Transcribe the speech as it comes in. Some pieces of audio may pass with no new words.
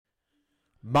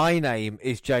My name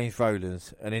is James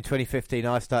Rowlands, and in 2015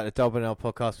 I started the WNR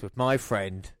podcast with my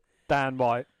friend Dan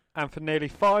White. And for nearly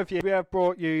 5 years we have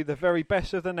brought you the very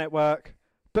best of the network,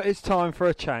 but it's time for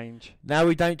a change. Now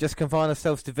we don't just confine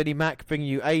ourselves to Vinnie Mac, bringing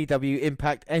you AEW,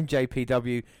 Impact,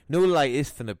 NJPW, and all the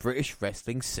latest from the British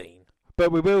wrestling scene.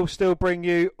 But we will still bring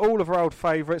you all of our old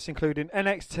favourites, including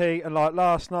NXT and, like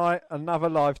last night, another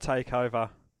live takeover.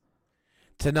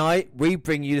 Tonight we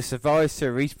bring you the Survivor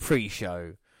Series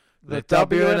pre-show. The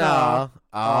WNR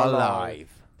are live.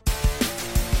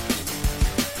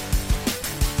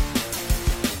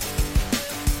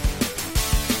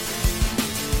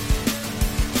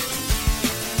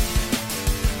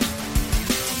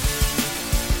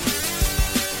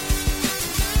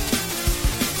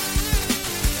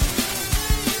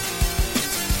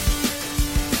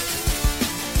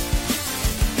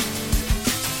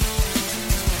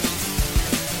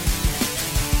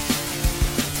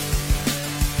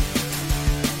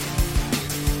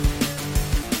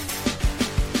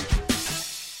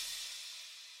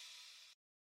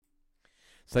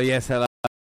 So yes, hello,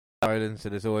 Roland.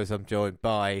 And as always, I'm joined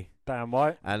by Dan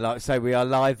White. And like I say, we are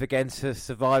live against the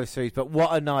Survivor Series. But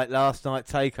what a night last night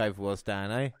takeover was,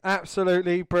 Dan, eh?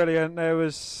 Absolutely brilliant. There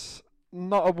was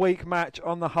not a weak match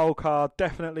on the whole card.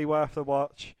 Definitely worth the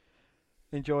watch.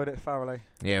 Enjoyed it thoroughly.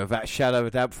 Yeah, without a shadow of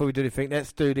a doubt. Before we do anything,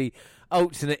 let's do the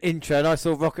alternate intro. And I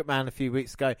saw Rocket Man a few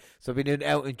weeks ago, so I've been doing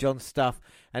Elton John stuff.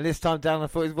 And this time, Dan, I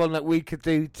thought it was one that we could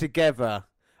do together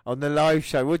on the live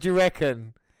show. What do you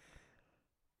reckon?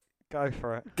 Go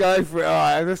for it. Go for it. All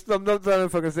right. I'm not done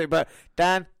if I can say, but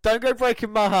Dan, don't go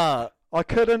breaking my heart. I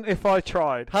couldn't if I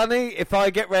tried. Honey, if I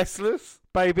get restless.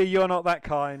 Baby, you're not that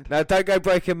kind. No, don't go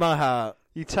breaking my heart.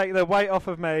 You take the weight off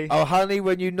of me. Oh, honey,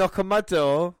 when you knock on my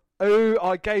door. Ooh,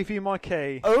 I gave you my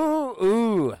key.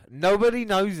 Ooh, nobody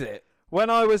knows it. When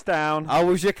I was down. I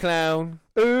was your clown.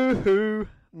 Ooh,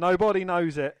 nobody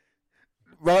knows it.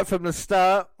 Right from the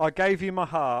start. I gave you my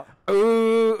heart.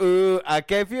 Ooh, I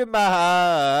gave you my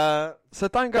heart. So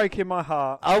don't go breaking my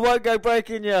heart. I won't go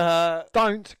breaking your heart.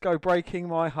 Don't go breaking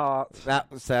my heart.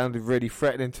 That sounded really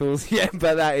threatening towards the end,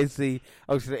 but that is the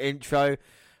alternate intro.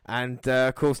 And,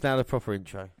 of course, now the proper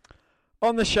intro.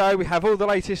 On the show, we have all the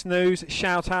latest news,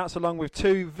 shout-outs, along with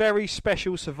two very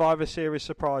special Survivor Series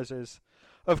surprises.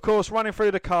 Of course, running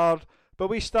through the card,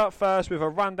 but we start first with a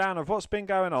rundown of what's been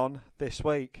going on this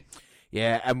week.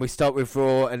 Yeah, and we start with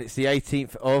Raw, and it's the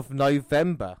 18th of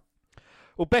November.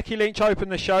 Well, Becky Lynch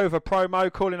opened the show with a promo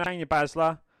calling out Shayna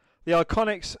Baszler. The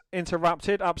Iconics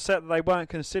interrupted, upset that they weren't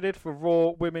considered for Raw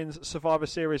Women's Survivor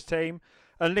Series team,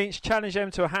 and Lynch challenged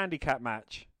them to a handicap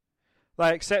match.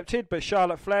 They accepted, but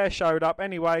Charlotte Flair showed up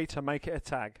anyway to make it a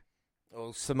tag.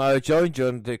 Well, Samoa Joe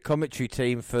joined the commentary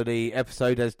team for the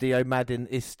episode as Dio Madden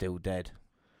is still dead.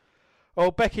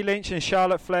 Well, Becky Lynch and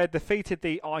Charlotte Flair defeated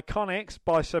the Iconics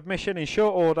by submission in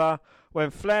short order when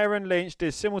Flair and Lynch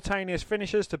did simultaneous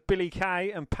finishes to Billie Kay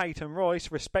and Peyton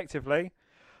Royce, respectively.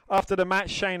 After the match,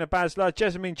 Shayna Baszler,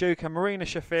 Jessamine Duke and Marina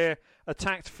Shafir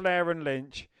attacked Flair and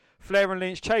Lynch. Flair and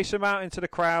Lynch chased them out into the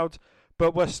crowd,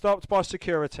 but were stopped by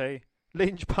security.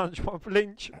 Lynch punched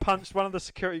one of the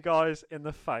security guys in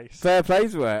the face. Fair play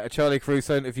to her. Charlie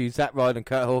Caruso interviewed Zack Ryder and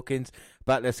Kurt Hawkins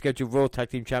about their scheduled Raw Tag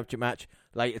Team Championship match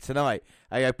later tonight.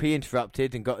 AOP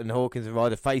interrupted and got in Hawkins and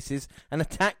Ryder faces and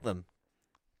attacked them.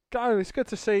 It's good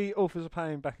to see Authors of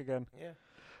Pain back again. Yeah.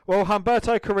 Well,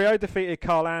 Humberto Carrillo defeated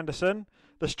Carl Anderson.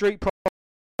 The Street Profits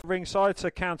ringside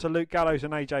to counter Luke Gallows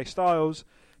and AJ Styles.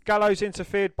 Gallows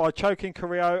interfered by choking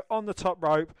Carrillo on the top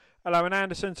rope, allowing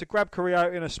Anderson to grab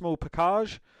Carrillo in a small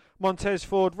package. Montez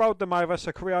Ford rolled them over,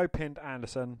 so Carrillo pinned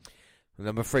Anderson.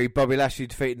 Number 3, Bobby Lashley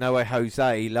defeated No Way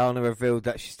Jose. Lana revealed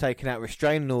that she's taken out a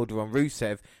restraining order on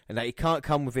Rusev and that he can't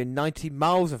come within 90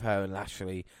 miles of her and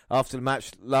Lashley. After the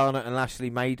match, Lana and Lashley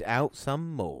made out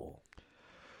some more.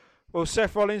 Well,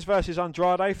 Seth Rollins versus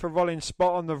Andrade for Rollins'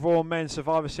 spot on the Raw Men's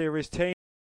Survivor Series team.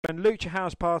 And Lucha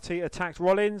House Party attacked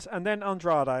Rollins and then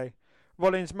Andrade.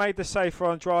 Rollins made the save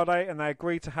for Andrade and they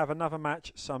agreed to have another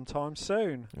match sometime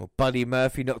soon. Well, Buddy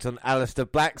Murphy knocked on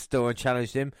Aleister Black's door and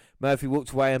challenged him. Murphy walked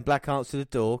away and Black answered the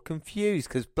door, confused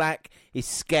because Black is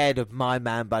scared of my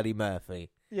man Buddy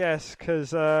Murphy. Yes,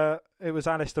 because it was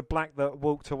Aleister Black that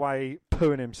walked away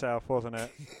pooing himself, wasn't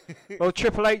it? Well,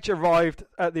 Triple H arrived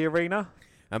at the arena.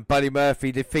 And Buddy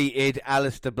Murphy defeated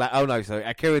Aleister Black. Oh, no, sorry.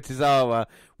 Akira Tozawa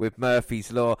with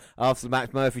Murphy's Law. After the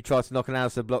match, Murphy tried to knock on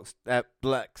Aleister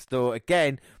Black's door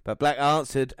again, but Black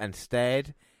answered and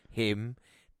stared him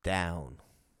down.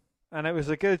 And it was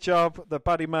a good job that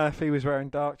Buddy Murphy was wearing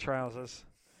dark trousers.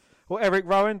 Well, Eric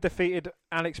Rowan defeated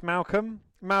Alex Malcolm.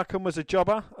 Malcolm was a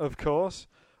jobber, of course.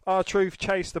 R-Truth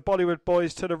chased the Bollywood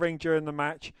boys to the ring during the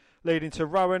match, leading to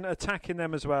Rowan attacking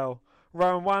them as well.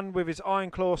 Rowan won with his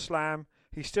Iron Claw slam.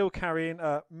 He's still carrying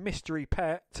a mystery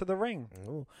pet to the ring.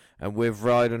 Ooh. And with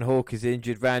Ryden Hawkins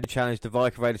injured, Randy challenged the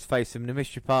Viking Raiders to face him in the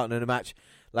mystery partner in the match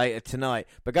later tonight.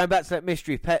 But going back to that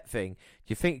mystery pet thing,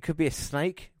 do you think it could be a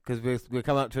snake? Because we're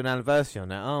coming up to an anniversary on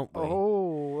that, aren't we?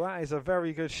 Oh, that is a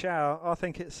very good shout. I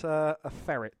think it's a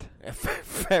ferret. A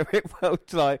ferret? Well,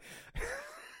 like...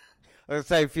 I was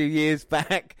say a few years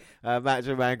back,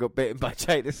 Macho Man got bitten by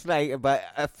Jake the Snake, but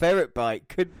a ferret bite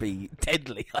could be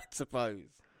deadly, I suppose.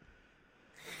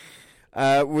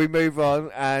 We move on,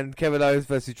 and Kevin Owens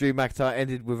versus Drew McIntyre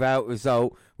ended without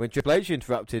result when Triple H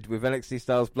interrupted with NXT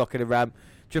Styles blocking a ram.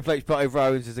 Triple H put over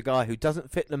Owens as a guy who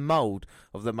doesn't fit the mould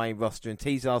of the main roster, and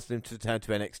T's asked him to return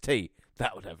to NXT.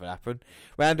 That would never happen.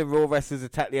 Random Raw wrestlers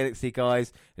attacked the NXT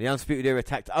guys, and the Undisputed Era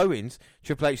attacked Owens.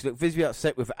 Triple H looked visibly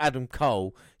upset with Adam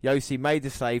Cole. Yossi made the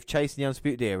save, chasing the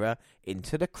Undisputed Era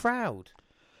into the crowd.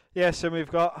 Yes, and we've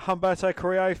got Humberto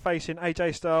Carrillo facing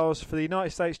AJ Styles for the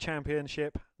United States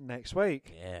Championship next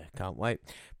week. Yeah, can't wait.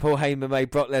 Paul Heyman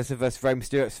made Brock Lesnar versus Rey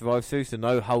Mysterio at Survivor Series, a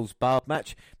no-holds-barred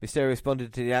match. Mysterio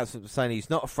responded to the announcement saying he's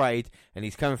not afraid, and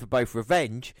he's coming for both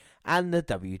revenge and the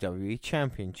WWE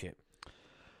Championship.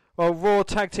 Well, Raw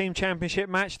Tag Team Championship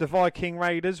match, the Viking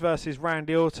Raiders versus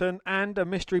Randy Orton and a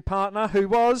mystery partner who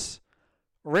was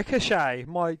Ricochet,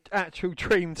 my actual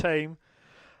dream team.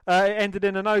 It ended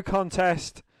in a no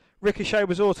contest. Ricochet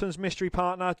was Orton's mystery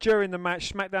partner. During the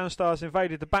match, SmackDown stars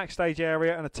invaded the backstage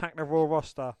area and attacked the Raw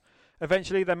roster.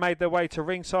 Eventually, they made their way to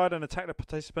ringside and attacked the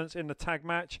participants in the tag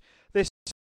match. This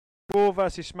Raw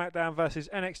versus SmackDown versus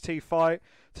NXT fight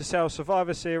to sell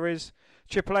Survivor Series.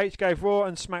 Triple H gave Raw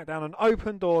and SmackDown an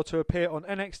open door to appear on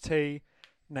NXT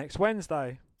next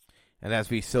Wednesday. And as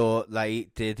we saw, they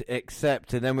did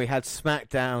accept. And then we had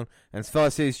SmackDown, and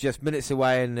Survivor Series just minutes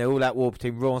away, and the all-out war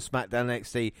between Raw and SmackDown and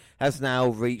NXT has now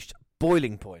reached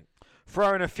boiling point.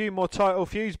 Throwing a few more title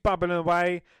feuds bubbling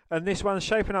away, and this one's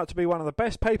shaping up to be one of the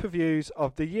best pay-per-views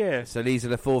of the year. So these are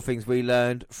the 4 things we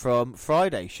learned from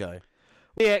Friday's show.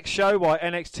 DX show why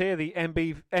NXT are the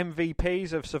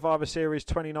MVPs of Survivor Series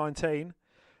 2019.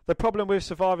 The problem with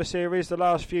Survivor Series the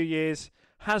last few years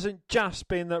hasn't just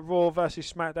been that Raw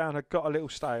versus SmackDown had got a little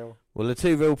stale. Well, the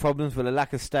 2 real problems were the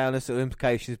lack of staleness or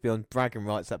implications beyond bragging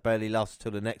rights that barely lasted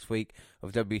till the next week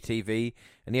of WTV,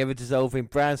 and the ever-dissolving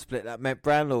brand split that meant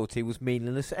brand loyalty was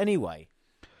meaningless anyway.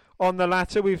 On the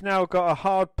latter, we've now got a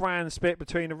hard brand split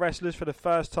between the wrestlers for the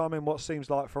first time in what seems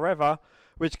like forever,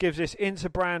 which gives this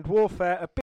inter-brand warfare a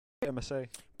bit of intimacy.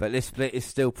 But this split is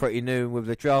still pretty new, and with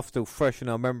the draft still fresh in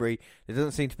our memory, there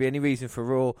doesn't seem to be any reason for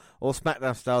Raw or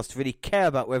SmackDown stars to really care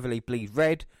about whether they bleed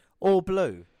red or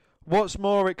blue. What's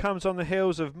more, it comes on the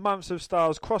heels of months of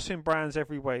stars crossing brands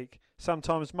every week,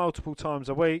 sometimes multiple times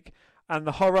a week, and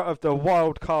the horror of the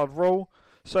wild card rule.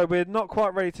 So we're not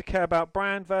quite ready to care about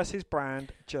brand versus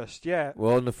brand just yet.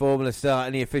 Well, on the Formula start,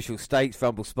 any official stakes,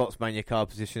 rumble spots, mania card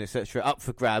position, etc. up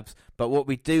for grabs, but what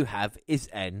we do have is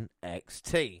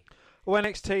NXT. Well,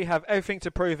 NXT have everything to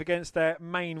prove against their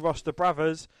main roster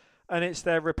brothers, and it's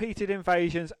their repeated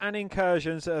invasions and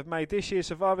incursions that have made this year's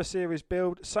Survivor Series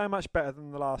build so much better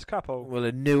than the last couple. Well,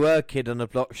 a newer kid on the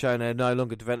block showing they're no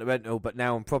longer developmental, but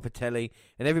now on proper telly,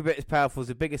 and every bit as powerful as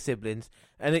the bigger siblings.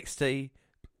 NXT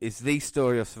is the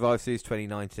story of Survivor Series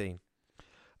 2019.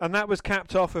 And that was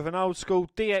capped off with an old-school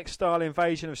DX-style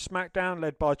invasion of SmackDown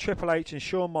led by Triple H and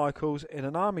Shawn Michaels in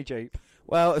an army jeep.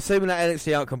 Well, assuming that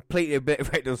NXT aren't completely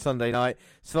obliterated on Sunday night,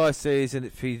 Survivor Series and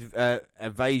its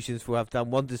invasions will have done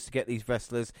wonders to get these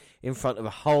wrestlers in front of a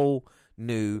whole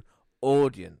new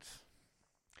audience.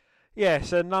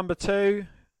 Yes, and number 2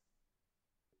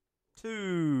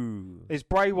 is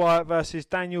Bray Wyatt versus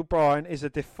Daniel Bryan is a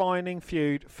defining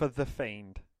feud for The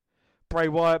Fiend. Bray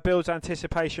Wyatt builds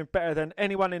anticipation better than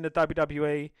anyone in the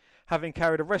WWE, having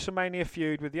carried a WrestleMania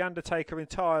feud with The Undertaker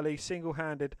entirely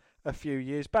single-handed a few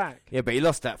years back. Yeah, but he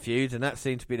lost that feud, and that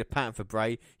seemed to be the pattern for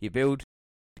Bray. You build,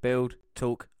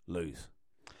 talk, lose.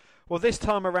 Well, this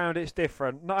time around it's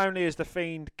different. Not only has The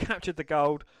Fiend captured the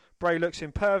gold, Bray looks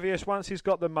impervious once he's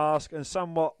got the mask and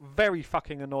somewhat very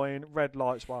fucking annoying red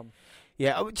lights one.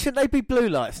 Yeah, shouldn't they be blue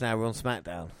lights now we're on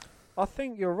SmackDown? I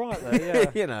think you're right there,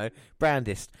 yeah. You know,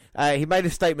 brandist. He made a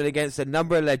statement against a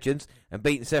number of legends and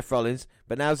beaten Seth Rollins,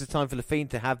 but now's the time for The Fiend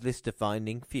to have this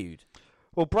defining feud.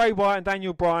 Well, Bray Wyatt and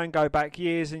Daniel Bryan go back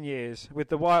years and years, with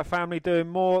the Wyatt family doing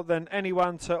more than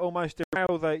anyone to almost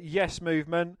derail the Yes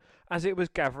movement as it was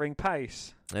gathering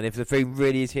pace. And if The Fiend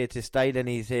really is here to stay, then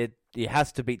he's here. He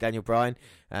has to beat Daniel Bryan,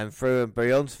 and through and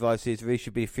beyond Survivor Series, there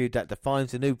should be a feud that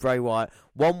defines the new Bray Wyatt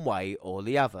one way or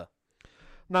the other.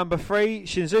 Number 3,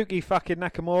 Shinsuke fucking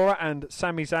Nakamura and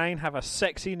Sami Zayn have a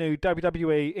sexy new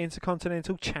WWE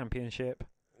Intercontinental Championship.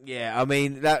 Yeah, I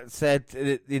mean, that said,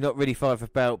 you're not really fighting for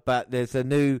belt, but there's a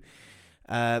new...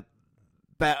 but,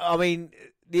 I mean,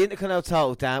 the Intercontinental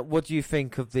title, Dan, what do you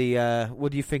think of the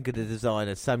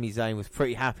designer? Sami Zayn was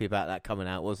pretty happy about that coming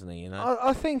out, wasn't he? You know,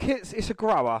 I think it's a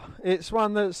grower. It's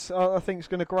one that's I think is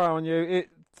going to grow on you. It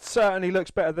certainly looks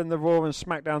better than the Raw and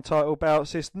SmackDown title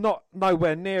belts. It's not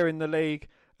nowhere near in the league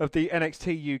of the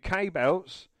NXT UK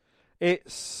belts. It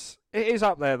is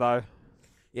up there though.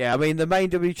 Yeah, I mean, the main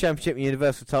WWE Championship and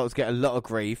Universal titles get a lot of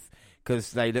grief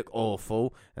because they look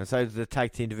awful, and so does the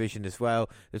tag team division as well.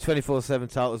 The 24/7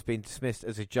 title has been dismissed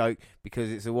as a joke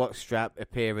because it's a watch strap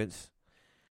appearance.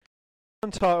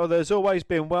 One title that has always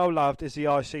been well loved is the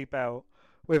IC belt,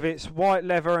 with its white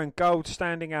leather and gold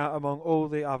standing out among all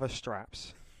the other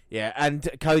straps. Yeah, and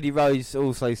Cody Rhodes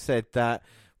also said that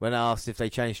when asked if they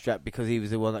changed strap because he was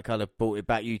the one that kind of brought it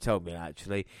back. You told me that,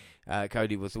 actually.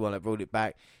 Cody was the one that brought it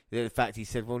back. The fact he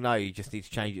said, well, no, you just need to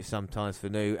change it sometimes for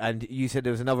new. And you said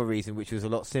there was another reason which was a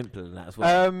lot simpler than that as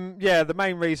well. Yeah, the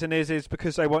main reason is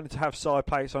because they wanted to have side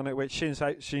plates on it, which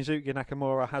Shinsuke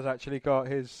Nakamura has actually got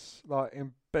his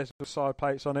embezzled side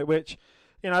plates on it, which,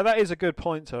 that is a good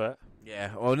point to it.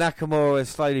 Yeah, well, Nakamura has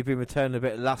slowly been returning a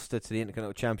bit of lustre to the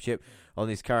Intercontinental Championship on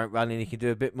his current run, and he can do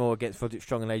a bit more against Roderick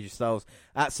Strong and AJ Styles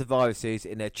at Survivor Series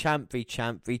in a champ v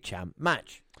champ v champ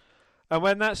match. And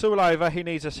when that's all over, he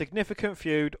needs a significant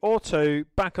feud or two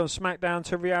back on SmackDown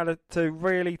to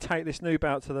really take this new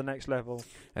belt to the next level.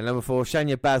 And number 4,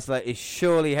 Shayna Baszler is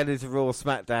surely headed to Raw or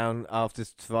SmackDown after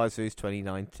Survivor Series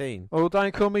 2019. Well,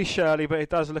 don't call me Shirley, but it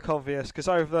does look obvious, because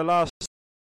over the last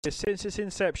years, since its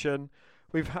inception,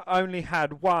 we've only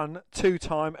had one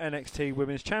two-time NXT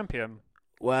Women's Champion.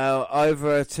 Well,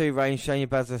 over a 2 reign, Shayna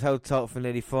Baszler has held the title for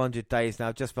nearly 400 days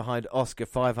now, just behind Asuka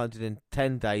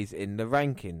 510 days in the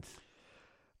rankings.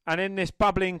 And in this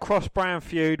bubbling cross-brand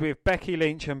feud with Becky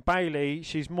Lynch and Bayley,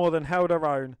 she's more than held her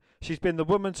own. She's been the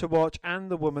woman to watch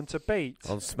and the woman to beat.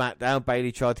 On SmackDown,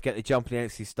 Bayley tried to get the jump in the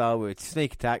NXT style with a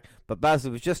sneak attack, but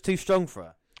Baszler was just too strong for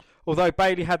her. Although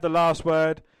Bayley had the last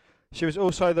word, she was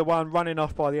also the one running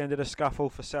off by the end of the scuffle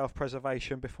for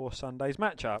self-preservation before Sunday's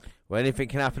matchup. Well, anything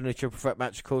can happen in a triple threat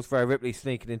match. Of course, Rhea Ripley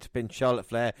sneaking into pin Charlotte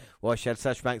Flair while she had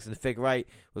Sasha Banks in the figure 8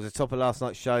 was the top of last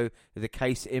night's show with a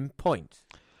case in point.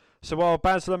 So while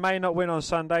Baszler may not win on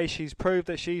Sunday, she's proved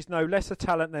that she's no less a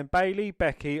talent than Bayley,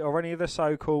 Becky, or any of the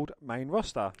so-called main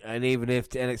roster. And even if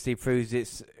the NXT proves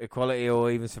its equality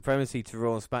or even supremacy to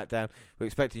Raw and SmackDown, we're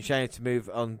expecting Shayna to move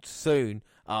on soon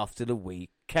after the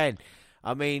weekend.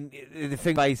 I mean, the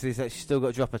thing basically is that she's still got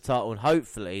to drop a title, and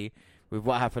hopefully, with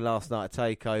what happened last night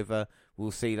at TakeOver,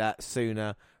 we'll see that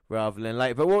sooner rather than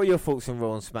later. But what were your thoughts on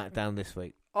Raw and SmackDown this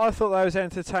week? I thought that was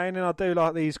entertaining. I do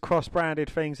like these cross-branded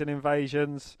things and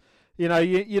invasions. You know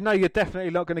you're definitely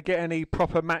not going to get any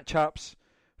proper matchups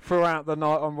throughout the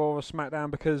night on Raw or SmackDown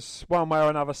because one way or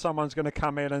another someone's going to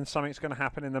come in and something's going to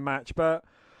happen in the match. But,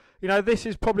 this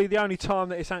is probably the only time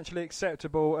that it's actually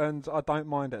acceptable and I don't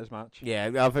mind it as much. Yeah,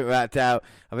 I think without doubt,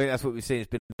 I think that's what we've seen. It's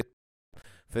been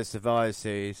for Survivor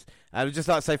Series. I'd just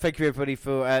like to say thank you everybody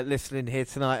for listening here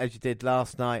tonight as you did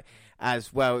last night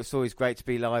as well. It's always great to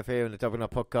be live here on the WNR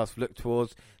podcast. We look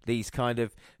towards these kind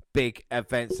of big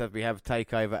events that we have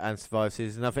TakeOver and Survivor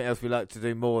Series. And nothing else we like to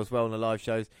do more as well on the live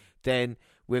shows than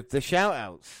with the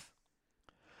shout-outs.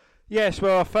 Yes,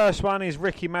 well, our first one is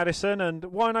Ricky Madison, and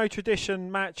why no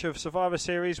tradition match of Survivor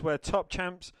Series where top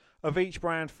champs of each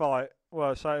brand fight?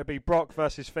 Well, so it'd be Brock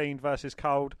versus Fiend versus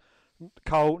Cole,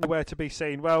 nowhere to be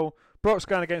seen. Well, Brock's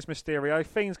going against Mysterio,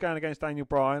 Fiend's going against Daniel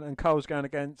Bryan, and Cole's going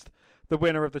against the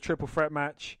winner of the triple threat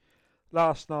match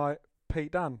last night,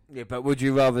 Pete Dunne. Yeah, but would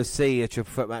you rather see a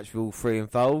triple threat match with all three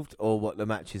involved or what the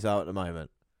matches are at the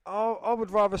moment? I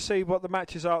would rather see what the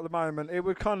matches are at the moment. It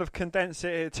would kind of condense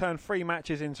it. It'd turn 3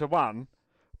 matches into one.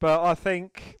 But I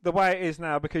think the way it is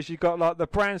now, because you've got like the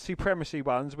brand supremacy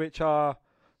ones, which are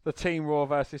the Team Raw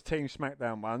versus Team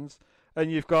SmackDown ones,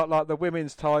 and you've got like the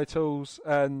women's titles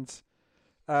and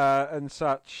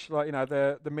such, like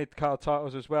the mid card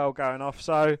titles as well going off.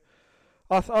 So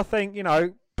I think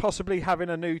possibly having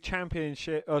a new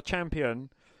championship or champion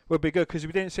would be good because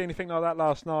we didn't see anything like that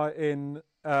last night in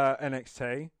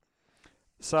NXT.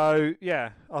 So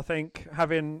yeah, I think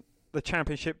having the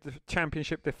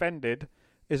championship defended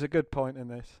is a good point in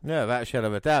this. Yeah, without a shadow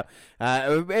of a doubt.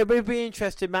 It would be an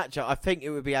interesting matchup. I think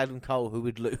it would be Adam Cole who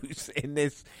would lose in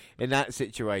that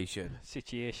situation.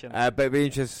 But it'd be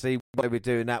interesting to see what they would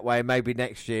do in that way. Maybe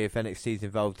next year, if NXT's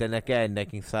involved, then again they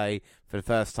can say for the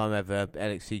first time ever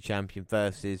NXT champion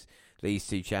versus these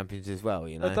two champions as well,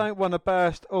 you know. They don't want to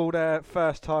burst all their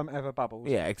first time ever bubbles.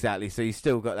 Yeah, exactly. So you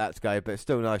still got that to go, but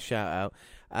still a nice shout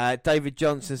out. David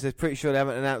Johnson says, pretty sure they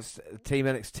haven't announced Team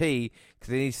NXT because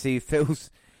they need to see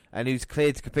Phil's and who's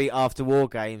cleared to compete after War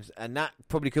Games, and that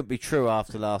probably couldn't be true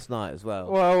after last night as well.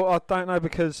 Well, I don't know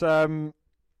because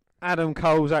Adam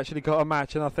Cole's actually got a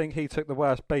match, and I think he took the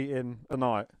worst beating of the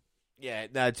night. Yeah,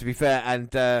 no, to be fair, and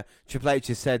Triple H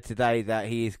has said today that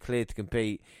he is cleared to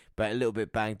compete, but a little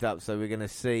bit banged up, so we're going to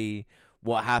see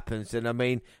what happens. And I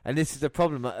mean, and this is the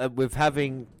problem with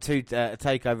having a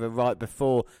takeover right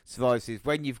before Survivor Series,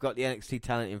 when you've got the NXT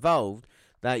talent involved,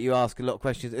 that you ask a lot of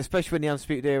questions, especially when the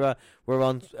Undisputed Era were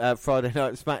on Friday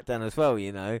night Smackdown as well,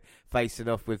 you know, facing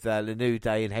off with the New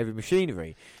Day and Heavy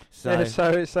Machinery. So,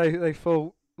 yeah, so they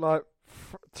fought like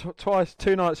twice,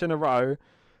 2 nights in a row.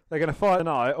 They're going to fight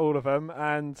tonight, all of them,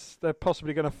 and they're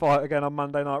possibly going to fight again on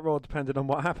Monday Night Raw, depending on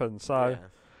what happens. So,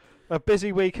 a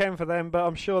busy weekend for them, but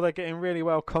I'm sure they're getting really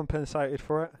well compensated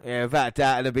for it. Yeah, without a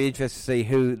doubt, and it'll be interesting to see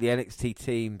who the NXT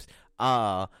teams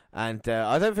are. And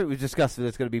I don't think we've discussed if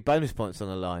there's going to be bonus points on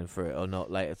the line for it or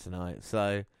not later tonight.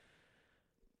 So,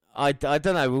 I don't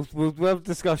know. We'll have a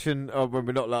discussion when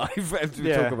we're not live and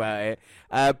we talk about it.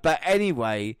 But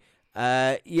anyway...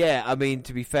 I mean,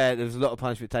 to be fair, there was a lot of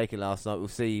punishment taken last night. We'll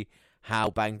see how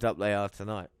banged up they are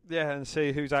tonight. Yeah, and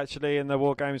see who's actually in the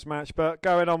War Games match. But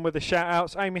going on with the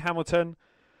shout-outs, Amy Hamilton,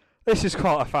 this is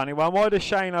quite a funny one. Why does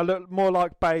Shayna look more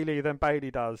like Bayley than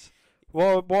Bayley does?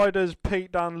 Why does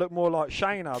Pete Dunne look more like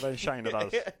Shayna than Shayna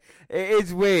does? It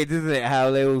is weird, isn't it,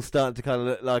 how they all start to kind of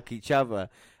look like each other.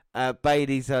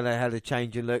 Bayley's had a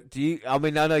change in look. I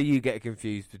know you get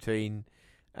confused between...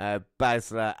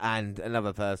 Basler and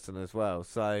another person as well,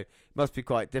 so it must be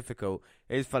quite difficult.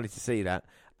 It is funny to see that.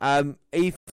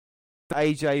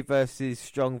 AJ versus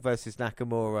Strong versus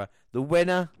Nakamura, the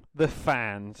winner, the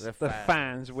fans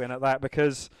win at that,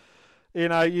 because you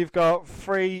know you've got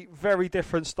 3 very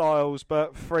different styles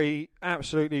but 3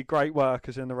 absolutely great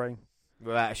workers in the ring,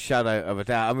 without a shadow of a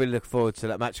doubt. I'm really looking forward to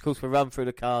that match. Of course, we'll run through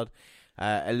the card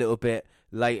a little bit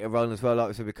later on as well. Like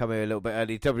I said, we're coming a little bit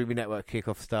early. WWE Network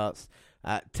kickoff starts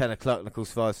at 10 o'clock, and of course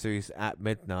Survivor Series at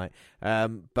midnight.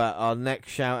 But our next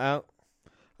shout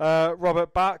out,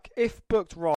 Robert Buck, if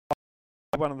booked right,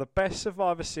 one of the best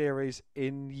Survivor Series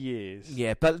in years.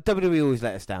 Yeah, but WWE always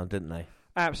let us down, didn't they?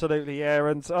 Absolutely, yeah,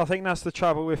 and I think that's the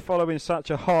trouble with following such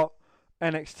a hot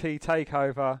NXT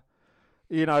takeover.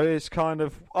 You know, it's kind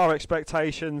of our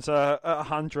expectations are at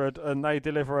 100 and they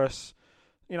deliver us,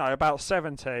 you know, about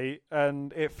 70,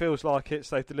 and it feels like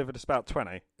they've delivered us about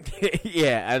 20.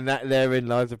 Yeah, and therein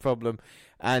lies the problem.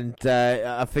 And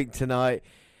I think tonight,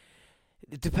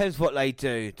 it depends what they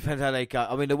do. Depends how they go.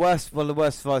 I mean, one of the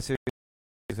worst Survivor Series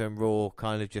when Raw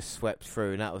kind of just swept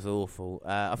through, and that was awful.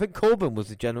 I think Corbin was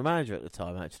the general manager at the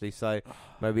time, actually, so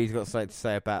maybe he's got something to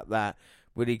say about that.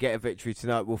 Will he get a victory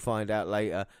tonight? We'll find out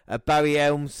later. Barry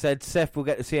Elms said Seth will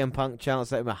get the CM Punk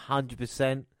chance at him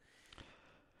 100%.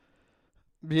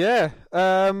 Yeah,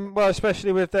 well,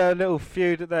 especially with their little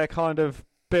feud that they're kind of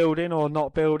building or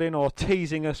not building or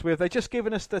teasing us with. They're just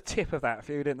giving us the tip of that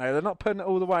feud, aren't they? They're not putting it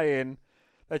all the way in.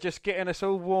 They're just getting us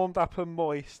all warmed up and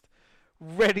moist,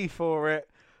 ready for it.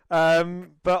 But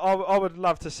I would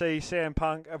love to see CM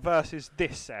Punk versus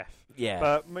this Seth. Yeah.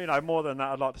 But, you know, more than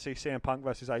that, I'd like to see CM Punk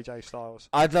versus AJ Styles.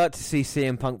 I'd like to see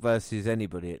CM Punk versus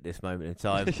anybody at this moment in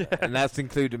time. Yeah. And that's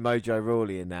including Mojo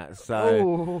Rawley in that.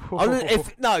 So,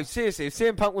 seriously, if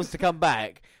CM Punk was to come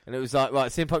back and it was like, right,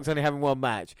 CM Punk's only having one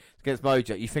match against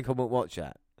Mojo, you think I wouldn't watch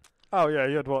that? Oh, yeah,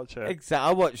 you'd watch it. Exactly.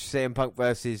 I watch CM Punk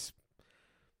versus...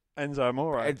 Enzo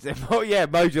Amore. Yeah,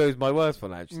 Mojo is my worst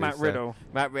one, actually. Matt Riddle.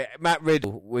 Matt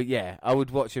Riddle. Well, yeah, I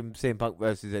would watch him, CM Punk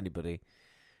versus anybody.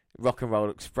 Rock and Roll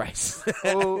Express.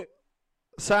 Well,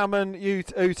 Salman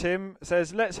Utim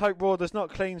says, let's hope Raw does not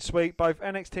clean sweep both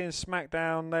NXT and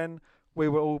SmackDown, then we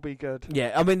will all be good.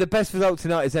 Yeah, I mean, the best result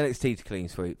tonight is NXT to clean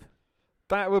sweep.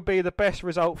 That would be the best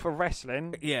result for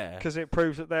wrestling. Yeah. Because it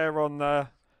proves that they're on the...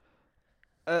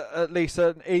 at least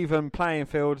an even playing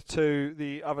field to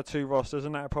the other 2 rosters,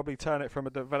 and that would probably turn it from a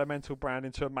developmental brand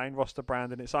into a main roster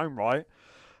brand in its own right.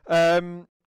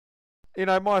 You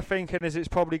know, my thinking is it's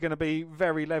probably going to be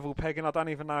very level pegging. I don't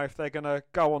even know if they're going to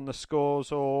go on the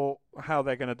scores or how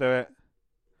they're going to do it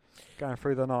going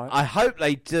through the night. I hope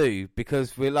they do,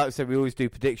 because like I said, we always do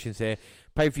predictions here.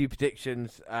 Pay-per-view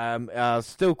predictions are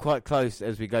still quite close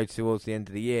as we go towards the end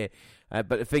of the year.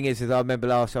 But the thing is I remember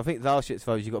last year, I think last year's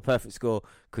Survivor, you got a perfect score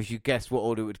because you guessed what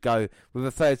order it would go. With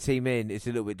a third team in, it's a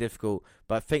little bit difficult.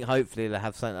 But I think hopefully they'll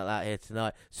have something like that here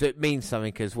tonight. So it means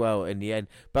something as well in the end.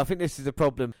 But I think this is the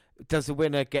problem. Does the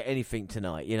winner get anything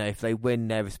tonight? You know, if they win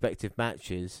their respective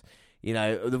matches, You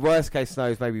know, the worst case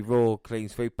scenario is maybe Raw clean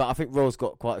sweep, but I think Raw's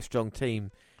got quite a strong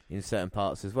team in certain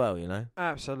parts as well, you know?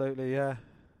 Absolutely, yeah.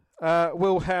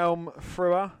 Wilhelm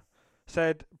Frewer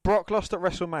said, Brock lost at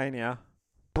WrestleMania,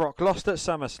 Brock lost at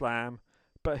SummerSlam,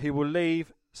 but he will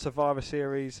leave Survivor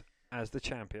Series as the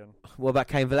champion. What about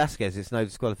Cain Velasquez? It's no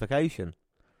disqualification.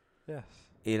 Yes.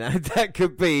 You know, that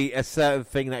could be a certain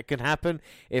thing that could happen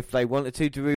if they wanted to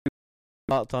do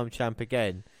part-time champ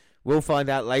again. We'll find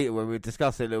out later when we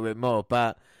discuss it a little bit more,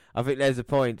 but I think there's the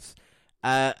points.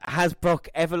 Has Brock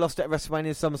ever lost at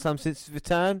WrestleMania SummerSlam since his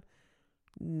return?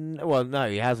 Well, no,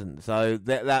 he hasn't. So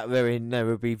that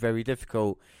would be very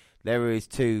difficult. There is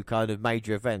two kind of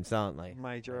major events, aren't they?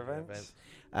 Major events.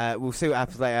 We'll see what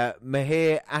happens later.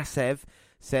 Mahir Asev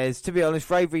says, to be honest,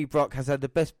 Ray v. Brock has had the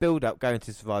best build-up going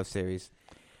to Survivor Series.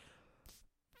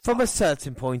 From a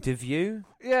certain point of view.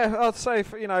 Yeah, I'd say,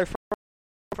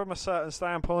 from a certain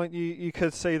standpoint, you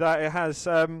could see that it has...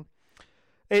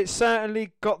 it's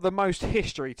certainly got the most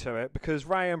history to it because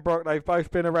Ray and Brock, they've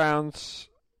both been around...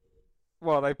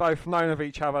 Well, they've both known of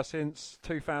each other since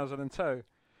 2002.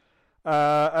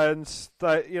 And,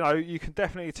 you can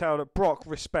definitely tell that Brock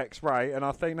respects Ray, and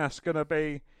I think that's going to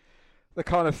be the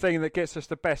kind of thing that gets us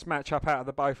the best matchup out of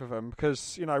the both of them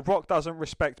because, Brock doesn't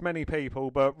respect many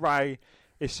people, but Ray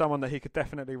is someone that he could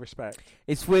definitely respect.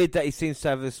 It's weird that he seems to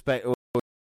have respect for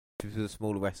the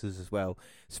smaller wrestlers as well,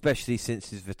 especially since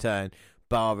his return,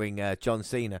 barring John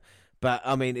Cena. But,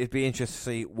 I mean, it'd be interesting to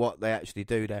see what they actually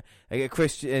do there.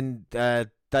 Christian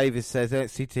Davis says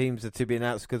NXT teams are to be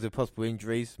announced because of possible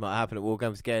injuries. Might happen at War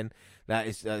Games again.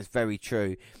 That's very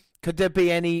true. Could there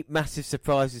be any massive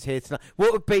surprises here tonight?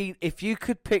 What would be, if you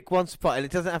could pick one surprise, and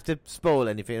it doesn't have to spoil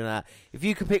anything like that, if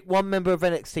you could pick one member of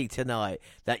NXT tonight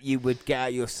that you would get out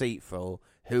of your seat for,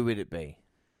 who would it be?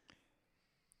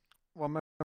 One member?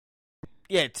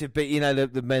 Yeah, to be,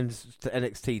 the men's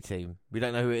NXT team. We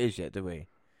don't know who it is yet, do we?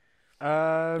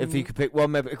 If you could pick one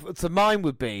member. So mine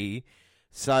would be,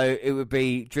 it would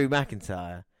be Drew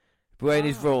McIntyre. Wearing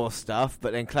his Raw stuff,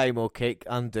 but then Claymore kick,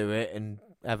 undo it, and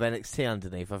have NXT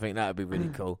underneath. I think that would be really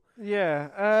cool. Yeah.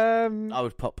 I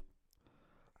would pop.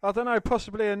 I don't know,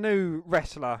 possibly a new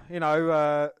wrestler.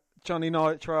 Johnny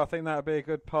Nitro, I think that would be a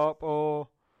good pop. Or,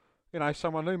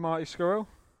 someone new, Marty Scurll.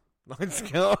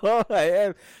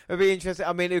 Yeah, it'd be interesting.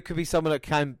 I mean, it could be someone that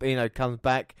comes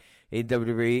back in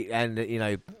WWE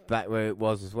and, back where it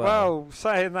was as well. Well,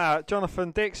 saying that,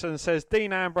 Jonathan Dixon says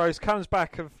Dean Ambrose comes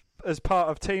back as part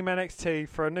of Team NXT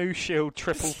for a new Shield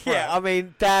triple threat. Yeah, I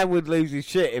mean, Dan would lose his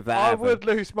shit if that happened. I would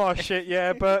lose my shit,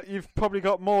 yeah, but you've probably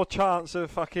got more chance of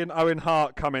fucking Owen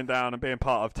Hart coming down and being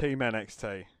part of Team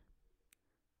NXT.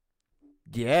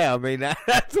 Yeah, I mean,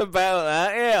 that's about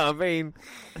that. Yeah, I mean,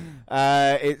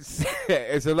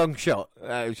 it's a long shot,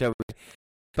 shall we?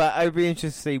 But I'd be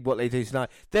interested to see what they do tonight.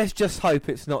 Let's just hope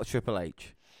it's not Triple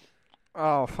H.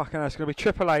 Oh, fucking hell, it's going to be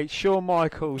Triple H, Shawn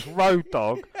Michaels, Road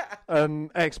Dogg,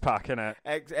 and X-Pac in it.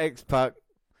 X-Pac.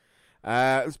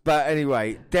 But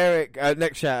anyway, Derek,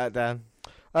 next shout out,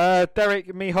 Dan.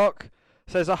 Derek Mihawk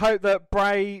says, I hope that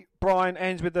Bray Bryan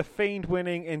ends with The Fiend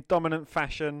winning in dominant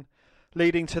fashion,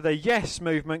 leading to the Yes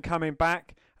movement coming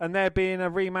back, and there being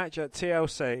a rematch at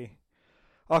TLC.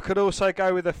 I could also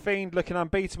go with The Fiend looking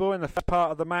unbeatable in the first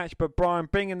part of the match, but Bryan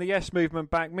bringing the Yes movement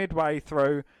back midway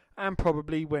through and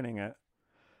probably winning it.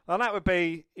 And that would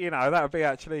be,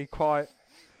 actually quite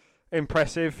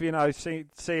impressive,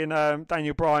 seeing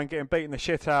Daniel Bryan getting beaten the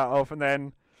shit out of and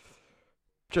then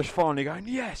just finally going,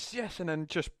 yes, and then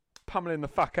just pummeling the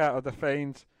fuck out of The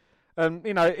Fiend. And,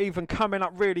 even coming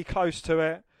up really close to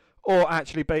it or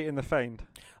actually beating The Fiend.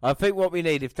 I think what we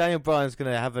need, if Daniel Bryan's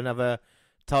going to have another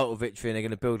title victory and they're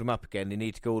going to build him up again, they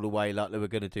need to go all the way like they were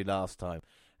going to do last time.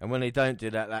 And when they don't do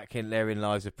that, therein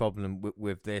lies a problem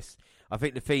with this. I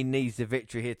think The Fiend needs the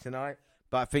victory here tonight,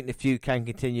 but I think the feud can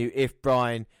continue if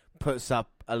Bryan puts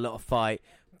up a lot of fight.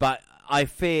 But I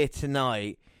fear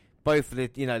tonight, both of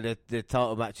the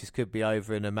title matches could be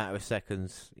over in a matter of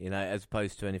seconds, as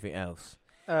opposed to anything else.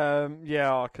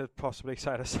 Yeah, I could possibly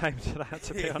say the same to that,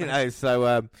 to be honest.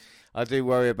 So I do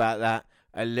worry about that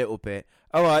a little bit.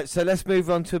 All right, so let's move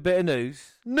on to a bit of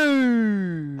news.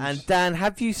 And Dan,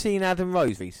 have you seen Adam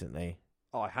Rose recently?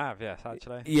 I have, yes,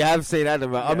 actually. You have seen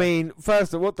Adam Rose. Yeah. I mean,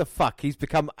 first of all, what the fuck? He's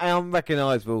become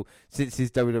unrecognisable since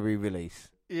his WWE release.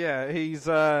 Yeah, he's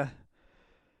at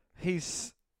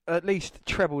least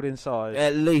trebled in size.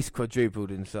 At least quadrupled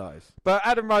in size. But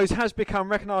Adam Rose has become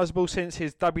recognisable since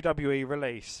his WWE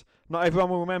release. Not everyone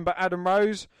will remember Adam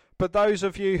Rose, but those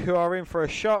of you who are in for a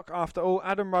shock, after all,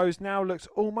 Adam Rose now looks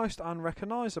almost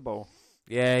unrecognisable.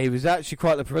 Yeah, he was actually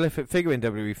quite the prolific figure in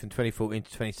WWE from 2014 to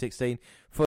 2016.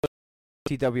 For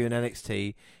FTW and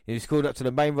NXT. He was called up to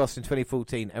the main roster in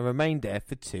 2014 and remained there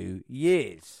for 2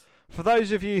 years. For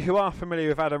those of you who are familiar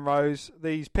with Adam Rose,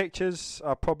 these pictures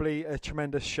are probably a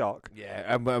tremendous shock. Yeah,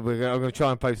 and I'm going to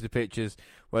try and post the pictures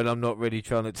when I'm not really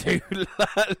trying to do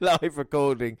live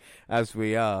recording as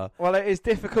we are. Well, it is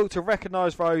difficult to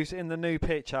recognise Rose in the new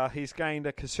picture. He's gained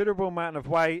a considerable amount of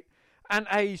weight and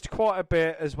aged quite a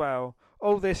bit as well.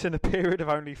 All this in a period of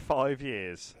only 5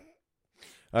 years.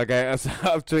 Okay, I've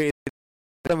tweeted.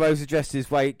 Adam Rose addressed his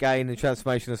weight gain and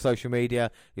transformation on social media,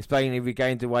 explaining he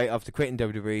regained the weight after quitting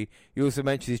WWE. He also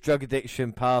mentioned his drug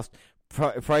addiction past,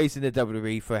 praising the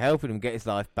WWE for helping him get his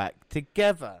life back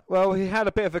together. Well, he had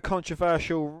a bit of a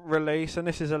controversial release, and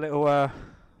this is a little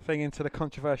thing into the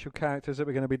controversial characters that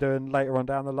we're going to be doing later on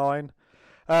down the line.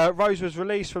 Rose was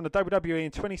released from the WWE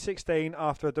in 2016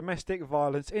 after a domestic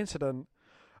violence incident.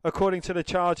 According to the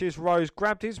charges, Rose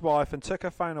grabbed his wife and took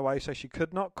her phone away so she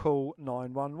could not call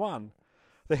 911.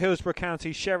 The Hillsborough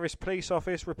County Sheriff's Police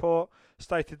Office report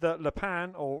stated that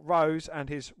Lepan, or Rose, and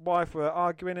his wife were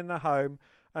arguing in the home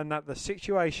and that the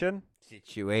situation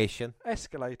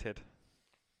escalated.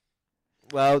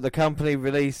 Well, the company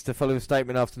released the following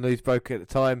statement after news broke at the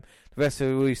time. The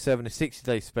wrestler will be serving a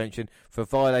 60-day suspension for a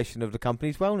violation of the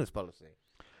company's wellness policy.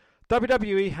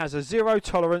 WWE has a zero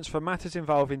tolerance for matters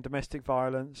involving domestic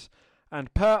violence,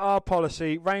 and per our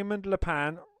policy, Raymond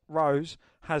Lepan, Rose,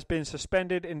 has been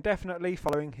suspended indefinitely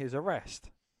following his arrest.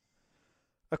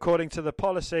 According to the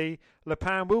policy,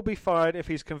 Lepan will be fired if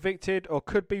he's convicted or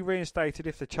could be reinstated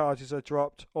if the charges are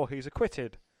dropped or he's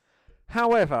acquitted.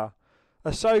 However,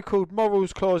 a so-called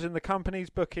morals clause in the company's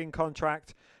booking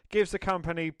contract gives the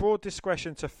company broad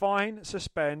discretion to fine,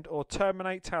 suspend or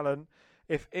terminate talent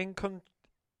if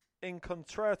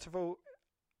incontrovertible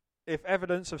if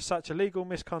evidence of such illegal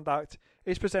misconduct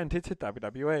is presented to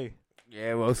WWE.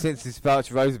 Yeah, well, since his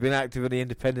departure, Rose has been active on the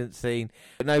independent scene,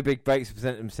 but no big breaks have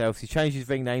presented themselves. He changed his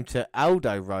ring name to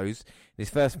Aldo Rose. His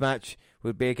first match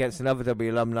would be against another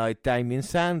W alumni, Damien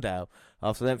Sandow.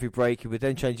 After a lengthy break, he would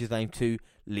then change his name to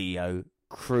Leo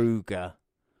Kruger.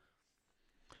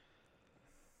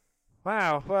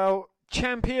 Wow, well,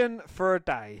 champion for a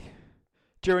day.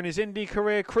 During his indie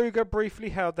career, Kruger briefly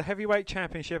held the heavyweight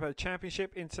championship at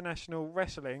Championship International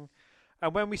Wrestling.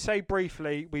 And when we say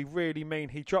briefly, we really mean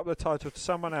he dropped the title to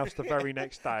someone else the very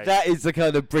next day. That is the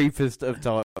kind of briefest of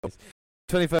titles.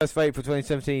 21st of April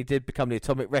 2017, he did become the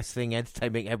Atomic Wrestling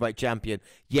Entertainment Heavyweight Champion.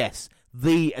 Yes,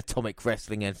 the Atomic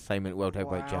Wrestling Entertainment World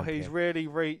Heavyweight Champion. He's really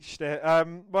reached it.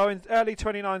 Well, in early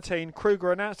 2019,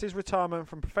 Kruger announced his retirement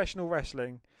from professional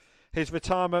wrestling. His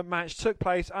retirement match took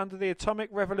place under the Atomic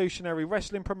Revolutionary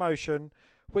Wrestling promotion,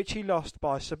 which he lost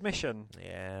by submission.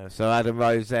 Yeah, so Adam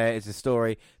Rose there is a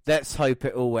story. Let's hope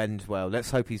it all ends well.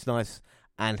 Let's hope he's nice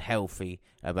and healthy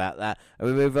about that. And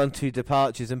we move on to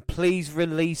departures, and please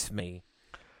release me.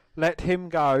 Let him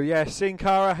go. Yes, Sin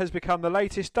Cara has become the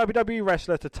latest WWE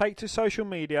wrestler to take to social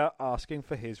media asking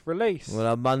for his release. Well,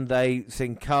 on Monday,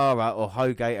 Sin Cara, or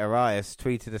Jose Arias,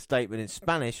 tweeted a statement in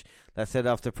Spanish that said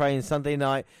after praying Sunday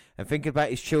night and thinking about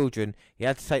his children, he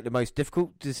had to take the most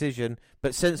difficult decision,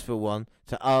 but sensible one,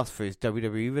 to ask for his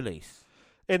WWE release.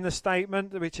 In the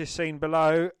statement, which is seen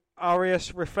below,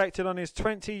 Arias reflected on his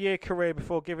 20-year career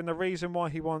before giving the reason why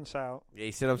he wants out.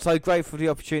 He said, I'm so grateful for the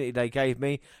opportunity they gave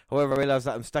me. However, I realise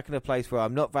that I'm stuck in a place where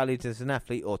I'm not valued as an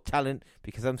athlete or talent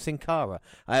because I'm Sin Cara.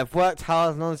 I have worked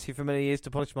hard and honestly for many years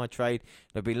to polish my trade,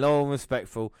 and I've been loyal and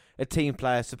respectful, a team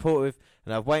player, supportive,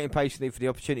 and I've waited patiently for the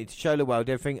opportunity to show the world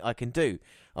everything I can do.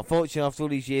 Unfortunately, after all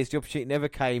these years, the opportunity never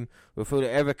came, or will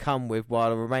it ever come with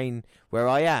while I remain where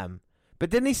I am. But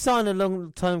didn't he sign a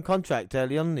long-term contract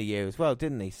early on in the year as well,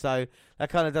 didn't he? So that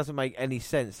kind of doesn't make any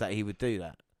sense that he would do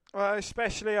that. Well,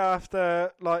 especially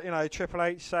after, Triple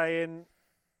H saying,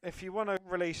 if you want to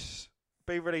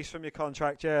be released from your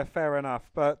contract, yeah, fair enough.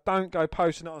 But don't go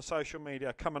posting it on social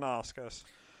media. Come and ask us.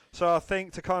 So I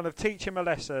think to kind of teach him a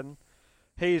lesson,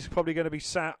 he's probably going to be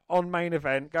sat on main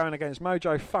event going against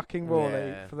Mojo fucking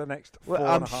Rawley for the next 4.5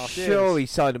 years. I'm sure he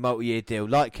signed a multi-year deal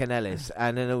like Ken Ellis,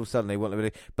 and then all of a sudden they want to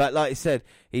release. But like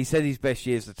he said his best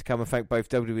years are to come, and thank both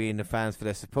WWE and the fans for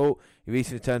their support. He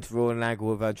recently returned to Raw and angle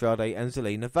with Andrade and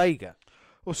Zelina Vega.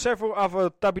 Well, several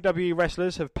other WWE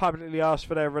wrestlers have publicly asked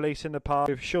for their release in the past,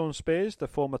 with Shawn Spears, the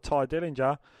former Ty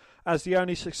Dillinger, as the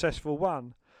only successful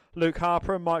one. Luke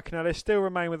Harper and Mike Kanellis still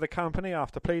remain with the company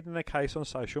after pleading their case on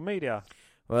social media.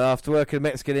 Well, after working in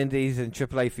Mexican Indies and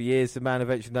AAA for years, the man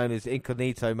eventually known as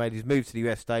Incognito made his move to the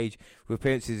US stage with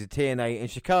appearances in TNA and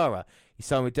Shikara. He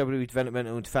signed with WWE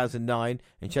Developmental in 2009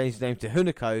 and changed his name to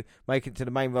Hunico, making it to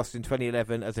the main roster in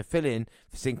 2011 as a fill-in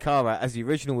for Sin Cara, as the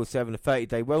original was serving a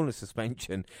 30-day wellness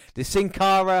suspension. The Sin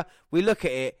Cara, we look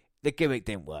at it, the gimmick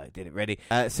didn't work, did it really?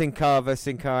 Sin Cara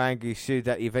Angle sued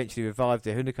that he eventually revived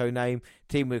the Hunico name,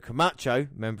 teamed with Camacho,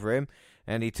 remember him,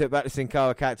 and he took back the Sin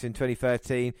Cara character in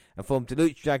 2013 and formed the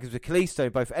Lucha Dragons with Kalisto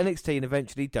in both NXT and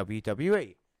eventually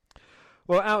WWE.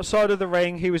 Well, outside of the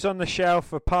ring, he was on the shelf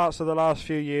for parts of the last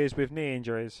few years with knee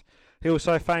injuries. He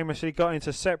also famously got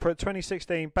into separate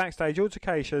 2016 backstage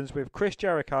altercations with Chris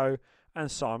Jericho and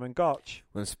Simon Gotch.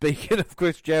 Well, speaking of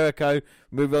Chris Jericho,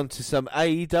 move on to some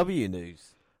AEW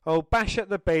news. Oh, Bash at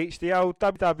the Beach, the old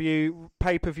WWE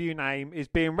pay-per-view name, is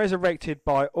being resurrected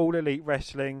by All Elite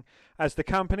Wrestling as the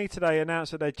company today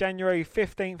announced that their January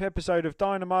 15th episode of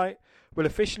Dynamite will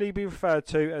officially be referred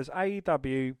to as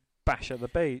AEW Bash at the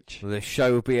Beach. Well, the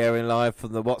show will be airing live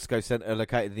from the Watsco Center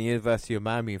located at the University of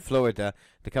Miami in Florida,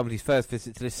 the company's first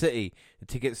visit to the city. The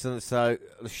tickets on the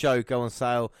show go on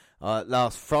sale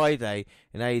last Friday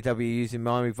in AEW using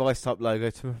Miami Vice type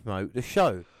logo to promote the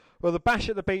show. Well, the Bash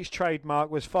at the Beach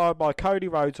trademark was filed by Cody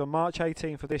Rhodes on March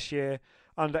 18th of this year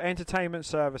under Entertainment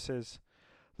Services.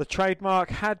 The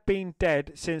trademark had been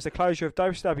dead since the closure of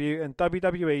WCW, and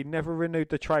WWE never renewed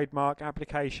the trademark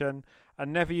application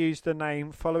and never used the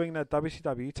name following their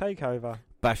WCW takeover.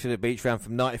 Bash at the Beach ran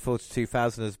from 94 to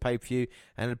 2000 as a pay-per-view,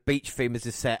 and the beach theme as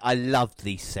a set. I loved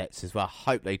these sets as well. I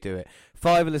hope they do it.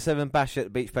 5 of the 7 Bash at the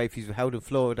Beach pay-per-views were held in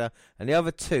Florida, and the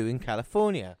other 2 in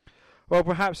California. Well,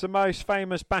 perhaps the most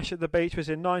famous Bash at the Beach was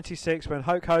in '96 when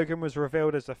Hulk Hogan was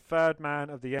revealed as the third man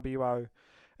of the NWO.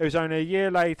 It was only a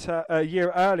year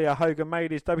earlier, Hogan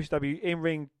made his WCW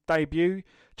in-ring debut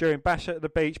during Bash at the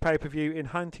Beach pay-per-view in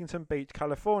Huntington Beach,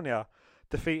 California,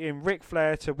 defeating Ric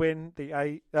Flair to win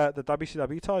the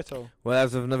WCW title. Well,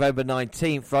 as of November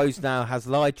 19th, Rose now has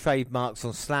live trademarks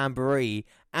on Slamboree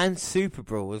and Super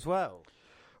Brawl as well.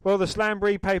 Well, the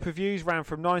Slamboree pay-per-views ran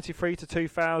from 93 to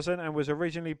 2000 and was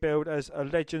originally billed as a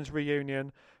Legends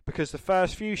reunion because the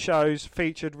first few shows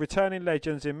featured returning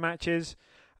legends in matches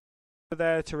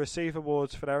there to receive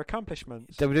awards for their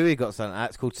accomplishments. WWE got something like that.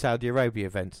 It's called Saudi Arabia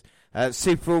events.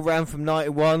 Super Brawl ran from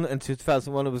 91 until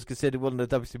 2001 and was considered one of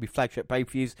the WWE flagship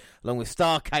pay-per-views along with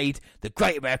Starrcade, The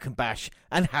Great American Bash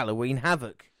and Halloween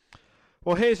Havoc.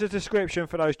 Well, here's a description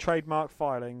for those trademark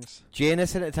filings.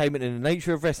 GNS Entertainment in the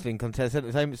nature of wrestling contains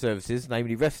entertainment services,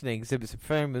 namely wrestling exhibits and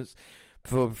performance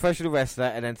for a professional wrestler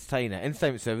and entertainer.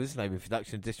 Entertainment services, namely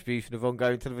production and distribution of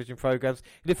ongoing television programs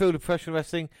in the field of professional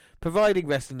wrestling, providing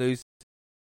wrestling news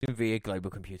via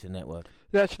Global Computer Network.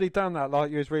 You actually done that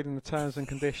like you was reading the terms and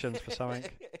conditions for something.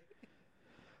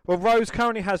 Well, Rose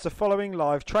currently has the following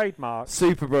live trademarks: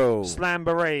 Super Brawl,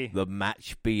 Slamboree, The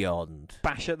Match Beyond,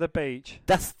 Bash at the Beach,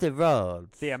 Dusty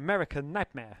Rhodes, The American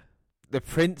Nightmare, The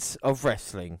Prince of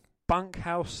Wrestling,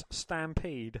 Bunkhouse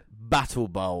Stampede, Battle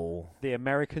Bowl, The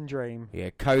American Dream. Yeah,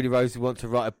 Cody Rhodes wanted to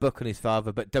write a book on his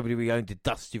father, but WWE owned the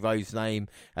Dusty Rhodes name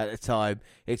at the time.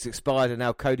 It's expired and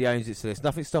now Cody owns it, so there's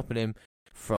nothing stopping him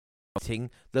from writing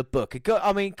the book.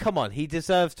 I mean, come on, he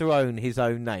deserves to own his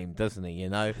own name, doesn't he, you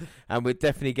know? And we're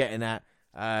definitely getting that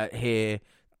here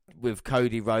with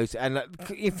Cody Rhodes. And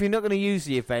if you're not going to use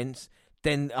the events,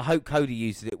 then I hope Cody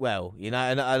uses it well, you know?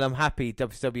 And I'm happy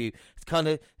WCW,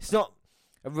 it's not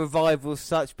a revival as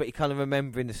such, but you're kind of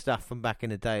remembering the stuff from back in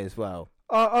the day as well.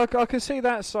 I can see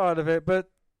that side of it, but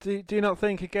do you not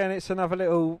think, again, it's another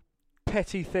little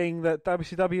petty thing that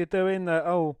WCW are doing that,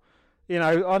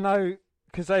 I know,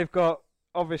 because they've got,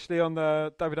 obviously on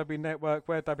the WWE network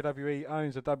where WWE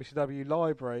owns a WCW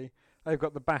library, they've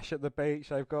got the Bash at the Beach,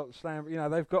 they've got Slam,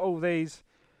 they've got all these,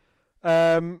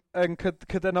 and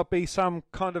could there not be some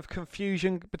kind of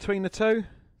confusion between the two?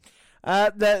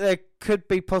 There could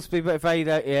be possibly, but if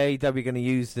AEW are going to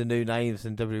use the new names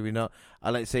and WWE not,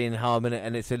 I don't see any harm in it,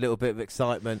 and it's a little bit of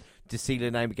excitement to see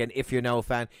the name again. If you're an old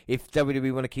fan, if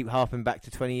WWE want to keep harping back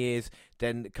to 20 years,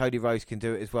 then Cody Rhodes can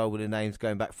do it as well with the names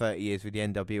going back 30 years with the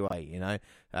NWA,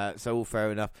 so all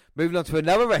fair enough. Moving on to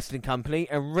another wrestling company,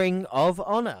 and Ring of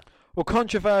Honor. Well,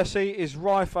 controversy is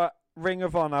rife at Ring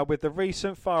of Honor with the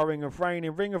recent firing of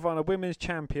reigning Ring of Honor Women's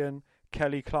Champion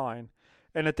Kelly Klein.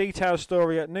 In a detailed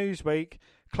story at Newsweek,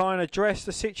 Klein addressed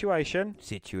the situation,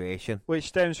 which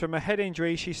stems from a head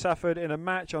injury she suffered in a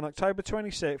match on October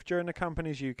 26th during the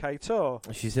company's UK tour.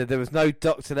 She said, there was no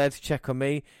doctor there to check on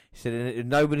me. She said,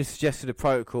 nobody suggested a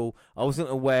protocol. I wasn't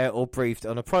aware or briefed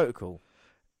on a protocol.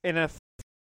 In a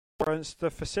reference,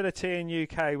 the facility in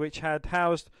UK, which had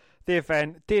housed the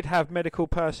event, did have medical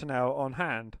personnel on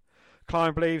hand.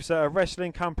 Klein believes that a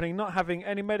wrestling company not having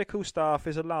any medical staff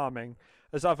is alarming,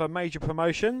 as other major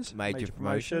promotions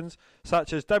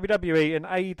such as WWE and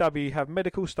AEW have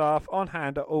medical staff on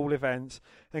hand at all events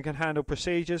and can handle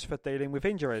procedures for dealing with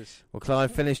injuries. Well, Klein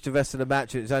finished the rest of the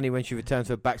match. It was only when she returned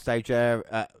to a backstage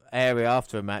area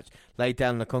after a match, laid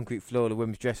down on the concrete floor of the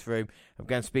women's dressing room and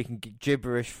began speaking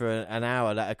gibberish for an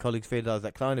hour that her colleagues realised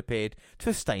that Klein appeared to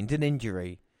have sustained an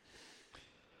injury.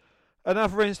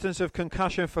 Another instance of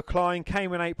concussion for Klein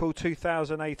came in April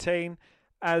 2018.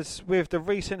 As with the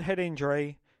recent head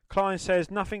injury, Klein says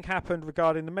nothing happened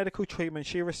regarding the medical treatment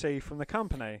she received from the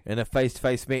company. In a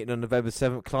face-to-face meeting on November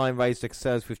 7th, Klein raised her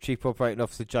concerns with Chief Operating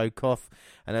Officer Joe Koff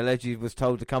and allegedly was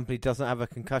told the company doesn't have a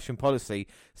concussion policy,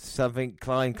 something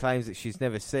Klein claims that she's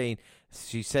never seen.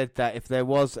 She said that if there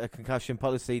was a concussion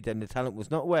policy, then the talent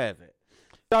was not aware of it.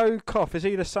 Joe Koff, is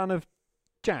he the son of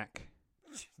Jack?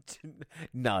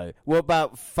 No. What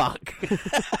about fuck?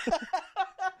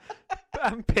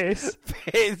 And piss.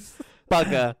 Piss.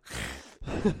 Bugger.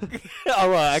 All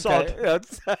right,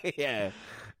 okay. Yeah.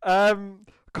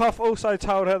 Koff also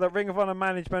told her that Ring of Honor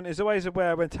management is always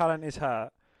aware when talent is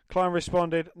hurt. Klein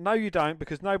responded, "No, you don't,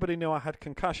 because nobody knew I had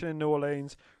concussion in New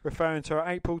Orleans," referring to her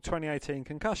April 2018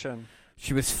 concussion.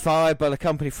 She was fired by the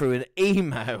company through an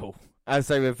email, as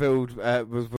they revealed.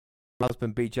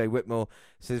 Husband BJ Whitmore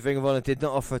says Ring of Honor did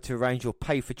not offer to arrange or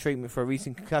pay for treatment for a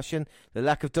recent concussion. The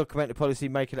lack of documented policy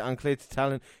making it unclear to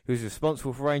talent who is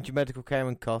responsible for arranging medical care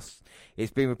and costs.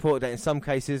 It's been reported that in some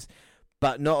cases,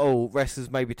 but not all, wrestlers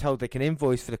may be told they can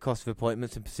invoice for the cost of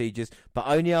appointments and procedures, but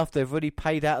only after they've already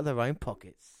paid out of their own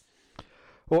pockets.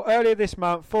 Well, earlier this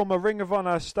month, former Ring of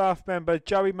Honor staff member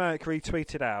Joey Mercury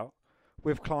tweeted out,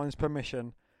 with Klein's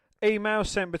permission, emails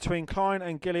sent between Klein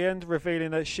and Gillian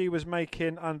revealing that she was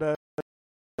making under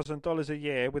 $1,000 a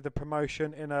year with the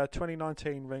promotion in a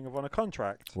 2019 Ring of Honor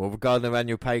contract. Well, regarding her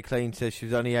annual pay, Klein says she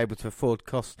was only able to afford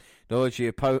costs in order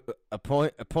to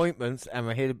appointments and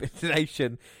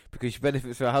rehabilitation because she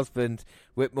benefits from her husband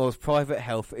Whitmore's private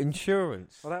health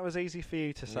insurance. Well, that was easy for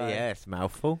you to say. Yes,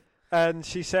 mouthful. And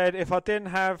she said, if I didn't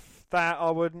have that, I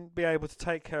wouldn't be able to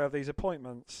take care of these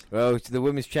appointments. Well, the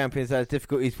women's champions had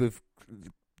difficulties with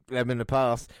them in the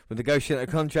past. When negotiating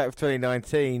a contract for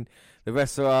 2019, the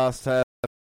wrestler asked her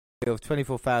of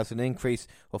 $24,000 increase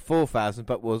of $4,000,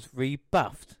 but was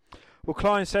rebuffed. Well,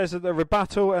 Klein says that the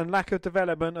rebuttal and lack of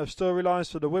development of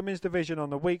storylines for the women's division on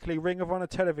the weekly Ring of Honor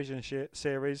television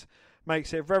series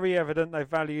makes it very evident they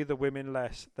value the women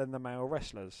less than the male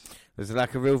wrestlers. There's a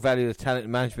lack of real value of talent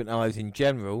and management eyes in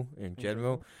general, and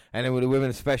then with the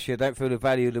women especially, I don't feel the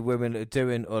value of the women are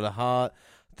doing or the hard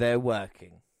they're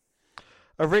working.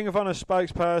 A Ring of Honor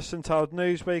spokesperson told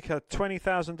Newsweek a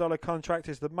 $20,000 contract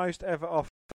is the most ever offered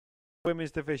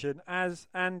women's division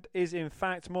and is in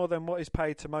fact more than what is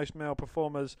paid to most male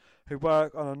performers who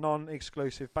work on a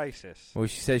non-exclusive basis. Well,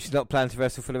 she says she's not planning to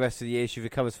wrestle for the rest of the year. She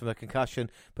recovers from a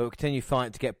concussion but will continue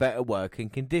fighting to get better working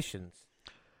conditions.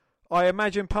 I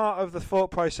imagine part of the thought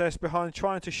process behind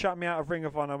trying to shut me out of Ring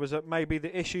of Honor was that maybe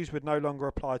the issues would no longer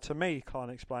apply to me,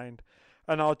 Klein explained,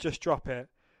 and I'll just drop it.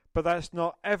 But that's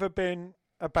not ever been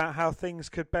about how things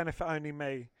could benefit only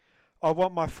me. I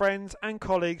want my friends and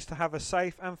colleagues to have a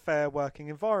safe and fair working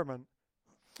environment.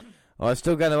 I'm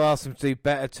still going to ask them to do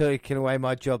better. Taking away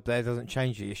my job there doesn't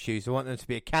change the issues. I want them to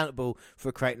be accountable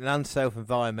for creating an unsafe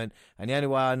environment, and the only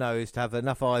way I know is to have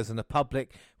enough eyes on the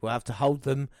public who will have to hold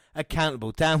them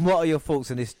accountable. Dan, what are your thoughts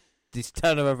on this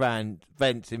turnaround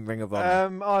event in Ring of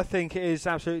Honor? I think it is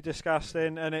absolutely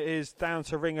disgusting, and it is down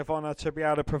to Ring of Honor to be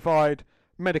able to provide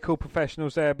medical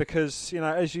professionals there because,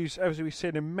 as we've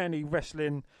seen in many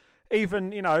wrestling,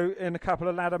 even, in a couple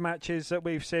of ladder matches that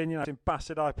we've seen, in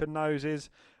busted open noses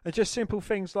and just simple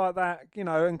things like that,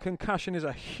 and concussion is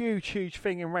a huge, huge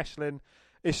thing in wrestling,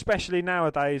 especially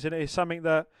nowadays, and it is something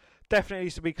that definitely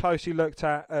needs to be closely looked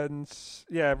at, and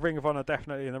Ring of Honor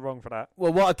definitely in the wrong for that.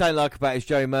 Well, what I don't like about it is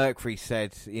Joey Mercury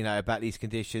said, about these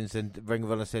conditions, and Ring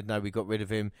of Honor said, no, we got rid of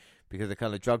him because of the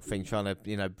kind of drug thing, trying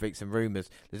to, break some rumours.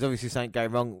 There's obviously something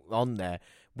going wrong on there.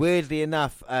 Weirdly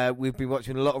enough, we've been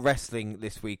watching a lot of wrestling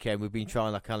this weekend. We've been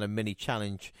trying a kind of mini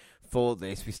challenge for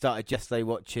this. We started yesterday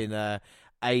watching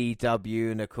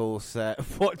AEW and, of course,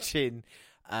 watching...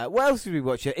 what else did we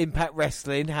watch? Impact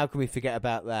Wrestling. How can we forget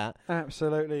about that?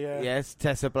 Absolutely, yeah. Yes,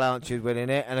 Tessa Blanchard winning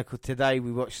it. And, of course, today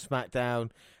we watched Smackdown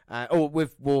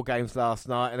with War Games last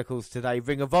night. And, of course, today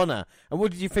Ring of Honor. And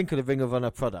what did you think of the Ring of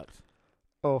Honor product?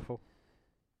 Awful.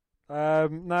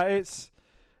 No,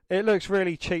 it looks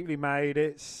really cheaply made.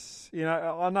 It's,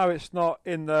 I know it's not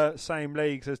in the same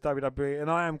leagues as WWE,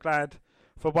 and I am glad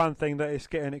for one thing that it's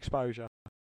getting exposure.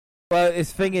 Well, the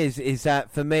thing is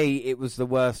that for me, it was the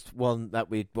worst one that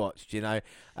we'd watched,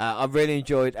 I really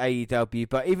enjoyed AEW,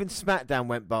 but even SmackDown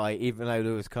went by, even though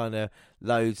there was kind of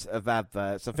loads of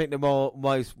adverts. I think the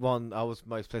most one I was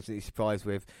most pleasantly surprised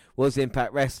with was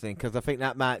Impact Wrestling, because I think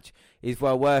that match is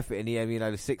well worth it in the end,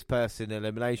 the 6-person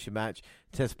elimination match,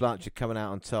 Tess Blanchard coming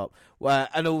out on top. Well,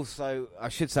 and also, I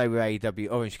should say with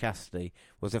AEW, Orange Cassidy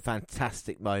was a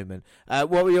fantastic moment. What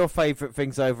were your favourite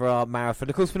things over our marathon?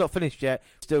 Of course, we're not finished yet.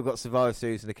 Still got Survivor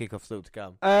Series and the kickoff still to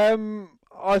come.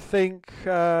 I think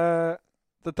the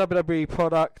WWE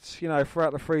product,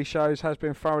 throughout the 3 shows has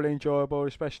been thoroughly enjoyable,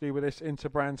 especially with this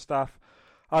interbrand stuff.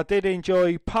 I did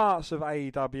enjoy parts of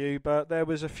AEW, but there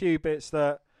was a few bits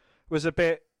that was a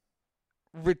bit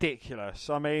ridiculous.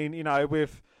 I mean,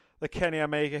 with the Kenny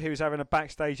Omega, who was having a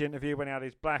backstage interview when he had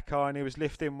his black eye and he was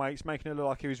lifting weights, making it look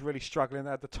like he was really struggling.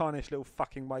 They had the tiniest little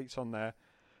fucking weights on there.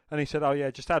 And he said, oh yeah,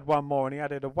 just add one more. And he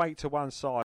added a weight to one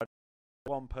side,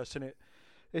 one person.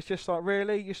 It's just like,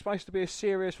 really? You're supposed to be a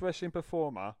serious wrestling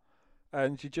performer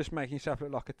and you're just making yourself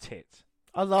look like a tit.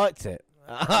 I liked it.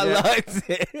 I liked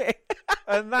it.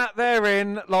 And that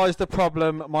therein lies the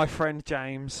problem, my friend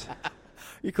James.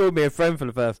 You called me a friend for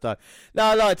the first time. No,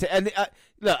 I liked it. And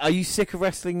look, are you sick of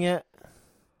wrestling yet?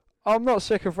 I'm not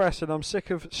sick of wrestling. I'm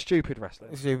sick of stupid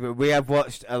wrestling. We have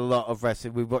watched a lot of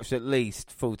wrestling. We've watched at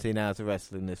least 14 hours of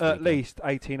wrestling this week. At least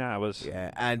 18 hours.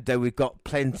 Yeah, and we've got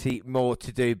plenty more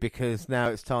to do because now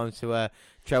it's time to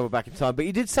travel back in time. But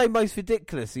you did say most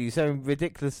ridiculous. Are you saying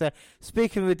ridiculous there?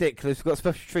 Speaking of ridiculous, we've got a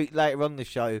special treat later on the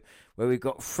show where we've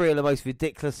got 3 of the most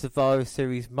ridiculous Survivor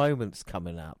Series moments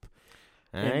coming up.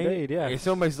 Indeed, yeah. It's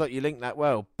almost like you linked that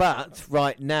well. But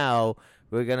right now,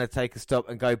 we're going to take a stop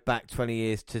and go back 20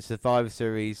 years to Survivor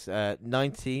Series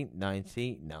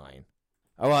 1999.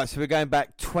 All right, so we're going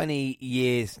back 20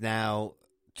 years now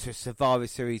to Survivor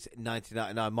Series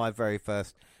 1999, my very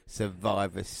first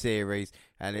Survivor Series,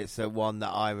 and it's one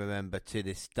that I remember to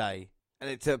this day. And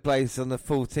it took place on the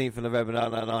 14th of November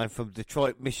 1999 from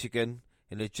Detroit, Michigan,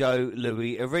 in the Joe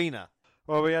Louis Arena.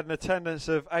 Well, we had an attendance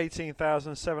of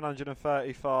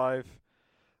 18,735,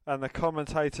 and the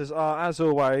commentators are, as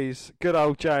always, good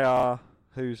old JR,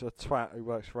 who's a twat who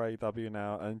works for AEW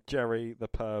now, and Jerry the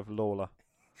Perv Lawler.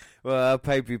 Well, our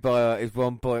pay-per-view buyer is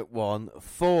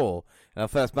 1.14. And our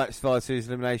first match, Survivor Series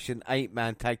elimination,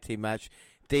 8-man tag team match.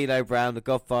 D'Lo Brown, the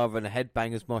Godfather, and the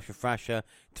Headbangers, Marshall Thrasher,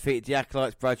 defeated the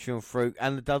Acolytes, Bradshaw and Farouk,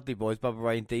 and the Dudley Boys, Bubba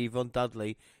Ray and Devon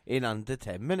Dudley, in under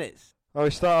 10 minutes. Well,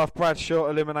 we start off Bradshaw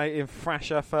eliminating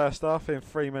Thrasher first off in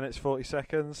 3 minutes 40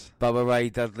 seconds. Bubba Ray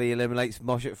Dudley eliminates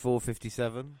Mosh at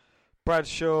 4:57.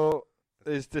 Bradshaw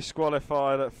is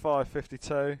disqualified at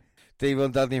 5:52.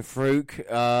 Devon Dudley and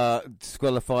Farouk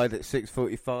disqualified at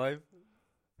 6:45.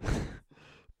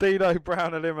 D'Lo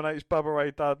Brown eliminates Bubba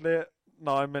Ray Dudley at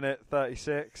 9 minute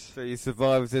 36. So your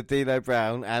survivors are D'Lo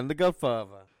Brown and the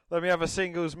Godfather. Then we have a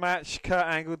singles match. Kurt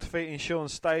Angle defeating Sean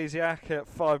Stasiak at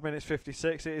 5 minutes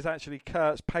 56. It is actually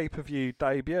Kurt's pay-per-view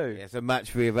debut. Yeah, it's a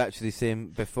match we have actually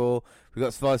seen before. We've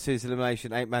got Survivor Series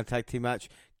elimination, 8-man tag team match.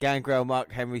 Gangrel,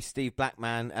 Mark Henry, Steve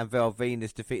Blackman and Val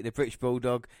Venus defeated the British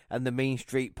Bulldog and the Mean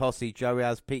Street Posse, Joey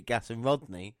Az, Pete Gas and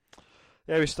Rodney.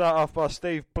 Yeah, we start off by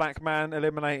Steve Blackman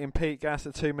eliminating Pete Gas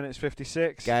at 2 minutes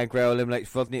 56. Gangrel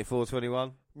eliminates Rodney at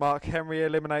 4:21. Mark Henry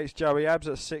eliminates Joey Abs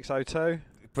at 6:02.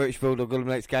 British Bulldog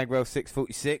eliminates Gangrel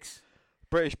 6:46.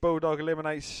 British Bulldog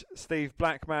eliminates Steve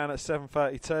Blackman at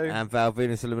 7:32. And Val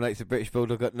Venus eliminates the British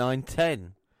Bulldog at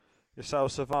 9:10.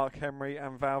 Yourselves of Mark Henry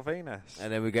and Val Venus.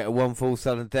 And then we get a 1 Fall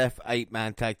Sudden Death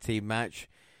 8-man tag team match.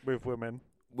 With women.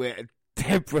 Where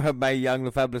Deborah, Mae Young,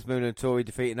 the Fabulous Moon and Tori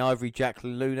defeating Ivory,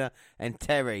 Jacqueline Luna and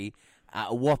Terry at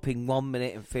a whopping 1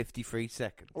 minute and 53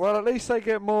 seconds. Well, at least they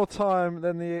get more time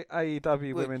than the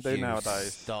AEW women do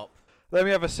nowadays. Stop. Then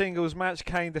we have a singles match,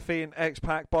 Kane defeating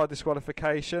X-Pac by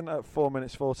disqualification at 4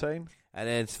 minutes 14. And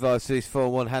then Survivor Series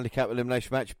 4-1 handicap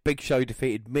elimination match. Big Show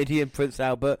defeated Midian, Prince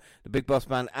Albert, the Big Boss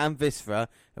Man and Viscera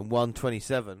in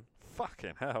 1:27.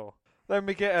 Fucking hell. Then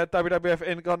we get a WWF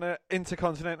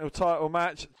Intercontinental title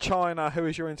match. Chyna, who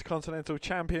is your Intercontinental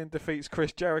Champion, defeats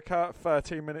Chris Jericho at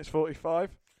 13 minutes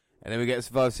 45. And then we get a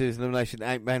Survivor Series elimination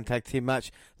 8-man tag team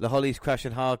match. The Hollies, Crash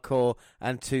and Hardcore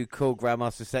and Too Cool,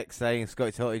 Grandmaster Sexay and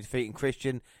Scotty Totty defeating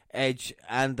Christian, Edge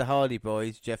and the Hardy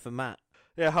Boys, Jeff and Matt.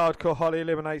 Yeah, Hardcore Holly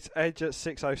eliminates Edge at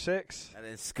 6:06. And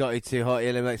then Scotty Too Hotty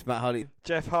eliminates Matt Hardy.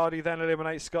 Jeff Hardy then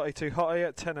eliminates Scotty Too Hotty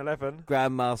at 10:11.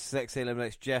 Grandmaster Sexay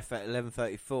eliminates Jeff at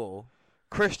 11:34.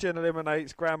 Christian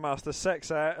eliminates Grandmaster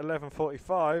Sex at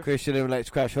 11:45. Christian eliminates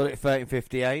Crash Holly at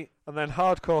 13:58. And then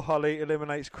Hardcore Holly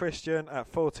eliminates Christian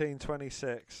at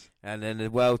 14:26. And then the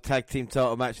World Tag Team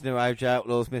title match, New Age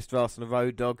Outlaws, Mr. Arsenal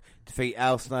Road Dogg defeat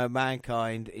Al Snow and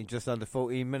Mankind in just under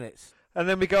 14 minutes. And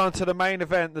then we go on to the main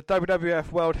event, the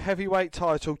WWF World Heavyweight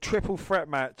Title Triple Threat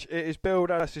match. It is billed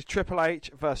versus Triple H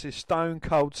versus Stone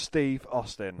Cold Steve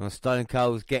Austin. Well, Stone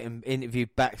Cold's getting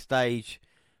interviewed backstage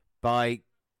by...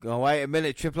 Oh, wait a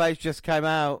minute, Triple H just came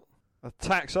out.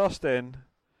 Attacks Austin,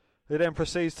 who then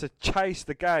proceeds to chase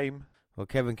the game. Well,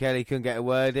 Kevin Kelly couldn't get a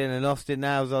word in, and Austin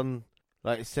now's on,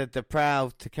 like I said, the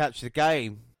prowl to catch the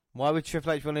game. Why would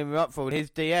Triple H want him up for his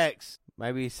DX?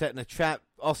 Maybe he's setting a trap.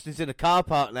 Austin's in a car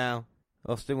park now.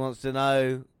 Austin wants to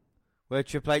know where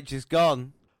Triple H has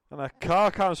gone. And a car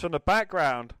comes from the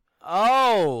background.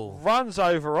 Oh! Runs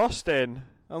over Austin.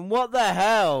 And what the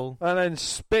hell? And then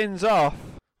spins off.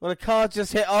 Well, the car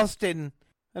just hit Austin,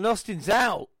 and Austin's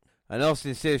out. And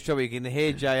Austin's serious trouble. You can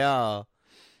hear JR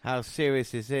how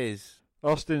serious this is.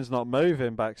 Austin's not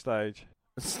moving backstage.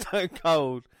 Stone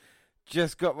Cold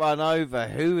just got run over.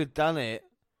 Who had done it?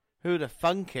 Who would have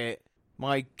thunk it?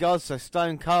 My God, so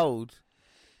Stone Cold,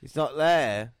 he's not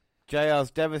there. JR's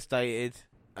devastated,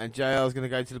 and JR's going to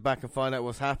go to the back and find out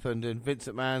what's happened, and Vince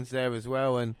McMahon's there as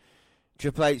well, and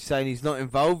Triple H saying he's not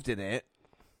involved in it.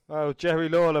 Well, Jerry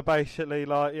Lawler basically,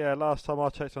 last time I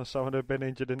checked on someone who had been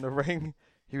injured in the ring,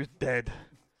 he was dead.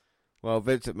 Well,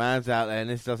 Vince McMahon's out there, and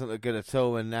this doesn't look good at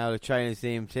all, and now the trainers,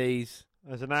 the EMTs.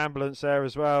 There's an ambulance there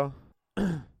as well.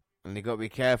 And you've got to be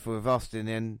careful with Austin,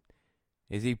 and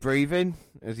is he breathing?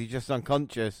 Is he just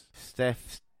unconscious?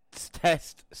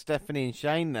 Stephanie and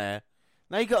Shane there.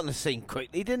 They got on the scene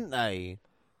quickly, didn't they?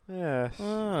 Yes.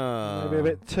 Oh. Maybe a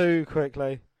bit too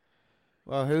quickly.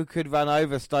 Well, who could run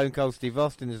over Stone Cold Steve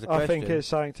Austin is the question. I think it's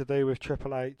something to do with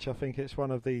Triple H. I think it's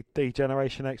one of the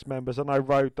D-Generation X members. I know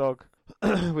Road Dogg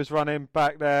was running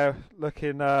back there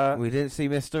looking... we didn't see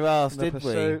Mr. Arse, did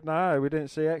pursuit. We? No, we didn't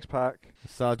see X-Pac.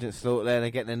 Sergeant Slaughter there,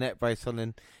 they're getting the net brace on,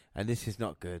 and this is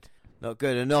not good. Not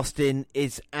good. And Austin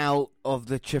is out of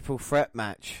the triple threat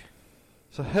match.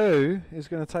 So who is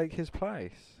going to take his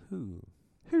place? Who?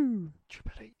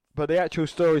 Triple H. But the actual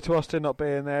story to Austin not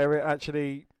being there, it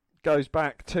actually goes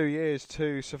back 2 years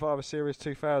to Survivor Series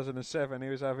 2007. He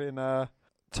was having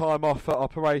time off for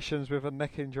operations with a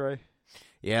neck injury.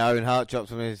 Yeah, Owen Hart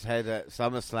dropped on his head at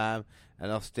SummerSlam,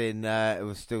 and Austin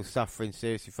was still suffering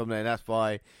seriously from that, and that's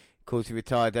why, of course, he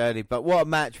retired early. But what a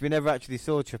match. We never actually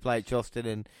saw Triple H,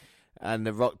 Austin, and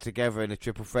The Rock together in a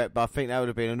triple threat, but I think that would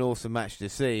have been an awesome match to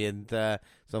see, and so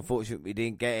unfortunately we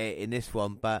didn't get it in this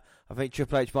one, but I think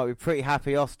Triple H might be pretty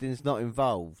happy Austin's not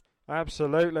involved.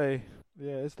 Absolutely.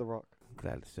 Yeah, it's The Rock.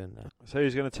 Glad it's in there. So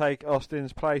who's going to take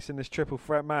Austin's place in this triple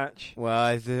threat match? Well,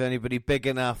 is there anybody big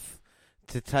enough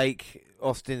to take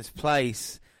Austin's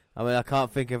place? I mean, I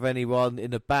can't think of anyone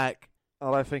in the back. I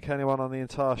don't think anyone on the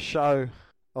entire show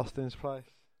Austin's place.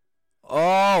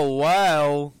 Oh,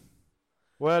 well.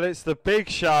 Well, it's the Big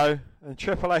Show, and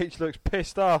Triple H looks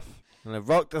pissed off. And The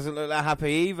Rock doesn't look that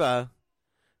happy either.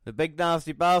 The big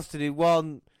nasty bastard who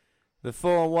won the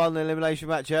 4-on-1 elimination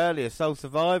match earlier, sole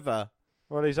survivor.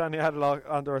 Well, he's only had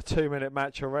under a 2-minute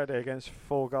match already against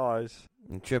 4 guys.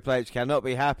 And Triple H cannot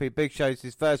be happy. Big Show's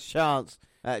his first chance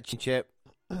at championship.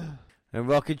 And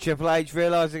Rock and Triple H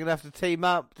realise they're going to have to team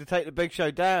up to take the Big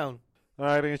Show down.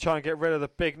 They're going to try and get rid of the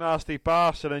big nasty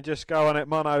bastard and just go on it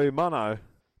mono.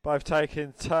 Both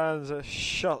taking turns at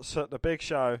shots at the Big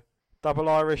Show. Double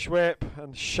Irish whip,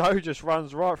 and Show just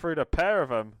runs right through the pair of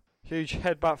them. Huge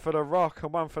headbutt for The Rock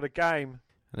and one for the game.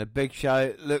 And the Big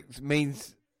Show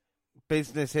means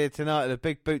business here tonight. The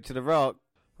big boot to The Rock.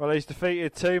 Well, he's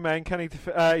defeated 2 men.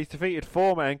 He's defeated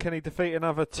 4 men. Can he defeat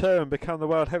another 2 and become the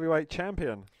World Heavyweight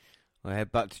Champion? Well,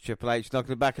 headbutt to Triple H,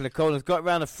 knocking the back in the corner. Got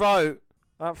around the throat.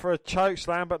 Up for a choke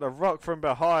slam, but The Rock from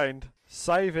behind,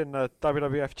 saving the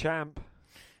WWF champ.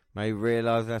 May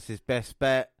realise that's his best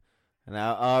bet. And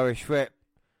our Irish whip,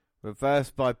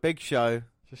 reversed by Big Show.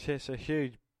 Just hits a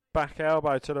huge back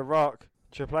elbow to The Rock.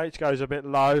 Triple H goes a bit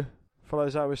low.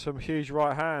 Follows that with some huge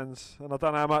right hands. And I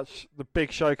don't know how much the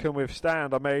Big Show can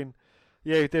withstand. I mean,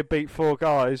 yeah, he did beat 4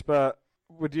 guys, but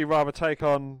would you rather take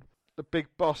on the Big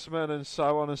Bossman and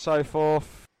so on and so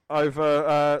forth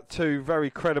over 2 very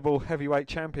credible heavyweight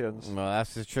champions? Well,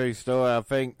 that's the true story. I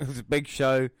think the Big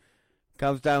Show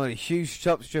comes down with a huge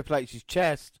chop to Triple H's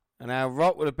chest. And now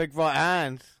Rock with a big right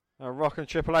hand. Now Rock and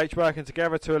Triple H working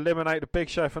together to eliminate the Big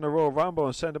Show from the Royal Rumble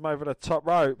and send him over the top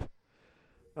rope.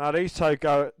 Now these two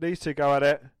go at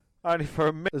it. Only for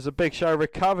a minute as the Big Show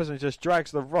recovers and just drags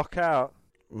the Rock out.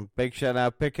 And Big Show now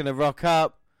picking the Rock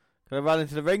up. Gonna run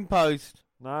into the ring post.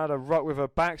 No, the Rock with a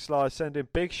backslide sending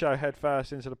Big Show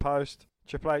headfirst into the post.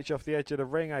 Triple H off the edge of the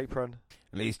ring apron.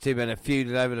 And these two men have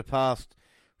feuded over the past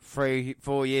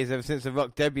 3-4 years, ever since the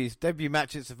Rock debut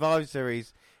match at Survivor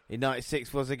Series in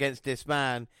 '96 was against this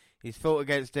man. He's fought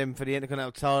against him for the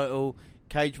Intercontinental title,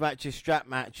 cage matches, strap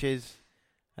matches,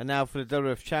 and now for the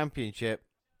WWF Championship.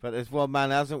 But there's one man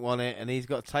who hasn't won it, and he's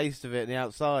got a taste of it on the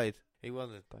outside. He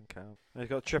won it. Don't count. And he's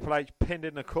got Triple H pinned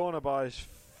in the corner by his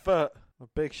foot. The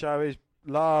Big Show is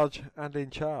large and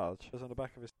in charge. On the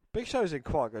back of his Big Show's in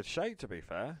quite good shape, to be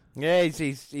fair. Yeah,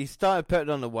 he's started putting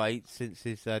on the weight since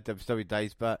his WWE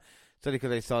days, but it's only because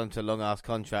they signed him to a long-ass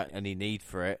contract and he need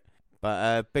for it.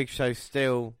 But Big Show's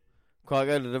still quite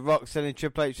good. The Rock sending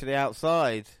Triple H to the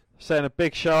outside. Setting a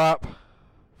Big Show up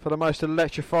for the most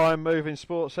electrifying move in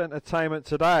sports entertainment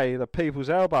today. The People's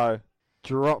Elbow.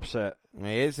 Drops it.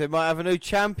 He is. They might have a new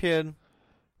champion.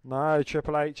 No,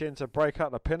 Triple H in to break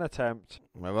up the pin attempt.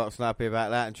 Well, Rock's not happy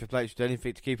about that, and Triple H did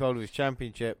anything to keep hold of his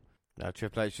championship. Now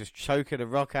Triple H just choking the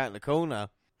Rock out in the corner.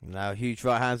 Now huge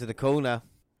right hands in the corner.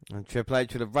 And Triple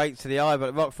H with a rake to the eye, but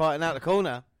the Rock fighting out the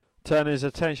corner. Turning his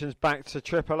attentions back to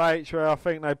Triple H, where I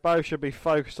think they both should be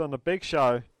focused on the Big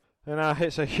Show. And now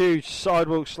hits a huge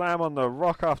sidewalk slam on the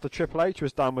Rock after Triple H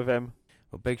was done with him.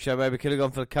 Well, Big Show maybe could have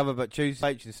gone for the cover, but chooses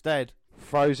H instead.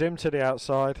 Throws him to the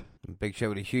outside. And Big Show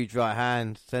with a huge right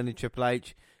hand, sending Triple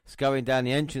H scurrying down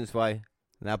the entranceway.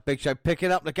 Now Big Show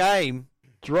picking up the game.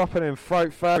 Dropping him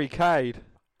throat barricade.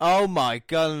 Oh my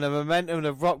God, and the momentum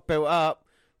the Rock built up.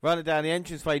 Running down the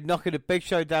entranceway, knocking the Big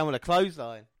Show down with a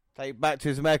clothesline. Take it back to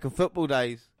his American football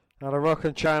days. Now the Rock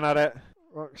and Chan at it.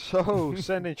 Rock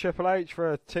sending Triple H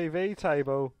for a TV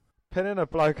table. Pinning a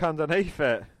bloke underneath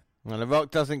it. And the Rock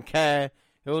doesn't care.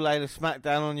 He'll lay the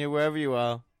Smackdown on you wherever you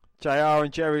are. JR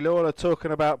and Jerry Lawler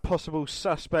talking about possible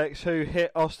suspects who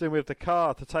hit Austin with the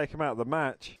car to take him out of the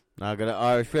match. Now got an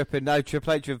Irish whipping. No,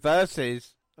 Triple H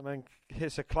reverses. And then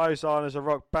hits a clothesline as the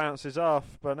Rock bounces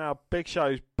off. But now Big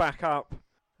Show's back up.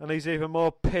 And he's even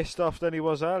more pissed off than he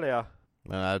was earlier.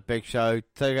 Big Show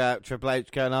took out Triple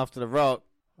H going after the Rock.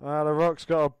 The Rock's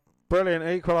got a brilliant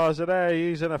equaliser there,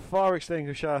 using a fire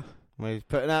extinguisher. Well, he's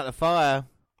putting out the fire.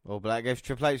 All Black gives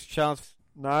Triple H a chance.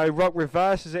 No, Rock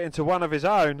reverses it into one of his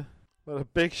own. But the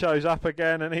Big Show's up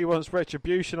again and he wants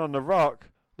retribution on the Rock.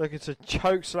 Looking to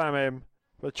choke slam him.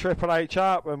 But Triple H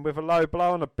up and with a low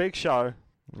blow on the Big Show.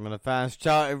 And the fans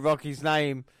chanting Rocky's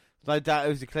name. No doubt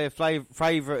who's the clear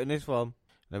favourite in this one.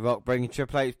 The Rock bringing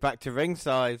Triple H back to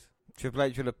ringside. Triple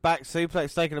H with a back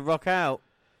suplex taking the Rock out.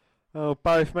 Oh,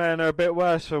 both men are a bit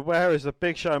worse for wear as the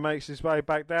Big Show makes his way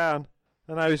back down.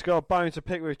 And now he's got a bone to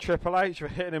pick with Triple H for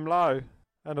hitting him low.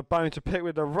 And a bone to pick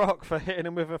with The Rock for hitting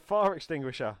him with a fire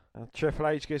extinguisher. And Triple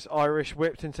H gets Irish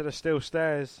whipped into the steel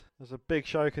stairs as the Big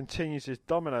Show continues his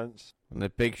dominance. And the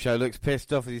Big Show looks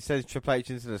pissed off as he sends Triple H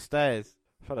into the stairs.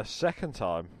 For the second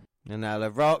time. And now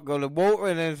The Rock got the water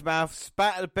in his mouth,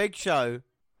 spat at the Big Show.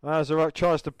 As The Rock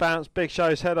tries to bounce Big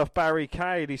Show's head off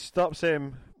barricade, he stops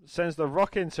him, sends The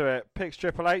Rock into it, picks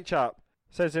Triple H up,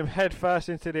 sends him head first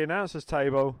into the announcer's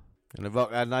table. And The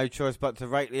Rock had no choice but to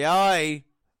rake the eye.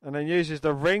 And then uses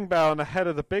the ring bell on the head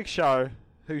of the Big Show,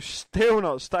 who's still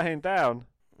not staying down.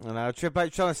 And now Triple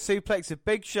H trying to suplex the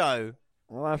Big Show.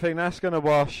 Well, I think that's going to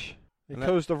wash. He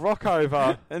calls The Rock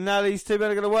over. And now these two men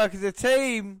are going to work as a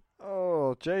team.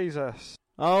 Oh, Jesus.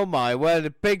 Oh my word, the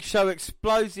Big Show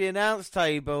explodes the announce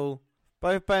table.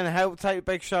 Both men help take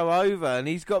Big Show over, and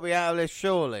he's got to be out of this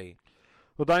surely.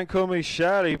 Well, don't call me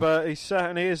Shirley, but he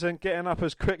certainly isn't getting up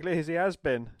as quickly as he has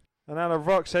been. And now The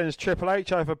Rock sends Triple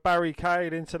H over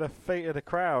barricade into the feet of the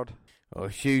crowd. Oh, a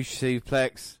huge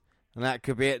suplex. And that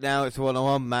could be it now. It's a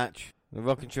one-on-one match. The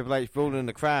Rock and Triple H brawling in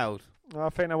the crowd. I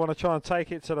think they want to try and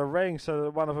take it to the ring so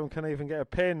that one of them can even get a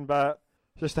pin, but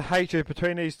just the hatred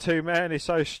between these two men is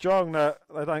so strong that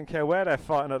they don't care where they're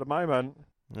fighting at the moment.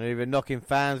 They're even knocking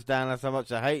fans down. That's how much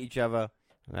they hate each other.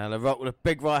 Now The Rock with a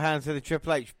big right hand to the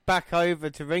Triple H back over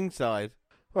to ringside.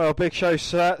 Well, Big Show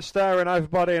stirring over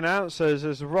by the announcers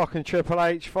as Rock and Triple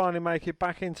H finally make it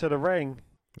back into the ring.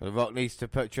 The Rock needs to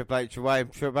put Triple H away.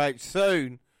 Triple H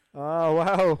soon. Oh,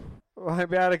 well, won't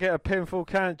be able to get a pinfall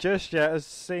count just yet as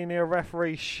senior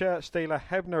referee shirt stealer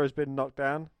Hebner has been knocked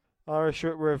down. Irish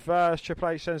whip reverse. Triple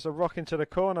H sends The Rock into the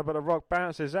corner, but The Rock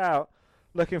bounces out.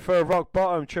 Looking for a rock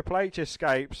bottom. Triple H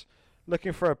escapes.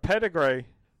 Looking for a pedigree.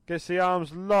 Gets the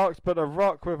arms locked, but The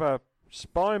Rock with a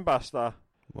spine buster.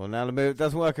 Well, now the move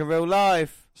doesn't work in real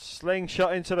life.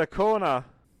 Slingshot into the corner.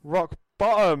 Rock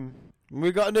bottom.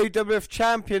 We got a new WWF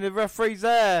champion. The referee's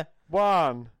there.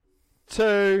 1,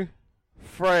 2,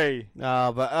 3.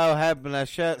 Oh, but Earl Hebner,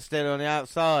 shirt still on the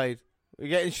outside. We're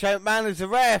getting Shane Man as a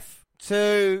ref.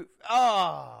 2.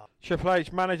 Oh. Triple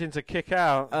H managing to kick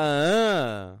out.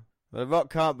 Well, The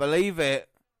Rock can't believe it.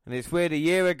 And it's weird, a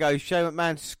year ago, Shane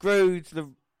McMahon screwed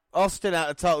Austin out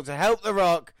of the title to help The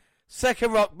Rock.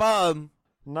 Second rock bottom.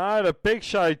 No, the Big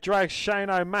Show drags Shane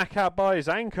O'Mac out by his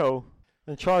ankle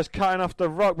and tries cutting off The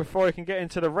Rock before he can get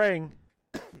into the ring.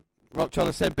 Rock trying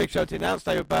to send Big Show to the announce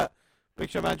table, but Big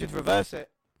Show managed to reverse it.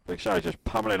 Big Show just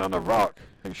pummeling on The Rock,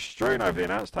 who's strewn over the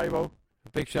announce table.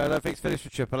 Big Show, I don't think it's finished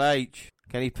with Triple H.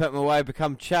 Can he put him away,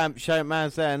 become champ? Shane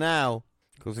McMahon's there now.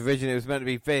 Because originally it was meant to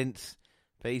be Vince,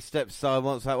 but he steps aside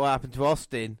once that what happened to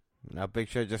Austin. Now Big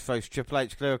Show just throws Triple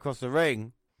H clear across the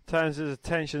ring. Turns his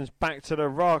attentions back to The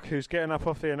Rock, who's getting up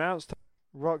off the announce table.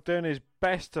 Rock doing his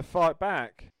best to fight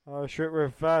back. Oh, shit,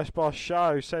 reversed by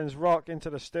Show, sends Rock into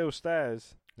the steel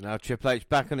stairs. Now Triple H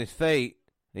back on his feet.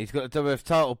 He's got the WF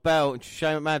title belt, and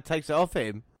Shane McMahon takes it off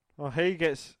him. Well, he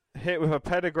gets hit with a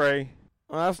pedigree.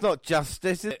 Well, that's not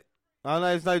justice, is it? I know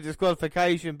there's no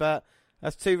disqualification, but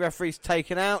that's 2 referees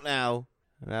taken out now.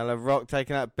 Now The Rock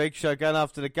taking out Big Show, going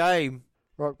after the game.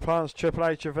 Rock plants Triple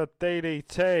H with a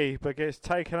DDT, but gets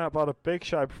taken out by the Big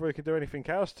Show before he can do anything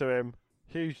else to him.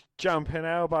 Huge jumping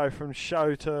elbow from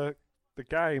Show to the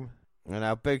game. And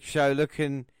now Big Show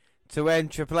looking to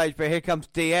end Triple H, but here comes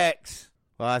DX.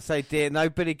 Well, I say no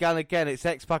Billy Gunn again. It's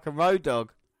X-Pac and Road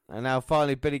Dogg. And now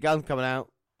finally Billy Gunn's coming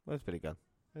out. Where's Billy Gunn?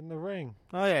 In the ring.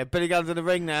 Oh yeah, Billy Gunn's in the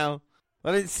ring now.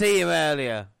 I didn't see him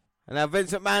earlier. And now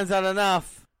Vince McMahon's had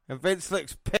enough. And Vince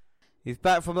looks pissed. He's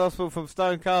back from the hospital from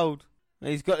Stone Cold.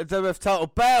 And he's got the WF title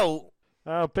belt.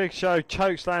 Oh, Big Show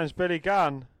chokeslams Billy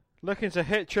Gunn. Looking to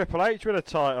hit Triple H with a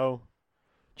title.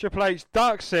 Triple H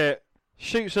ducks it.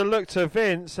 Shoots a look to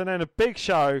Vince. And then a Big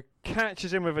Show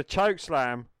catches him with a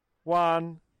chokeslam.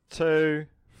 1, 2,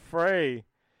 3.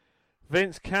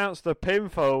 Vince counts the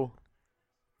pinfall.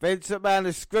 Vince McMahon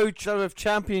has screwed WF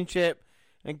Championship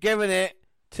and given it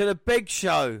to the Big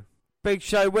Show. Big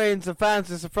Show wins. The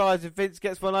fans are surprised if Vince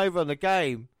gets one over on the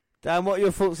game. Dan, what are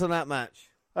your thoughts on that match?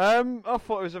 I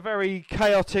thought it was a very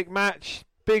chaotic match.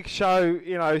 Big Show,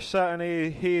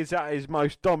 certainly he is at his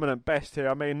most dominant best here.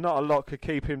 I mean, not a lot could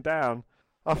keep him down.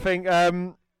 I think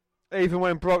even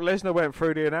when Brock Lesnar went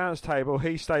through the announce table,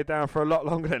 he stayed down for a lot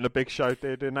longer than the Big Show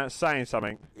did, and that's saying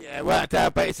something. Yeah, well,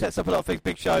 down, but it sets up a lot of things.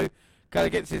 Big Show kind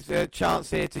of gets his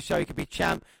chance here to show he can be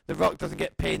champ. The Rock doesn't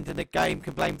get pinned, and the game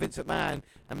can blame Vince McMahon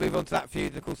and move on to that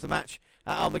feud. And of course, the match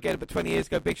at Armageddon, but 20 years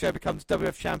ago, Big Show becomes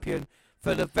WF champion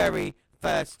for the very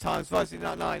first time. Survivor Series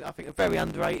 99, I think a very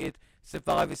underrated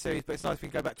Survivor Series, but it's nice we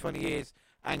can go back 20 years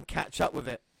and catch up with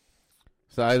it.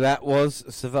 So that was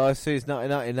Survivor Series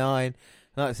 1999.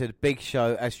 Like I said, Big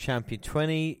Show as champion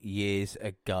 20 years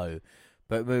ago.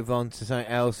 But move on to something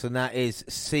else, and that is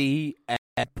CM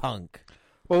Punk.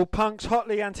 Well, Punk's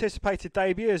hotly anticipated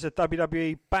debut as a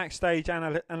WWE backstage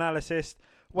analyst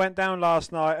went down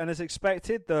last night, and as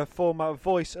expected, the former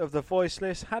voice of the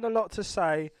voiceless had a lot to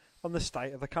say on the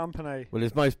state of the company. Well,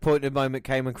 his most pointed moment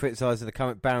came when criticising the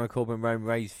current Baron Corbin-Roman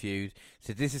Reigns feud. He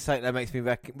said, "This is something that makes me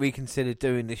reconsider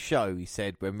doing this show," he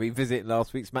said, when revisiting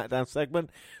last week's Smackdown segment.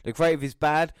 "The creative is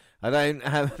bad. I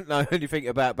don't know anything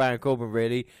about Baron Corbin,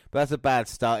 really, but that's a bad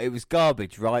start. It was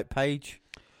garbage, right, Paige?"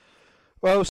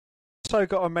 Well, also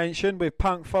got to mention, with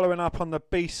Punk following up on the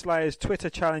Beast Slayer's Twitter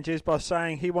challenges by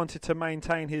saying he wanted to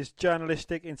maintain his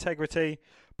journalistic integrity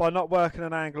by not working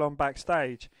an angle on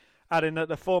backstage, adding that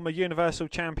the former Universal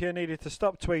Champion needed to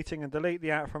stop tweeting and delete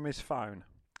the app from his phone.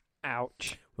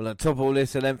 Ouch. Well, on top of all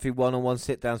this, a lengthy one-on-one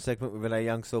sit-down segment with Renee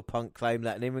Young saw Punk claim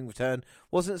that an in-ring return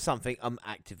wasn't something I'm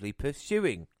actively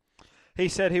pursuing. He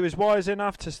said he was wise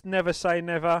enough to never say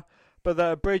never, but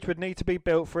that a bridge would need to be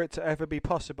built for it to ever be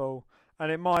possible,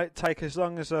 and it might take as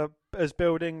long as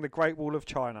building the Great Wall of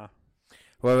China.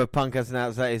 However, Punk has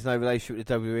announced that he has no relationship with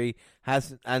the WWE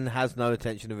has no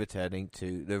intention of returning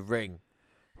to the ring.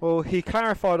 Well, he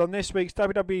clarified on this week's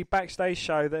WWE Backstage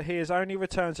show that he has only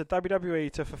returned to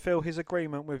WWE to fulfill his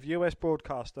agreement with US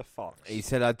broadcaster Fox. He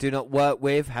said, "I do not work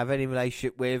with, have any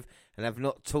relationship with, and have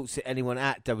not talked to anyone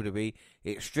at WWE.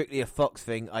 It's strictly a Fox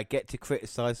thing. I get to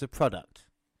criticise the product."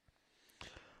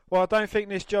 Well, I don't think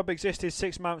this job existed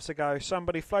 6 months ago.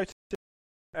 Somebody floated it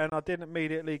and I didn't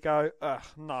immediately go, ugh,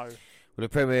 no. Well, the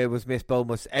premiere was missed by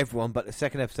almost everyone, but the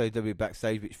second episode of WWE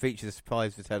Backstage, which features a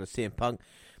surprise return of CM Punk,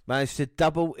 managed to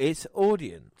double its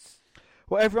audience.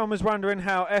 Well, everyone was wondering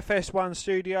how FS1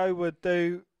 Studio would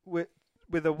do with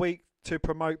a week to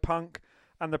promote Punk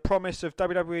and the promise of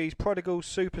WWE's prodigal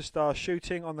superstar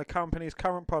shooting on the company's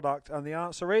current product, and the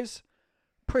answer is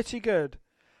pretty good.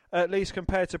 at least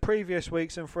compared to previous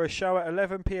weeks, and for a show at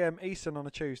 11 p.m. Eastern on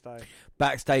a Tuesday.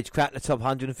 Backstage cracked the top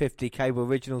 150 cable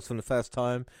originals for the first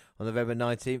time on November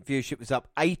 19th. Viewership was up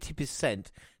 80%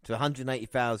 to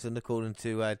 180,000 according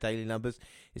to daily numbers.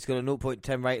 It's got a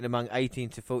 0.10 rating among 18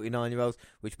 to 49-year-olds,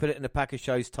 which put it in the pack of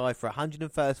shows tied for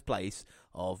 101st place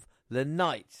of the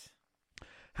night.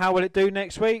 How will it do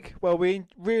next week? Well, we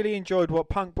really enjoyed what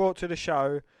Punk brought to the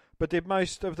show, but did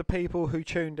most of the people who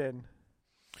tuned in?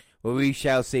 Well, we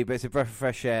shall see, but it's a breath of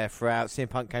fresh air throughout. CM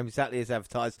Punk came exactly as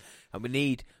advertised, and we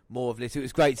need more of this. It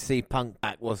was great to see Punk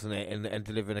back, wasn't it, and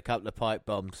delivering a couple of pipe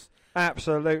bombs.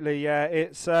 Absolutely, yeah.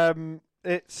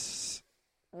 It's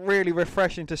really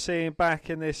refreshing to see him back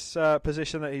in this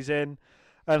position that he's in,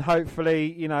 and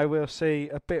hopefully, we'll see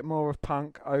a bit more of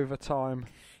Punk over time.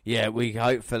 Yeah, we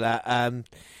hope for that.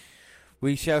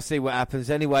 We shall see what happens.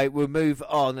 Anyway, we'll move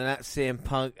on, and that's CM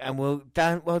Punk. And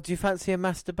Dan, do you fancy a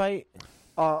masturbate?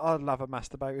 I'd love a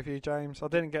masturbate with you, James. I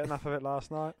didn't get enough of it last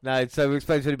night. No, so we'll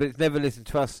explain to anybody that's never listened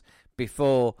to us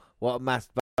before what a masturbate,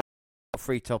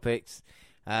 3 topics.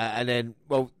 And then,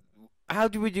 how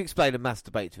would you explain a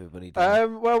masturbate to everybody,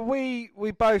 Dan?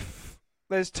 We both,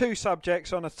 there's 2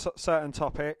 subjects on a certain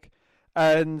topic.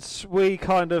 And we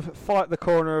kind of fight the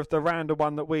corner of the random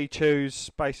one that we choose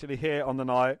basically here on the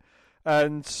night.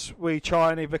 And we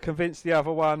try and either convince the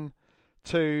other one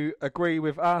to agree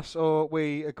with us, or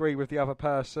we agree with the other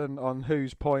person on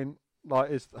whose point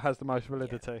has the most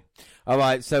validity. Yeah. All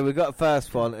right, so we've got the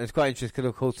first one, and it's quite interesting because,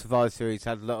 of course, Survivor Series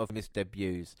had a lot of missed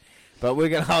debuts. But we're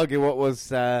going to argue what was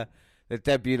the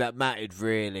debut that mattered,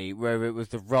 really, whether it was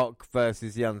The Rock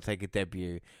versus The Undertaker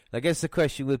debut. And I guess the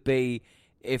question would be,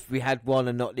 if we had one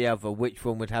and not the other, which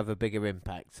one would have a bigger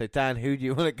impact? So, Dan, who do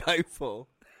you want to go for?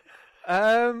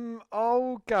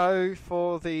 I'll go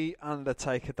for the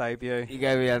Undertaker debut. You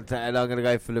go with the Undertaker, and I'm going to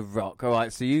go for The Rock. All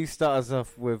right, so you start us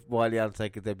off with why the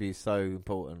Undertaker debut is so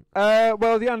important.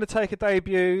 Well, the Undertaker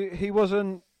debut, he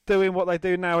wasn't doing what they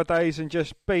do nowadays and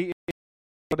just beating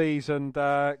bodies and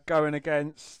going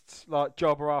against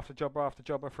jobber after jobber after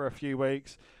jobber for a few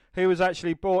weeks. He was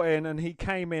actually brought in, and he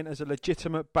came in as a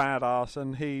legitimate badass,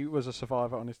 and he was a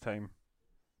survivor on his team.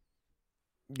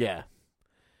 Yeah.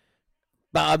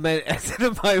 But I mean, at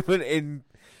the moment in...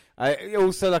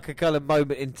 also like a kind of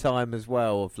moment in time as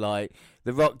well of The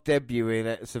Rock debuting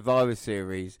at Survivor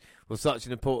Series was such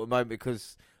an important moment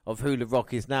because of who The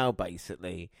Rock is now,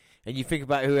 basically. And you think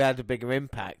about who had a bigger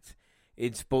impact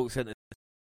in sports centers,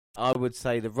 I would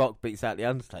say The Rock beats out The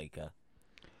Undertaker.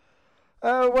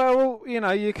 Well,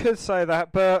 you could say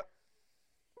that, but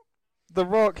The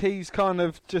Rock, he's kind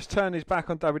of just turned his back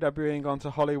on WWE and gone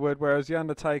to Hollywood, whereas The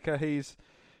Undertaker, he's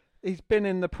been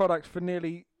in the product for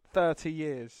nearly 30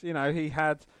 years. He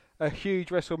had a huge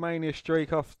WrestleMania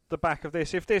streak off the back of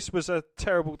this. If this was a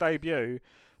terrible debut,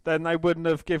 then they wouldn't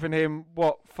have given him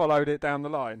what followed it down the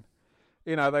line.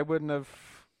 They wouldn't have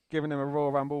given him a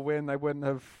Royal Rumble win. They wouldn't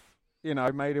have,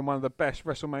 made him one of the best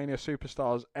WrestleMania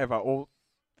superstars ever, or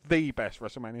the best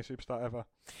WrestleMania superstar ever.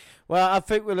 Well, I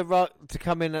think with The Rock to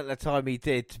come in at the time he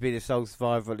did, to be the sole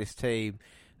survivor of this team,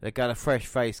 the kind of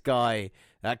fresh-faced guy,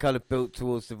 that kind of built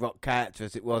towards The Rock character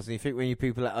as it was. And you think when you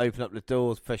people that open up the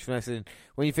doors, professional wrestling,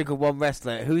 when you think of one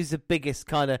wrestler, who's the biggest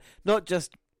kind of, not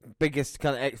just biggest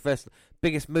kind of ex-wrestler,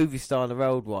 biggest movie star in the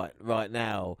world right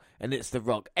now, and it's The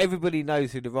Rock. Everybody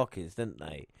knows who The Rock is, don't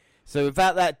they? So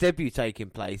without that debut taking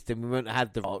place, then we wouldn't have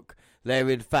had The Rock. There,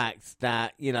 in fact,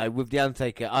 that, with The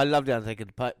Undertaker, I love The Undertaker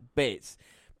bits,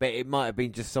 but it might have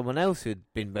been just someone else who'd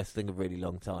been wrestling a really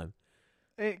long time.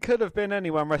 It could have been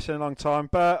anyone wrestling a long time,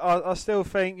 but I still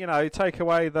think, take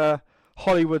away the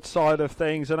Hollywood side of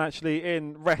things and actually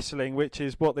in wrestling, which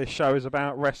is what this show is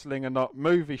about, wrestling and not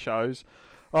movie shows,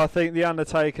 I think The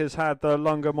Undertaker's had the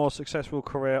longer, more successful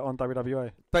career on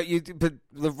WWE. But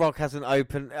The Rock hasn't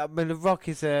opened. I mean, The Rock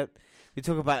is you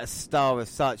talk about a star as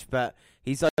such, but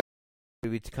he's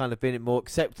to kind of been more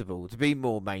acceptable, to be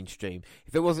more mainstream.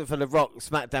 If it wasn't for The Rock,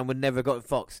 Smackdown would never have got on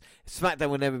Fox. Smackdown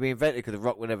would never be invented because The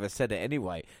Rock would never have said it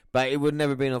anyway. But it would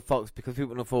never been on Fox because people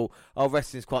would have thought,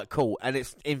 wrestling's quite cool. And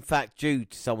it's in fact due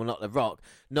to someone like The Rock,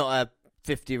 not a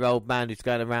 50-year-old man who's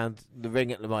going around the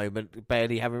ring at the moment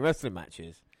barely having wrestling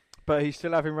matches. But he's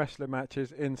still having wrestling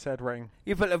matches in said ring.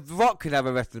 Yeah, but The Rock could have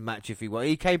a wrestling match if he wanted.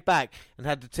 He came back and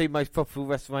had the 2 most profitable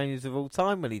WrestleManias of all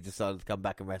time when he decided to come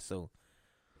back and wrestle.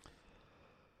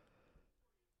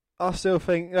 I still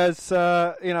think, as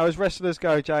wrestlers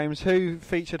go, James, who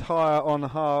featured higher on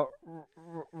our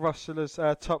wrestlers,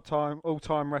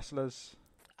 all-time wrestlers?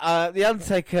 The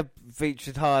Undertaker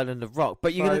featured higher than The Rock,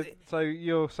 but so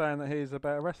you're saying that he's a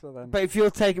better wrestler then? But if you're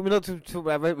taking, we're not talking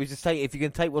about, we're just saying if you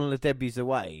can take one of the debuts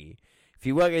away, if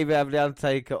you weren't even having the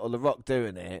Undertaker or The Rock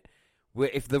doing it,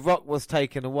 if The Rock was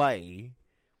taken away,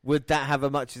 would that have a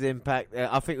much of an impact?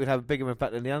 I think it would have a bigger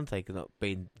impact than the Undertaker not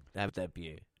being have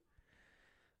debut.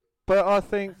 But I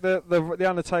think that the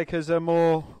Undertaker's a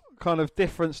more kind of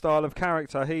different style of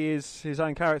character. He is his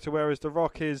own character, whereas The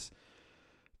Rock is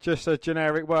just a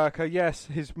generic worker. Yes,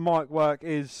 his mic work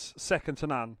is second to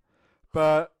none.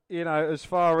 But, you know, as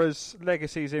far as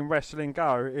legacies in wrestling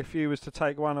go, if you was to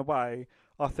take one away,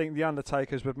 I think the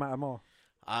Undertaker's would matter more.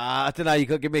 I don't know. You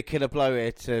got to give me a killer blow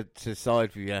here to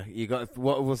side with you. You got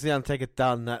what was the Undertaker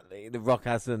done that The Rock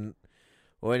hasn't,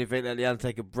 or anything that the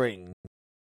Undertaker brings?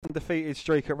 Undefeated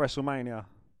streak at WrestleMania.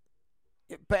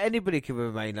 Yeah, but anybody can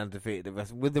remain undefeated at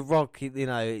WrestleMania. With The Rock, you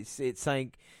know, it's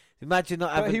saying. Imagine not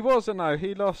having. But he wasn't though.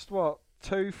 He lost what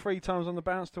 2-3 times on the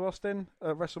bounce to Austin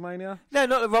at WrestleMania. No,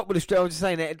 not The Rock with a streak. I was just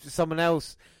saying that someone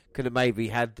else could have maybe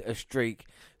had a streak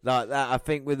like that. I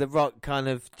think with The Rock, kind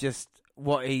of just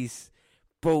what he's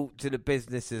brought to the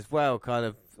business as well. Kind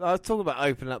of, I was talking about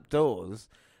opening up doors.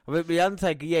 I mean, the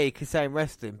Undertaker, yeah, you can say in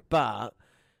wrestling, but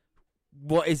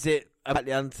what is it about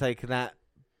the Undertaker that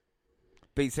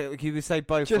beats it? You would say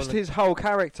both. Just his whole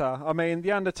character. I mean,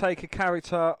 the Undertaker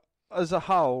character as a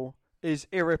whole is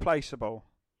irreplaceable.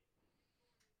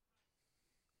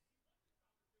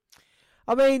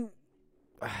 I mean,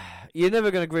 you're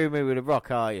never going to agree with me with The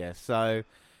Rock, are you? So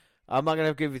I'm not going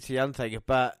to give it to the Undertaker.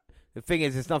 But the thing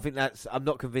is, there's nothing I'm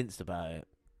not convinced about it.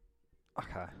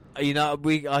 Okay. You know,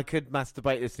 I could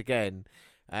masturbate this again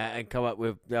and come up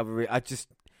with the other.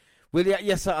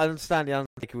 Yes, I understand the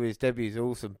Undertaker with his debut is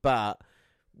awesome, but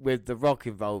with The Rock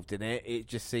involved in it, it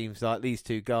just seems like these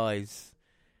two guys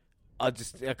are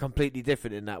completely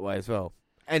different in that way as well.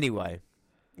 Anyway,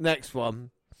 next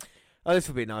one. Oh, this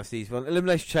will be a nice, easy one.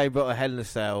 Elimination Chamber or Hell in a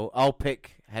Cell. I'll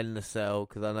pick Hell in a Cell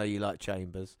because I know you like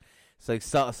chambers. So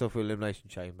start us off with Elimination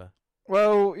Chamber.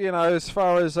 Well, you know, as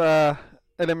far as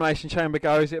Elimination Chamber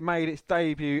goes, it made its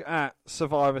debut at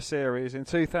Survivor Series in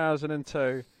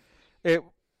 2002. It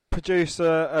produced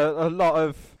a lot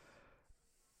of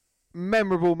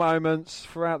memorable moments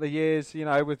throughout the years, you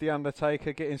know, with The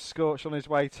Undertaker getting scorched on his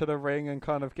way to the ring and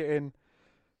kind of getting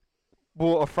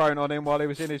water thrown on him while he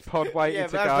was in his pod waiting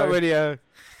to go. Video.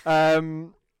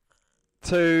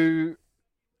 To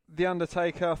The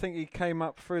Undertaker, I think he came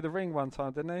up through the ring one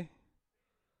time, didn't he?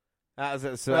 That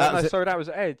was that was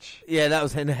Edge. Yeah, that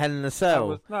was in Hell in a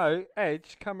Cell.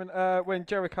 Edge coming when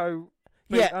Jericho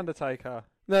beat Undertaker.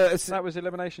 No, that was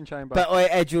Elimination Chamber. But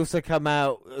Edge also come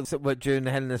out during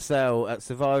the Hell in a Cell at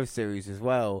Survivor Series as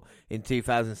well in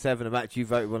 2007. A match you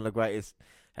voted one of the greatest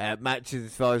matches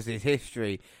as far as his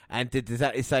history, and did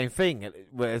exactly the same thing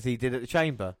as he did at the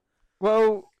Chamber.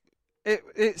 Well,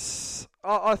 it's.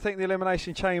 I think the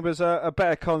Elimination Chamber's a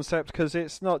better concept because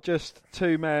it's not just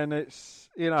two men. It's,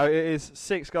 you know, it is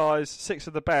 6 guys, 6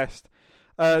 of the best,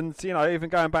 and you know, even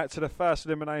going back to the first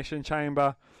Elimination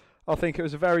Chamber, I think it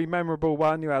was a very memorable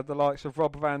one. You had the likes of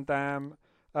Rob Van Dam,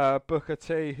 Booker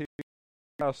T, who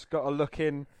else got a look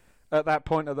in at that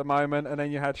point at the moment, and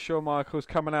then you had Shawn Michaels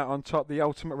coming out on top, the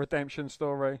ultimate redemption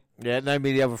story. Yeah, name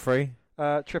me the other 3.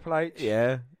 Triple H.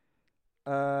 Yeah.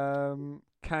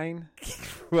 Kane.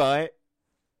 Right.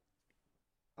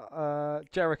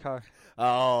 Jericho.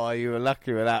 Oh, you were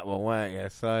lucky with that one, weren't you?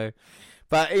 So,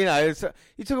 but you know,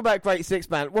 you talk about great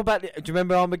 6-man. What about do you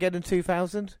remember Armageddon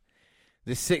 2000?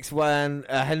 The 6-1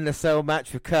 Hell in a Cell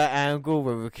match with Kurt Angle,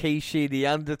 with Rikishi, The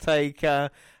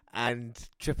Undertaker, and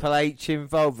Triple H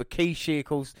involved. Rikishi, of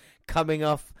course, coming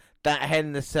off that Hell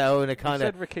in a Cell in a kind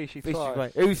of. Said Rikishi twice.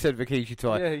 Way. Who said Rikishi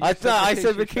twice? Yeah, I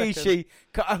said Rikishi.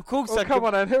 Of course, come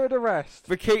on, then. Who are the rest?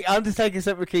 Undertaker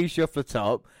sent Rikishi off the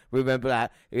top. Remember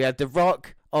that. We had The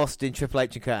Rock, Austin, Triple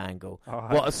H, and Kurt Angle. Oh,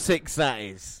 what a 6 that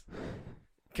is.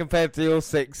 Compared to your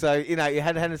 6, so you know you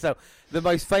had Hell in a Cell, the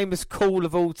most famous call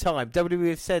of all time. WWE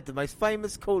have said the most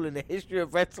famous call in the history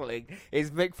of wrestling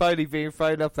is Mick Foley being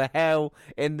thrown off the Hell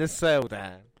in the Cell,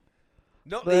 Dan.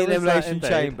 Not the Elimination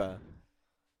Chamber.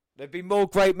 There'd be more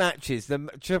great matches than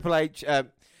Triple H.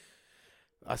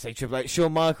 I say Triple H.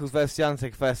 Shawn Michaels versus The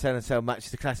Undertaker first Hell in a Cell match,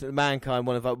 the classic of Mankind.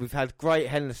 We've had great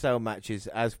Hell in a Cell matches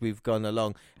as we've gone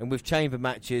along, and with Chamber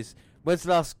matches. When's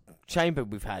the last Chamber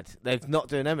we've had? They're not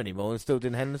doing them anymore and still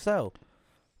doing Hell in a Cell.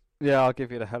 Yeah, I'll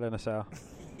give you the Hell in a Cell.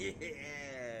 Yeah.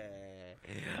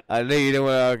 I knew you didn't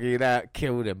want to argue that.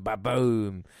 Killed him.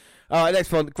 Ba-boom. All right,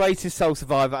 next one. Greatest Soul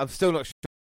Survivor. I'm still not sure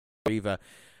either.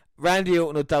 Randy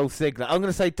Orton or Dolph Ziggler. I'm going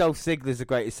to say Dolph Ziggler's the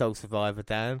greatest Soul Survivor,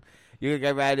 Dan. You're going to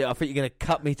go Randy. I think you're going to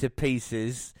cut me to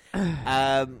pieces.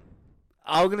 I'm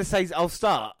going to say I'll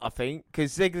start, I think,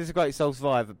 because Ziggler's a great Soul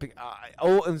Survivor.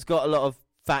 Orton's got a lot of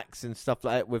facts and stuff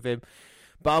like that with him,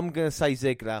 but I'm going to say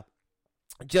Ziggler.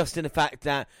 just in the fact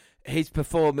that his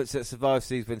performance at Survivor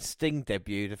Series when Sting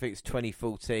debuted, I think it's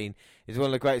 2014, is one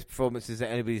of the greatest performances that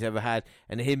anybody's ever had.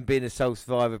 And him being a Soul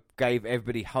Survivor gave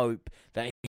everybody hope that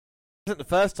it wasn't the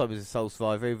first time he was a Soul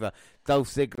Survivor either. Dolph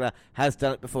Ziggler has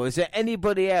done it before. Is there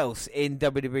anybody else in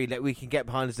WWE that we can get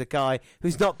behind as a guy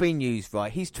who's not been used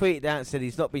right? He's tweeted out and said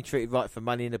he's not been treated right for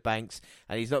Money in the Banks,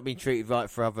 and he's not been treated right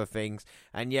for other things.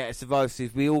 And yet at Survivor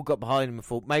Series, we all got behind him and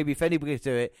thought maybe if anybody could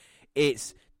do it,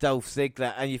 it's Dolph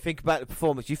Ziggler. And you think about the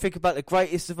performance, you think about the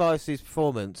greatest Survivor Series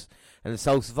performance and the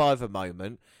Soul Survivor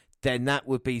moment, then that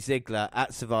would be Ziggler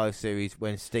at Survivor Series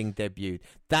when Sting debuted.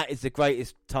 That is the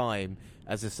greatest time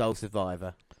as a Soul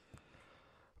Survivor.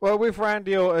 Well, with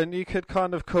Randy Orton, you could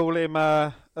kind of call him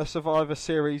a Survivor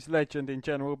Series legend in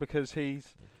general, because he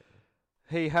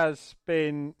has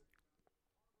been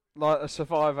like a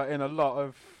survivor in a lot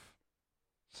of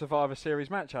Survivor Series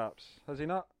matchups, has he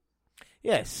not?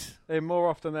 Yes. And more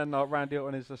often than not, Randy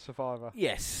Orton is a survivor.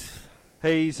 Yes.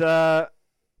 He's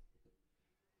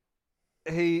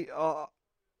he's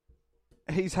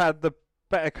had the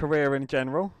better career in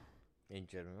general. In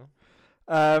general.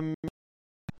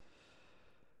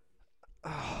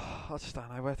 I just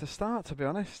don't know where to start, to be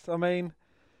honest. I mean,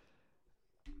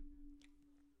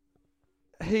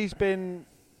 he's been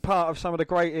part of some of the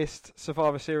greatest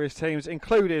Survivor Series teams,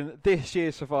 including this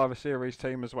year's Survivor Series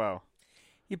team as well.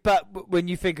 Yeah, but when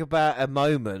you think about a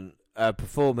moment, a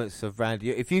performance of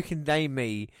Randy, if you can name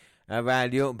me a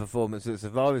Randy Orton performance at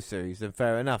Survivor Series, then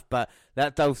fair enough. But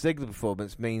that Dolph Ziggler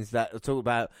performance means that, talk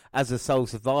about as a Soul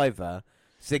Survivor,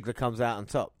 Ziggler comes out on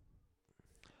top.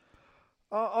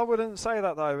 I wouldn't say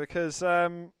that, though, because,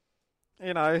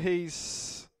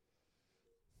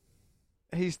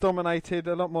 he's dominated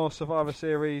a lot more Survivor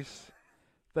Series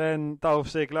than Dolph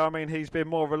Ziggler. I mean, he's been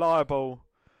more reliable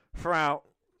throughout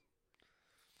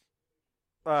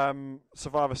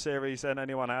Survivor Series than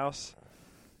anyone else.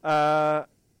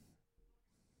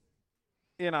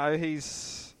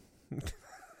 He's...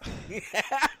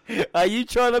 Are you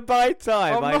trying to buy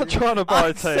time? I'm not trying to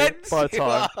buy time.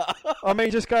 I mean,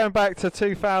 just going back to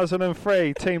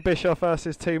 2003, Team Bischoff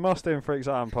versus Team Austin, for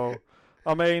example.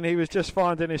 I mean, he was just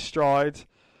finding his stride,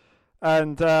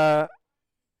 and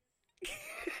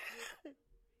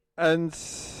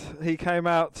he came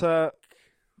out to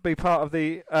be part of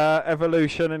the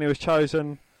Evolution, and he was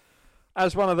chosen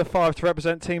as one of the 5 to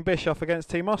represent Team Bischoff against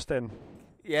Team Austin.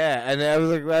 Yeah, and that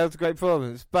was a great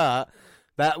performance, but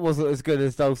that wasn't as good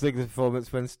as Dolph Ziggler's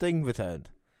performance when Sting returned.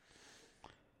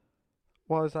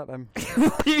 Why is that then?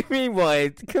 What do you mean why?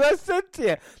 Because I said to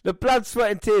you, the blood,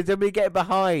 sweat and tears, nobody get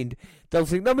behind Dolph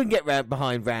Ziggler. Nobody get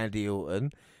behind Randy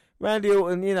Orton. Randy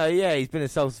Orton, he's been a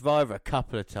Soul Survivor a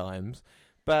couple of times,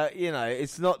 but,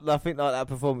 it's not nothing like that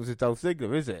performance with Dolph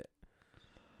Ziggler, is it?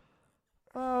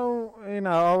 Oh,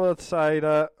 I would say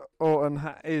that Orton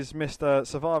is Mr.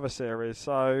 Survivor Series,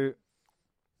 so,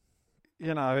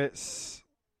 it's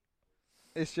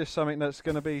just something that's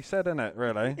going to be said, isn't it,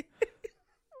 really?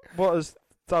 What has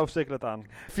Dolph Ziggler done?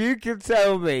 If you can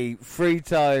tell me 3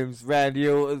 times Randy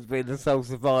Orton's been a Soul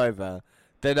Survivor,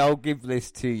 then I'll give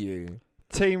this to you.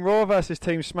 Team Raw versus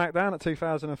Team Smackdown at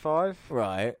 2005.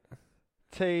 Right.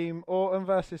 Team Orton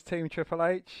versus Team Triple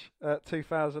H at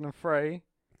 2003.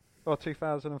 Or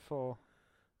 2004.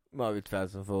 Might be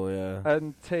 2004, yeah.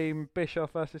 And Team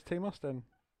Bischoff versus Team Austin.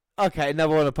 Okay,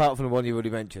 another one apart from the one you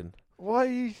already mentioned. Why are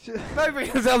you... No,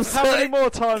 because I'm How many more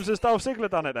times has Dolph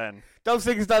Ziggler done it then? Dolph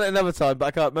Ziggler's done it another time, but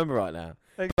I can't remember right now.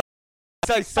 I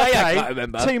can't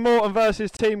remember. Team Orton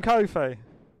versus Team Kofi.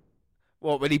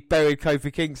 What, when he buried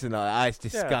Kofi Kingston like that? It's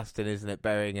disgusting, isn't it,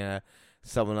 burying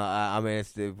someone like that? I mean,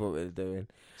 it's what we're doing.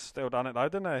 Still done it though,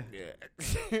 didn't he?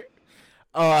 Yeah.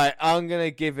 Alright, I'm going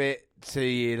to give it to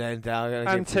you then, Dan.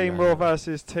 And Team Raw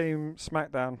versus Team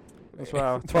Smackdown as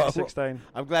well, 2016.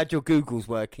 I'm glad your Google's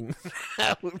working.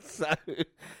 So,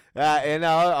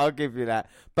 I'll give you that.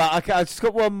 But I just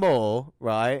got one more,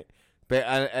 right?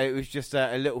 But it was just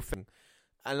a little thing.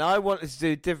 And I wanted to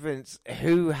do a difference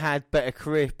who had better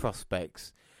career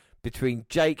prospects between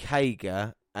Jake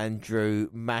Hager and Drew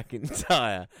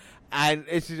McIntyre. And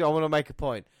I want to make a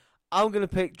point. I'm going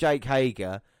to pick Jake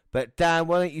Hager. But Dan,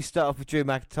 why don't you start off with Drew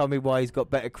McIntyre? Tell me why he's got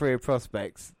better career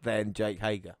prospects than Jake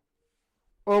Hager.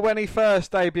 Well, when he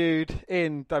first debuted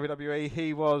in WWE,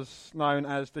 he was known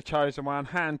as the chosen one,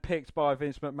 handpicked by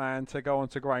Vince McMahon to go on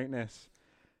to greatness.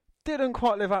 Didn't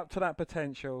quite live up to that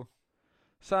potential.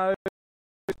 So,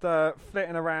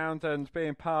 flitting around and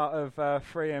being part of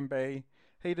 3MB,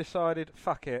 he decided,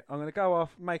 fuck it, I'm going to go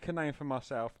off, make a name for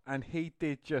myself. And he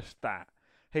did just that.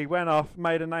 He went off,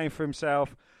 made a name for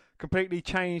himself, completely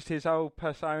changed his whole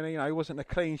persona. He wasn't a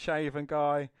clean-shaven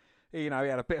guy. He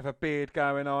had a bit of a beard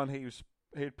going on.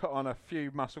 He'd put on a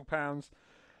few muscle pounds.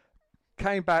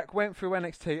 Came back, went through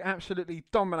NXT, absolutely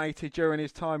dominated during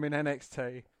his time in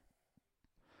NXT.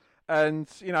 And,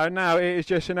 now it is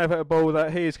just inevitable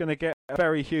that he is going to get a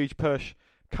very huge push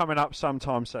coming up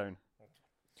sometime soon.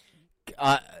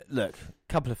 Look,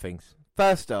 couple of things.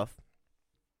 First off,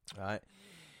 right,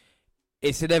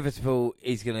 it's inevitable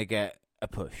he's going to get a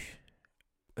push.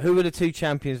 Who are the two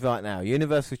champions right now?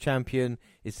 Universal Champion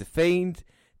is The Fiend.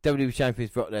 WWE Champion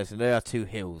is Brock Lesnar. They are two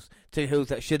heels. Two heels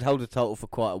that should hold the title for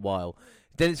quite a while.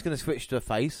 Then it's going to switch to a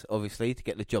face, obviously, to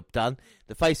get the job done.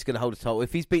 The face is going to hold the title.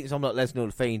 If he's beating someone like Lesnar or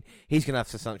The Fiend, he's going to have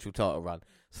a substantial title run.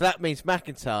 So that means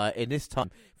McIntyre, in this time,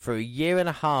 for a year and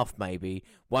a half maybe,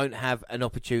 won't have an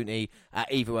opportunity at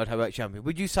either World Heavyweight Champion.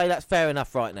 Would you say that's fair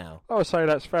enough right now? I would say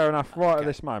that's fair enough at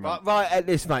this moment. Right at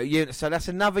this moment. So that's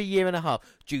another year and a half.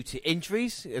 Due to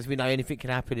injuries, as we know, anything can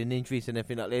happen in injuries and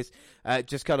everything like this.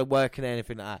 Just kind of working and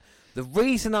anything like that. The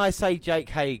reason I say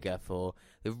Jake Hager's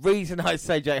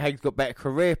got better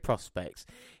career prospects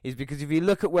is because if you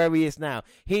look at where he is now,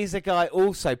 he's a guy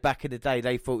also back in the day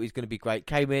they thought he was going to be great.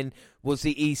 Came in, was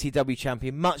the ECW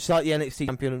champion, much like the NXT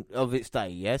champion of its day,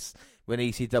 yes? When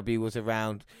ECW was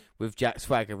around with Jack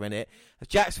Swagger in it.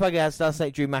 Jack Swagger has done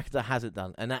something Drew McIntyre hasn't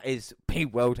done, and that is be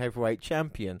World Heavyweight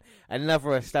Champion.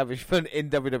 Another establishment in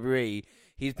WWE.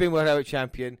 He's been World Heavyweight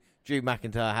Champion, Drew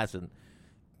McIntyre hasn't.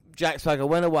 Jack Swagger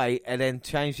went away and then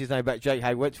changed his name back. Jake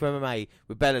Hager went to MMA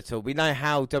with Bellator. We know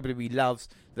how WWE loves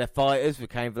their fighters with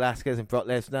Cain Velasquez and Brock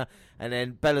Lesnar. And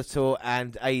then Bellator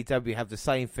and AEW have the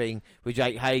same thing with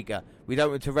Jake Hager. We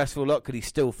don't want to wrestle a lot because he's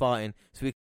still fighting. So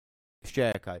we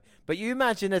Jericho. But you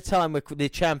imagine a time where the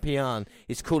champion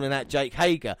is calling out Jake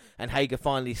Hager and Hager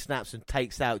finally snaps and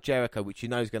takes out Jericho, which you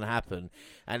know is going to happen.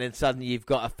 And then suddenly you've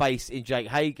got a face in Jake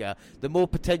Hager. The more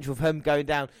potential of him going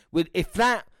down. If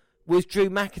that was Drew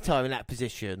McIntyre in that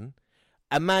position,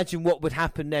 imagine what would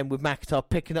happen then with McIntyre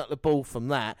picking up the ball from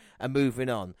that and moving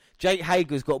on. Jake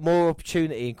Hager's got more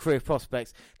opportunity and career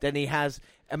prospects than he has.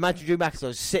 Imagine Drew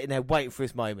McIntyre sitting there waiting for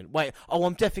his moment.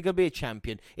 I'm definitely going to be a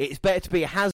champion. It's better to be a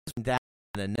has-been down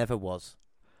than it never was.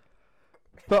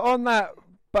 But on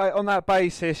that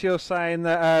basis, you're saying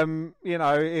that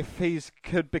if he's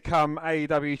could become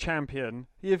AEW champion,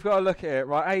 you've got to look at it,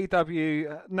 right?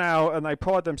 AEW now, and they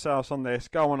pride themselves on this,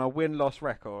 go on a win-loss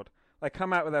record. They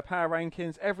come out with their power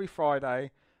rankings every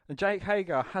Friday, and Jake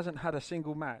Hager hasn't had a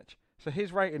single match, so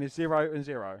his rating is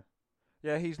 0-0.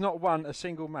 Yeah, he's not won a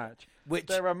single match.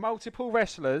 There are multiple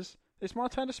wrestlers. It's my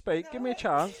turn to speak. Give me a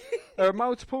chance. There are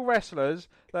multiple wrestlers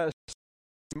that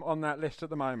are on that list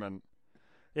at the moment.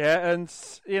 Yeah, and,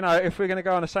 if we're going to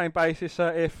go on the same basis,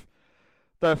 if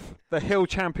the heel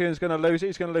champion is going to lose it,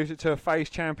 he's going to lose it to a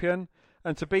face champion.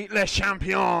 And to beat Le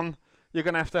Champion, you're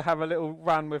going to have a little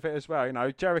run with it as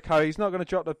well. Jericho, he's not going to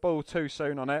drop the ball too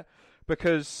soon on it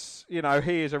because, he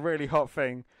is a really hot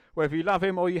thing. Whether you love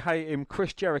him or you hate him,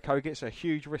 Chris Jericho gets a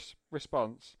huge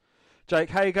response.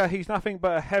 Jake Hager, he's nothing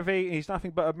but a heavy, he's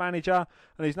nothing but a manager,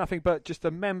 and he's nothing but just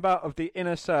a member of the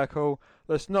inner circle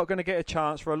that's not going to get a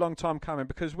chance for a long time coming,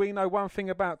 because we know one thing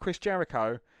about Chris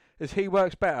Jericho is he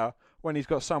works better when he's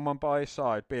got someone by his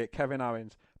side, be it Kevin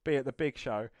Owens, be it The Big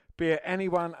Show, be it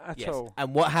anyone at all.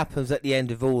 And what happens at the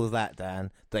end of all of that,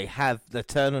 Dan? They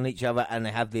turn on each other and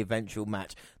they have the eventual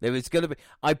match. There is going to be,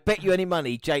 I bet you any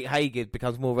money, Jake Hager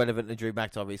becomes more relevant than Drew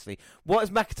McIntyre, obviously. What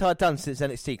has McIntyre done since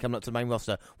NXT coming up to the main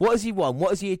roster? What has he won? What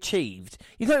has he achieved?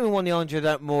 You don't even want the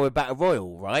Andre more Battle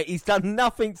Royal, right? He's done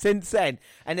nothing since then.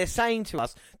 And they're saying to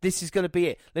us, this is going to be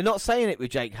it. They're not saying it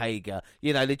with Jake Hager.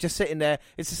 They're just sitting there.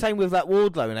 It's the same with that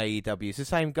Wardlow in AEW. It's the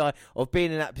same guy of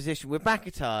being in that position. With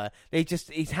McIntyre,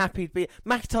 he's happy to be.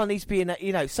 McIntyre needs to be in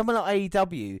that, someone like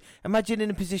AEW. Imagine in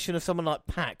a position of someone like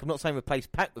Pac. I'm not saying replace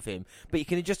Pac with him, but you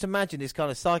can just imagine this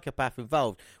kind of psychopath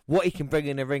involved, what he can bring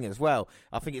in the ring as well.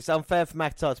 I think it's unfair for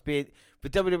McIntyre to be, for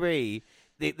WWE,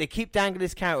 they keep dangling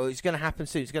this carrot. It's going to happen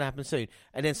soon. It's going to happen soon.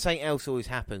 And then something else always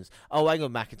happens. Oh, hang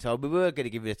on, McIntyre. We were going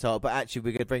to give you the title, but actually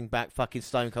we're going to bring back fucking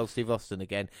Stone Cold Steve Austin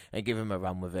again and give him a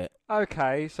run with it.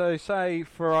 Okay, so say,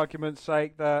 for argument's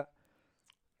sake, that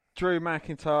Drew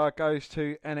McIntyre goes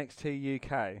to NXT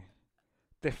UK,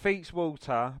 defeats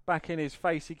Walter back in his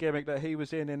facey gimmick that he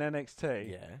was in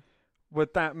NXT. Yeah.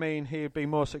 Would that mean he'd be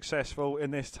more successful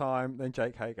in this time than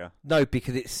Jake Hager? No,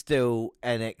 because it's still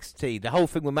NXT. The whole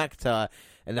thing with McIntyre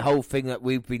and the whole thing that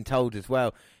we've been told as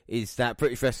well is that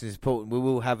British wrestling is important. We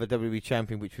will have a WWE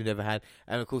champion, which we never had.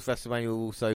 And, of course, WrestleMania will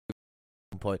also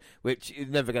point, which is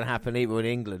never going to happen either in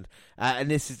England. And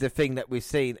this is the thing that we've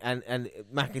seen. And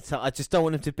McIntyre, I just don't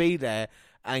want him to be there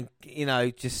and,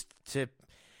 just to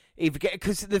either get...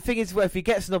 Because the thing is, well, if he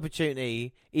gets an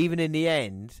opportunity, even in the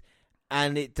end...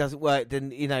 and it doesn't work,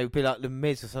 then, you know, be like The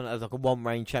Miz or something, as like a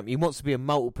one-reign champion. He wants to be a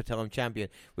multiple-time champion.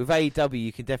 With AEW,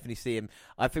 you can definitely see him.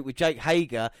 I think with Jake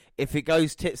Hager, if it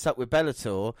goes tits up with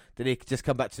Bellator, then he could just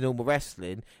come back to normal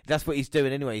wrestling. That's what he's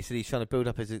doing anyway. He said he's trying to build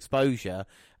up his exposure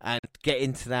and get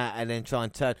into that and then try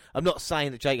and turn. I'm not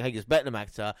saying that Jake Hager's better than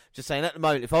McIntyre, just saying at the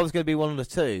moment, if I was going to be one of the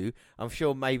two, I'm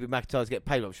sure maybe McIntyre's getting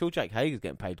paid. I'm sure Jake Hager's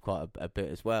getting paid quite a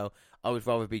bit as well. I would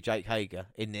rather be Jake Hager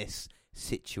in this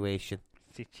situation.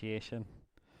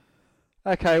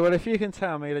 Okay, well, if you can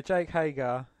tell me that Jake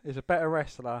Hager is a better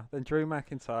wrestler than Drew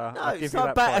McIntyre, No, I'll give it's you not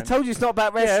that about. point. I told you it's not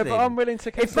about wrestling. Yeah, but I'm willing to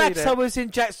if concede McIntyre it. was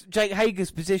in Jake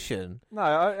Hager's position,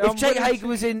 No, if Jake Hager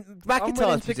was in I'm willing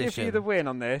McIntyre's to give position, you the win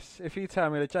on this. If you tell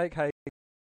me that Jake Hager is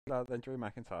better than Drew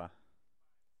McIntyre.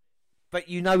 but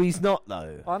you know he's not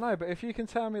though. I know, but if you can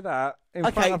tell me that in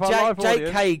front Okay, of our live Jake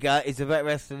audience, Hager is a better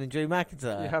wrestler than Drew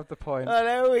McIntyre. you have the point. Oh,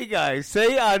 there we go.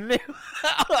 See, I knew.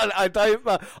 I don't.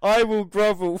 I will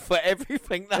grovel for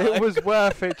everything. That It was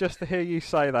worth it just to hear you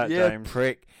say that, yeah, James.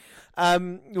 prick.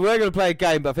 We're going to play a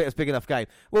game, but I think it's a big enough game.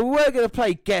 Well, we're going to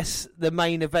play Guess the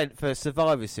Main Event for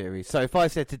Survivor Series. So if I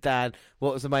said to Dan,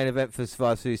 what was the main event for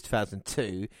Survivor Series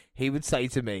 2002, he would say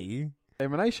to me...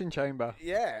 Elimination Chamber.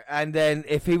 Yeah, and then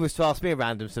if he was to ask me a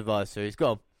random Survivor Series,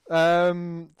 go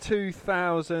on.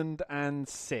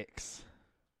 2006.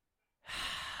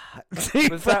 was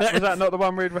Was that not the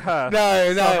one we'd rehearsed?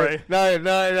 No, Sorry.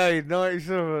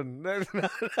 97.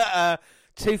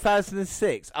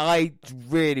 2006. I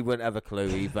really wouldn't have a clue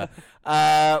either.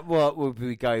 What would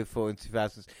we go for in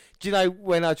 2000? Do you know,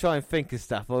 when I try and think of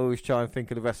stuff, I always try and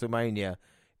think of the WrestleMania,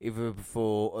 either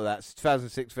before or that's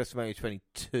 2006 WrestleMania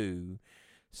 22.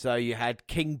 So you had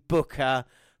King Booker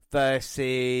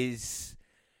versus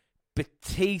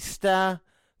Batista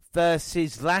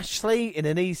versus Lashley in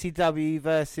an ECW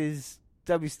versus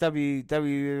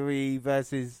WWE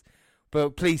versus...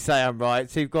 But please say I'm right.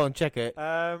 So you've gone check it.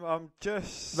 I'm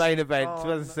just... Main event, on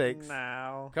 2006.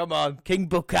 now. Come on, King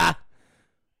Booker.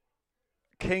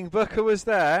 King Booker was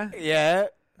there, Yeah.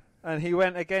 and he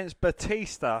went against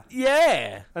Batista.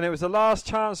 Yeah. And it was the last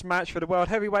chance match for the World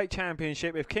Heavyweight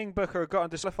Championship. If King Booker had gotten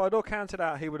disqualified or counted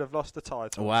out, he would have lost the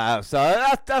title. Wow. So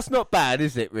that's not bad,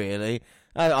 is it, really?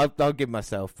 I'll give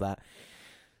myself that.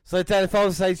 So, Dan, if I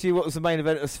was to say to you what was the main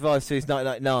event of Survivor Series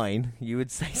 1999, you would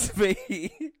say to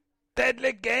me...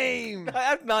 Deadly Game!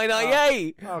 That's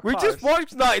 1998. We close. just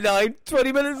watched 99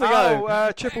 20 minutes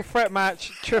ago. Triple threat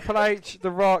match, Triple H, The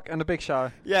Rock, and The Big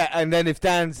Show. Yeah, and then if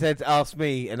Dan said, ask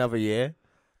me another year.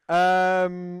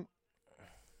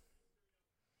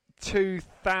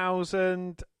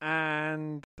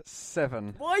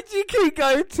 2007. Why do you keep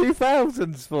going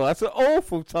 2000s for? That's an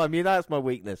awful time. You know that's my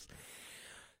weakness.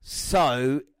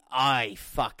 So,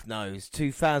 fuck knows.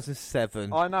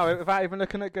 2007. I know it without even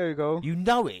looking at Google. You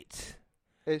know it.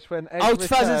 It's when Edge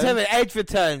 2007. Edge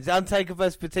returns. Undertaker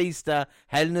vs Batista.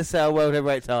 Hell in a Cell World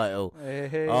Heavyweight title.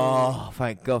 Hey. Oh,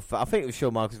 thank God. I think it was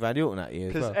Shawn Michaels Randy Orton that year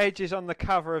as Because well. Edge is on the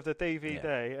cover of the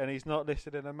DVD and he's not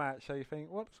listed in a match, so you think,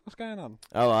 what's going on?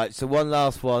 All right, so one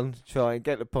last one. Try and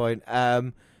get the point.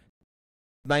 Main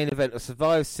event of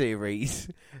Survivor Series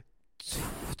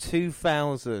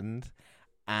 2018.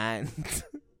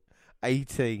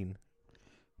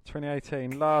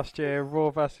 2018. Last year,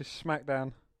 Raw versus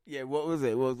Smackdown. Yeah, what was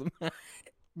it? What was it?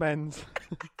 Men's.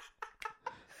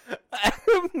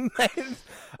 Men's.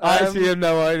 I actually have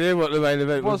no idea what the main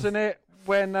event was. Wasn't it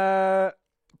when Braun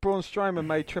Strowman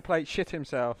made Triple H shit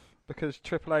himself because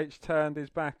Triple H turned his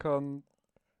back on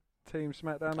Team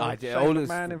SmackDown? I did. Shane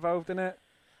McMahon involved in it.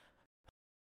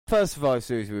 First Survivor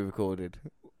Series we recorded.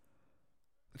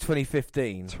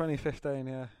 2015. 2015,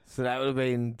 yeah. So that would have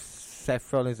been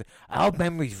Seth Rollins. Our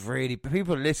memory's really...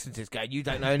 People listen to this going, you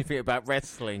don't know anything about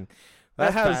wrestling.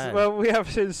 That's bad. Well, we have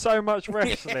seen so much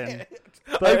wrestling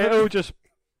that it all just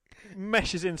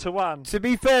meshes into one. To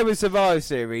be fair with Survivor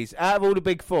Series, out of all the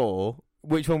big four,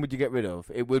 which one would you get rid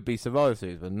of? It would be Survivor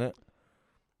Series, wouldn't it?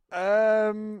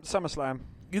 SummerSlam.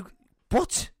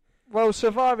 What? Well,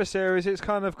 Survivor Series, it's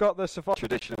kind of got the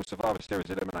traditional Survivor Series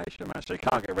elimination match, so you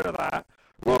can't get rid of that.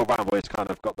 Royal Rumble, it's kind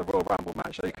of got the Royal Rumble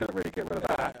match, so you couldn't really get rid of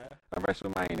that. And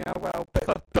WrestleMania, well,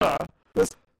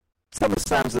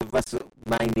 SummerSlam's the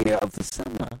WrestleMania of the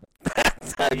summer.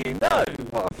 That's how you know.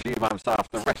 What, a few months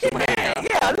after WrestleMania?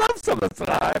 Yeah, I love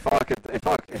SummerSlam. If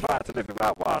I had to live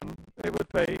without one, it would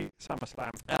be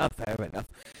SummerSlam. Fair enough.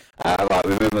 Right,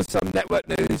 we move on to some network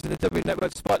news. And the WWE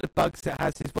Network, despite the bugs it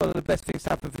has, is one of the best things to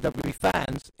happen for WWE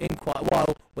fans in quite a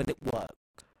while when it works.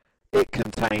 It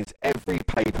contains every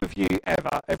pay-per-view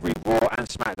ever, every Raw and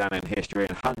SmackDown in history,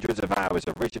 and hundreds of hours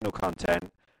of original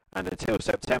content, And until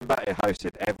September, it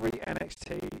hosted every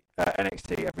NXT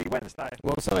every Wednesday.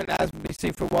 Well, something that hasn't been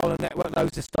seen for a while on the network, though,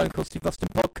 is the Stone Cold Steve Austin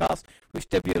podcast, which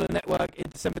debuted on the network in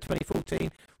December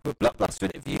 2014 with a blockbuster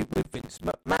interview with Vince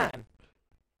McMahon.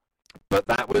 But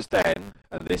that was then,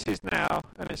 and this is now,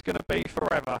 and it's going to be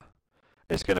forever.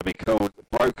 It's going to be called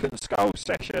Broken Skull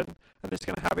Session, and it's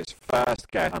going to have its first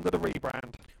guest under the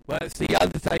rebrand. Well, it's The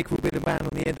Undertaker will be the man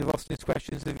on the end of Austin's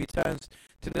questions as he returns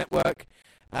to the network,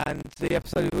 and the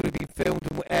episode has already been filmed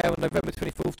and will air on November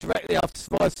 24th, directly after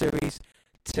Survivor Series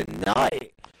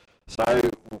tonight. So,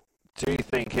 do you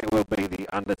think it will be The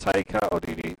Undertaker, or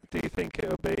do you think it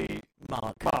will be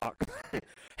Mark?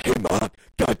 Hey Mark,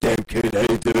 goddamn kid, how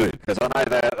you doing? Because I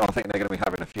think they're going to be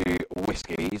having a few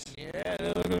whiskies. Yeah,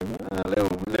 a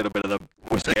little bit of the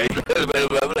whiskey.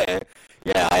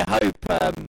 Yeah, I hope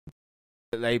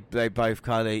They both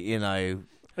kind of,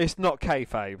 It's not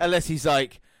kayfabe. unless he's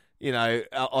like,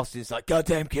 Austin's like,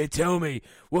 goddamn kid, tell me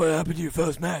what happened to your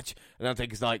first match, and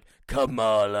Undertaker's like,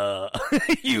 Kamala,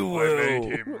 you will. I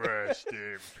made him rest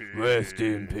in peace. Rest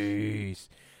in peace.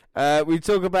 We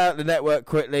talk about the network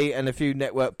quickly and a few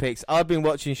network picks. I've been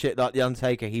watching shit like The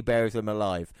Undertaker, He Buries Them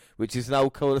Alive, which is an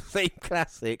old Call of Fame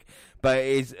classic, but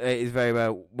it is very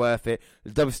well worth it.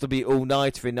 The WWE All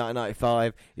Nighter in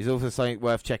 1995 is also something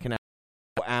worth checking out.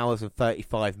 4 hours and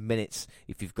 35 minutes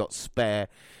if you've got spare.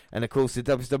 And of course the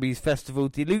WWE's Festival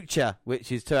de Lucha,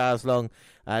 which is 2 hours long,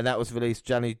 and that was released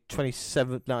January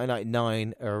 27th,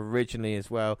 1999 originally as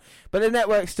well. But the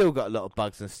network's still got a lot of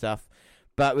bugs and stuff.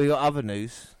 But we got other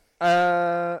news.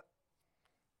 Yes.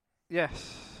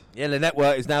 Yeah, the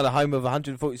network is now the home of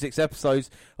 146 episodes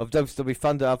of WWE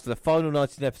Thunder after the final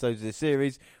 19 episodes of the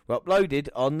series were uploaded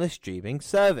on the streaming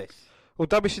service. Well,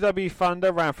 WCW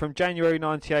Thunder ran from January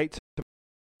 98 to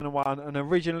 2001 and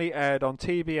originally aired on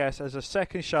TBS as a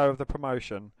second show of the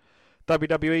promotion.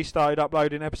 WWE started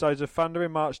uploading episodes of Thunder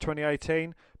in March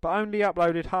 2018, but only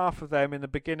uploaded half of them in the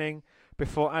beginning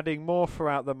before adding more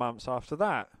throughout the months after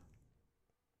that.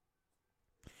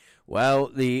 Well,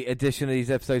 the addition of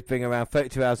these episodes bring around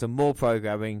 32 hours of more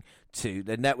programming to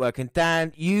the network. And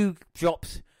Dan, you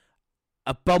dropped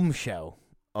a bombshell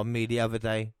on me the other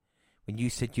day when you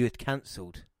said you had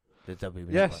cancelled the WWE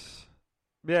network. Yes.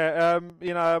 Yeah,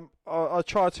 I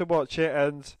tried to watch it,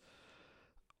 and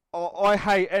I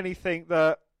hate anything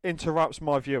that interrupts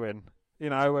my viewing.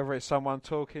 Whether it's someone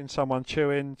talking, someone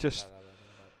chewing, just,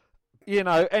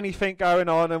 anything going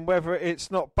on, and whether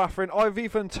it's not buffering. I've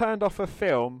even turned off a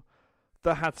film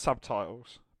that had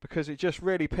subtitles because it just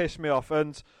really pissed me off.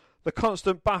 And the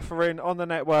constant buffering on the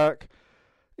network,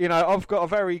 I've got a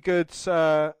very good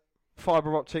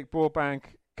fibre optic broadband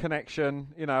connection.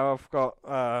 I've got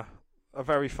a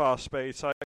very fast speed,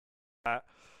 so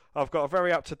I've got a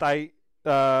very up-to-date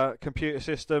computer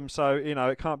system, so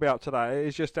it can't be up to date. It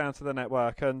is just down to the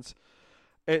network, and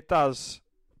it does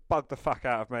bug the fuck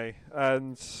out of me.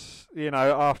 And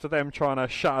after them trying to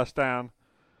shut us down,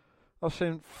 I've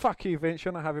seen, fuck you, Vince,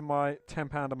 you're not having my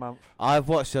 £10 a month. I've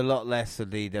watched a lot less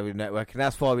of the WWE network, and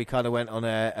that's why we kind of went on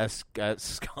a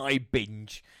Sky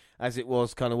binge, as it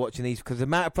was kind of watching these, because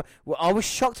I was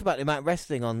shocked about the amount of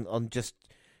wrestling on just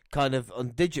kind of on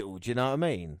digital. Do you know what I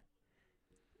mean?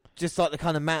 Just like the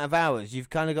kind of amount of hours.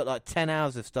 You've kind of got like 10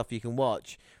 hours of stuff you can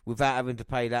watch without having to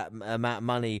pay that amount of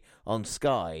money on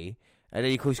Sky. And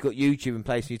then, of course, you've got YouTube in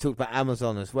place, and you talked about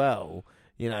Amazon as well,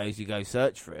 as you go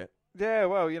search for it. Yeah,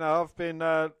 well, I've been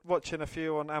watching a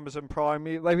few on Amazon Prime.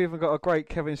 They've even got a great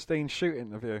Kevin Steen shoot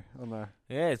interview on there.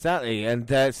 Yeah, exactly. And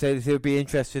so it'll be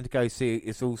interesting to go see.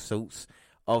 It's all sorts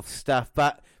of stuff.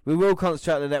 But we will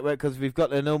concentrate on the network because we've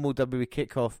got the normal WWE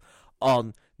kickoff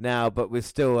on now, but we're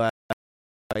still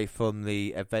away from the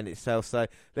event itself. So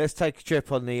let's take a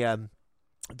trip on the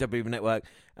WWE network,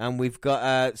 and we've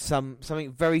got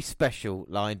something very special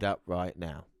lined up right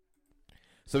now.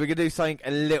 So we're going to do something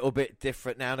a little bit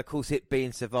different now. And, of course, it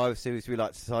being Survivor Series, we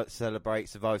like to celebrate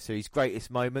Survivor Series' greatest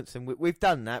moments. And we've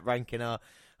done that, ranking our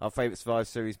favourite Survivor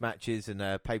Series matches and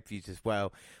pay-per-views as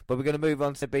well. But we're going to move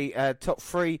on to be top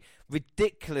 3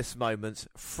 ridiculous moments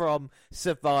from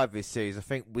Survivor Series. I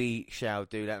think we shall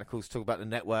do that. And, of course, talk about the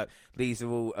network. These are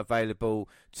all available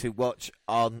to watch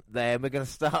on there. And we're going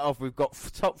to start off. We've got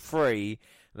top 3.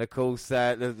 And, of course,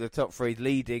 the top 3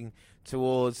 leading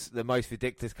towards the most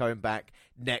ridiculous coming back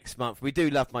next month. We do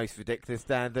love most ridiculous,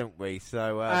 Dan, don't we?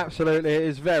 So absolutely, it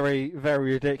is very,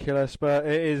 very ridiculous, but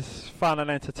it is fun and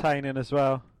entertaining as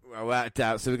well. Well, without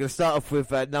doubt. So we're going to start off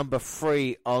with number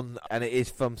 3 on, and it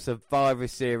is from Survivor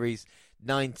Series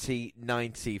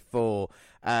 1994,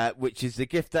 which is the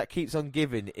gift that keeps on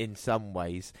giving in some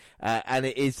ways, and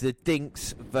it is the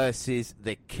Dinks versus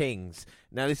the Kings.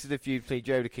 Now, this is a feud between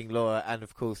Joe the King Lawler and,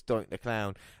 of course, Doink the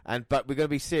Clown. But we're going to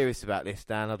be serious about this,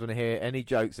 Dan. I don't want to hear any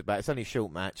jokes about it. It's only a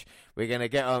short match. We're going to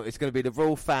get on. It's going to be the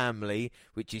Royal Family,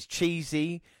 which is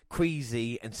cheesy,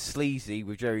 queasy, and sleazy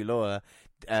with Jerry Lawler,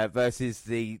 versus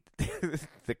the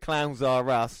the Clowns Are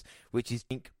Us, which is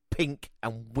Pink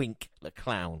and Wink the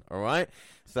Clown. All right?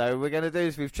 So we're going to do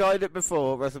this. We've tried it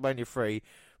before, WrestleMania 3.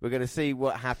 We're going to see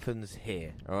what happens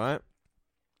here. All right?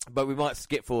 But we might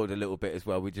skip forward a little bit as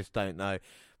well. We just don't know.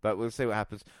 But we'll see what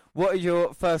happens. What is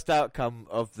your first outcome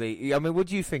of the... I mean, what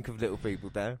do you think of Little People,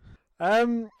 Dan? I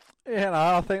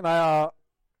think they are...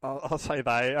 I'll say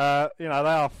they. They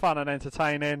are fun and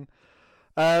entertaining.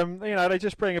 They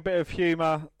just bring a bit of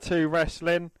humour to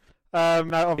wrestling.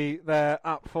 Obviously they're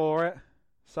up for it.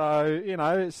 So,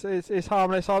 it's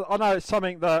harmless. I know it's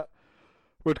something that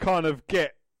would kind of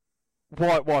get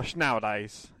whitewashed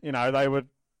nowadays. They would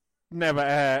never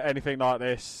air anything like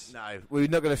this. No, we're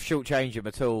not going to shortchange them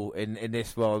at all in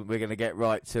this one. We're going to get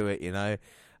right to it,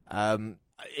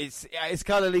 It's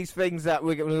kind of these things that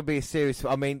we're going to be serious.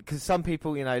 I mean, because some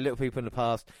people, Little People in the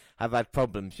past have had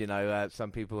problems.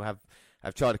 Some people have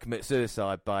tried to commit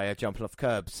suicide by jumping off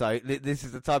curbs. So this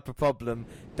is the type of problem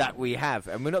that we have,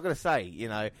 and we're not going to say,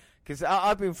 because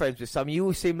I've been friends with some. You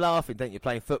always seem laughing, don't you,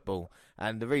 playing football?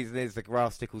 And the reason is the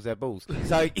grass tickles their balls.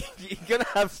 So you're going to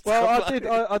have stuff.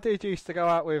 Well, I did used to go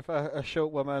out with a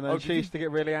short woman, and she used to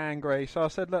get really angry. So I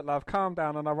said, look, love, calm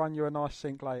down, and I'll run you a nice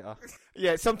sink later.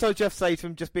 Yeah, sometimes you have to say to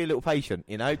him, just be a little patient,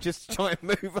 just try and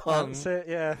move on. That's it,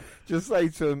 yeah. Just say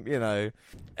to him,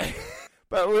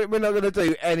 But we're not going to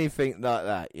do anything like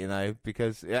that,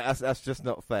 because that's just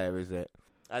not fair, is it?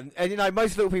 And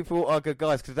most Little People are good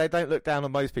guys because they don't look down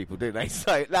on most people, do they?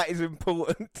 So that is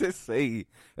important to see,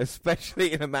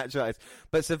 especially in a match like this.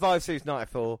 But Survivor Series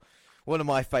 94, one of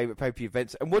my favourite pay-per-view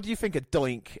events. And what do you think of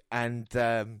Doink and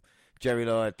Jerry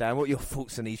Lawler, Dan? What are your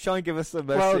thoughts on these? Try and give us some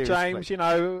Well, James,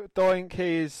 Doink,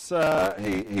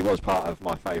 he was part of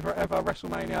my favourite ever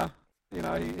WrestleMania.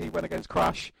 He went against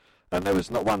Crush. And there was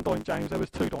not one Doink, James, there was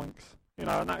two Doinks. And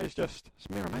that is just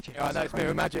mirror magic. I know, it's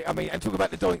mirror magic. I mean, and talk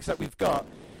about the Doinks that we've got.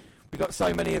 We've got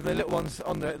so many of the little ones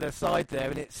on the side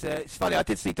there, and it's funny. I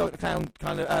did see Doink the Clown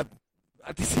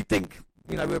I did see Dink,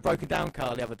 with a broken down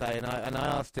car the other day, and I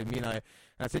asked him, and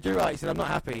I said, "You're right." He said, "I'm not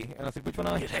happy." And I said, "Which one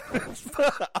are you?"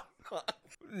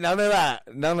 None of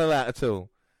that at all.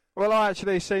 Well, I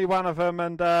actually see one of them,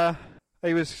 and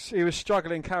he was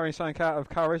struggling carrying something out of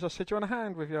Curry's. I said, "Do you want a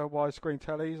hand with your widescreen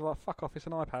telly?" He's like, "Fuck off, it's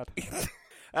an iPad."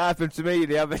 Happened to me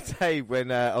the other day when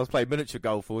I was playing miniature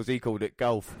golf, or as he called it,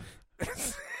 golf.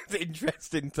 It's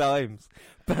interesting times.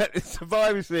 But the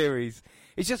Survivor Series,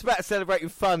 it's just about celebrating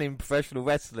fun in professional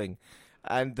wrestling.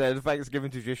 And the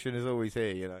Thanksgiving tradition is always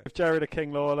here, With Jerry the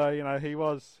King Lawler, he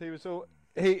was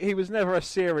never a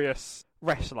serious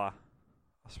wrestler,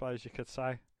 I suppose you could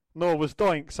say. Nor was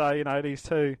Doink, so, these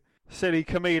two silly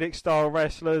comedic style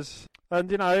wrestlers. And,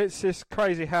 it's just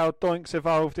crazy how Doink's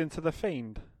evolved into the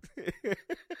Fiend.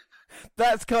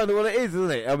 That's kind of what it is, isn't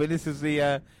it? I mean, this is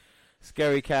the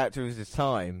scary character of his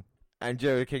time. And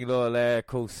Jerry the King Lawler there, of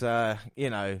course, he's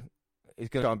going to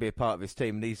try and be a part of his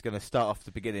team, and he's going to start off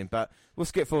the beginning. But we'll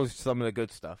skip forward to some of the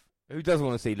good stuff. Who doesn't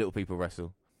want to see Little People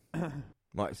wrestle?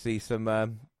 Might see some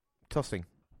tossing.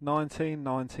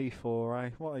 1994, eh?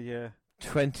 What a year.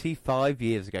 25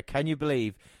 years ago. Can you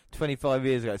believe 25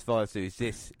 years ago, as far as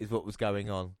this is what was going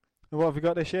on? And what have we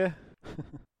got this year?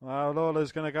 Well,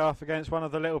 Lawler's going to go off against one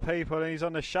of the Little People, and he's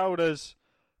on the shoulders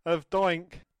of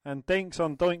Doink, and Dink's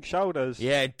on Doink's shoulders.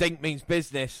 Yeah, Dink means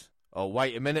business. Oh,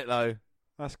 wait a minute, though.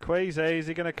 That's queasy. Is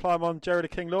he going to climb on Jerry the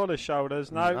King Lawler's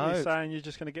shoulders? No, he's saying you're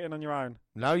just going to get in on your own.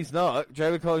 No, he's not.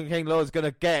 Jerry the King Lawler's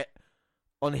going to get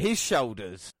on his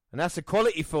shoulders, and that's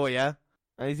equality for you.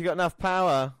 And has he got enough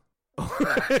power?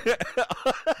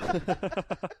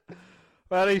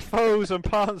 Well, he falls and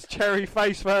plants Jerry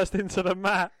face first into the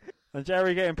mat. And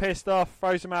Jerry, getting pissed off,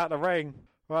 throws him out of the ring.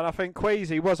 Well, I think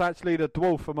Queasy was actually the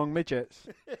dwarf among midgets.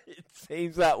 It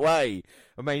seems that way.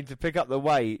 I mean, to pick up the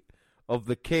weight of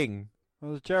the king.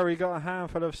 Well, Jerry got a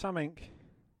handful of something.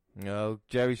 No,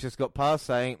 Jerry's just got past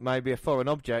saying maybe a foreign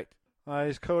object.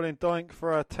 He's calling Doink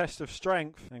for a test of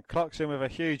strength and clocks him with a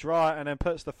huge right and then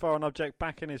puts the foreign object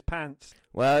back in his pants.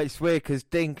 Well, it's weird because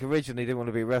Dink originally didn't want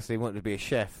to be a wrestler, he wanted to be a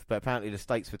chef, but apparently the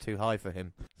stakes were too high for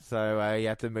him. So he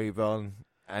had to move on.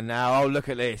 And now, oh, look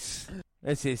at this.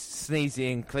 This is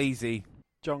Sneezy and Cleasy.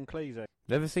 John Cleasy.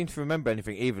 Never seem to remember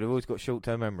anything either. They've always got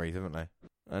short-term memories, haven't they?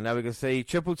 And now we can see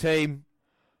Triple Team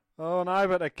Oh no,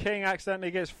 but the king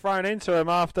accidentally gets thrown into him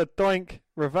after Doink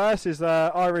reverses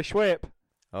the Irish whip.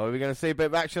 Oh, are we going to see a bit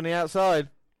of action on the outside?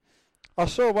 I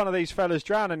saw one of these fellas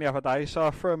drowning the other day, so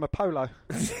I threw him a polo.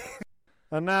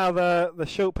 And now the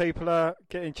short people are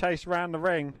getting chased around the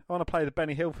ring. I want to play the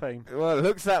Benny Hill theme. Well, it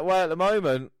looks that way at the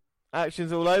moment.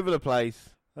 Action's all over the place.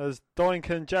 As Doink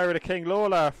and Jerry the King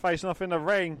Lawler are facing off in the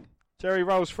ring. Jerry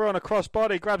rolls through on a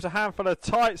crossbody, grabs a handful of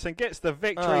tights and gets the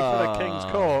victory for the King's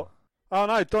Court. Oh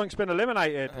no, Doink's been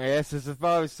eliminated. Yes, it's a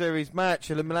Survivor Series match,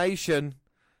 elimination.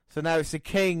 So now it's the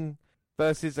King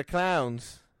versus the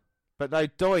Clowns. But no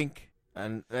Doink.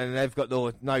 And they've got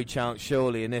no chance,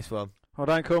 surely, in this one. Oh,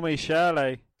 don't call me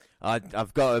Shirley.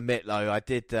 I've got to admit, though, I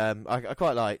did. I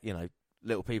quite like,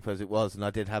 Little People as it was, and I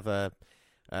did have a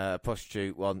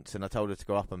prostitute once, and I told her to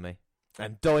go up on me.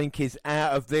 And Doink is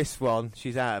out of this one.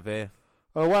 She's out of here.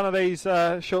 Well, one of these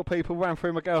short people ran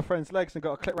through my girlfriend's legs and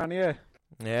got a clip round the ear.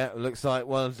 Yeah, it looks like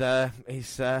one of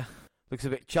he's looks a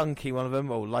bit chunky, one of them,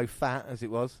 or low fat as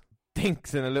it was.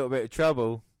 Dink's in a little bit of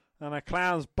trouble. And a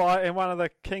Clown's biting one of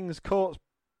the King's Court's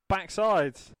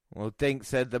backsides. Well, Dink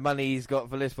said the money he's got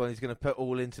for this one he's going to put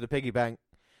all into the piggy bank.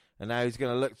 And now he's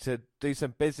going to look to do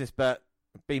some business, but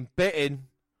being bitten.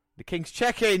 The King's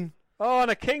checking. Oh,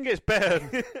 and the King gets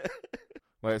bitten.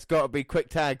 Well, it's got to be quick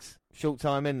tags. Short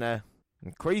time in there.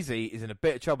 And Creasy is in a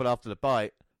bit of trouble after the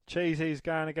bite. Cheesy's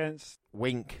going against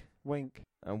Wink. Wink.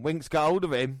 And Wink's got hold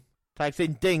of him. Tags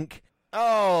in Dink.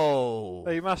 Oh!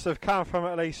 He must have come from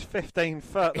at least 15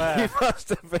 foot there. He must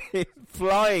have been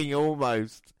flying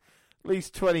almost. At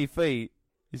least 20 feet.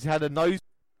 He's had a nose.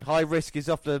 High risk is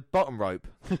off the bottom rope.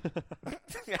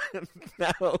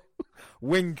 Now,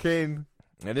 winking.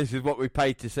 And this is what we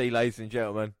paid to see, ladies and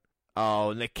gentlemen.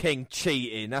 Oh, and the King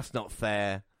cheating. That's not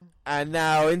fair. And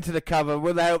now into the cover.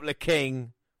 Will they help the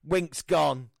King? Wink's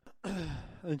gone.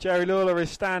 And Jerry Lawler is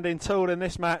standing tall in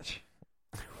this match.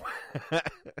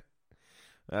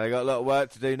 They got a lot of work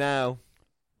to do now.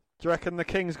 Do you reckon the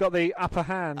King's got the upper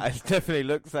hand? It definitely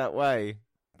looks that way.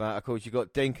 But, of course, you've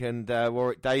got Dink and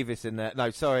Warwick Davis in there. No,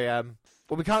 sorry.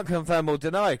 Well, we can't confirm or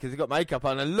deny because he's got makeup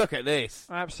on. And look at this.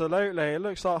 Absolutely. It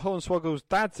looks like Hornswoggle's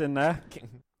dad's in there.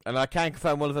 And I can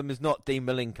confirm one of them is not Dean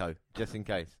Malenko, just in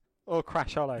case. Or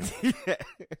Crash Hollow. Yeah.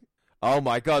 Oh,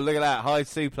 my God. Look at that. High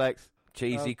suplex.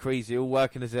 Cheesy, Creasy, all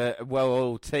working as a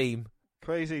well-oiled team.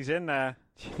 Creasy's in there.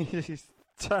 He's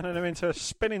turning him into a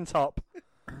spinning top.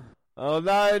 Oh,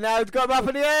 no. Now he's got him up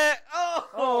in the air.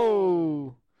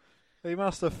 Oh. He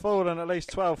must have fallen at least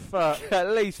 12 foot.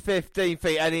 At least 15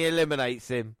 feet, and he eliminates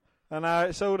him. And now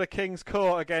it's all the King's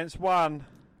Court against one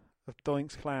of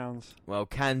Doink's Clowns. Well,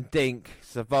 can Dink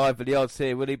survive for the odds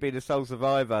here? Will he be the sole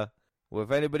survivor? Well,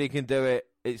 if anybody can do it,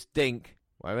 it's Dink.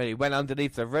 Well, he went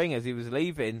underneath the ring as he was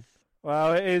leaving.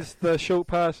 Well, it is the short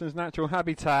person's natural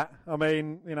habitat. I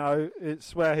mean,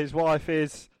 it's where his wife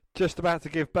is just about to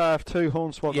give birth to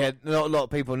Hornswoggle. Yeah, not a lot of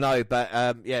people know,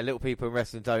 but little people in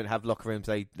wrestling don't have locker rooms.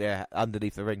 They're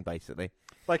underneath the ring, basically.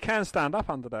 They can stand up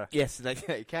under there. Yes, they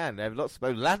can. They have lots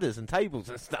of ladders and tables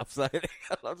and stuff, so they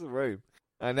got lots of room.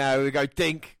 And now we go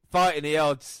Dink fighting the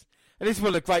odds. And this is one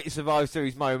of the greatest Survivor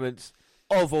Series moments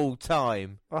of all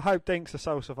time. I hope Dink's a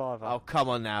sole survivor. Oh, come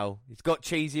on now. He's got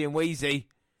Cheesy and Wheezy.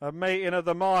 A meeting of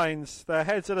the minds. Their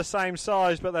heads are the same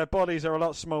size, but their bodies are a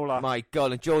lot smaller. My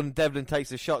God, and Jordan Devlin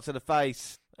takes a shot to the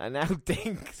face. And now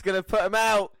Dink's going to put him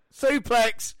out.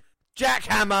 Suplex.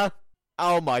 Jackhammer.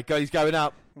 Oh, my God, he's going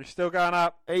up. He's still going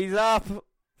up. He's up.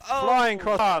 Flying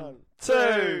cross. 1,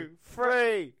 2,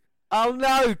 3. Oh,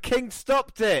 no, King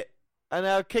stopped it. And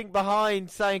now King behind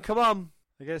saying, come on.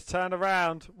 He gets turned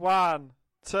around. 1,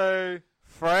 2,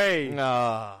 3.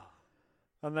 Oh.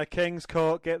 And the King's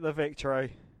Court get the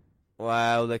victory.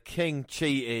 Wow, the King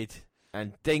cheated.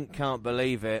 And Dink can't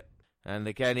believe it. And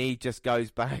again, he just goes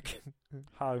back.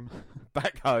 Home.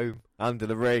 Back home, under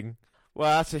the ring.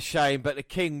 Well, that's a shame, but the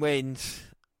King wins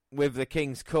with the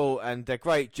King's Court. And a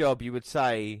great job, you would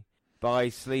say, by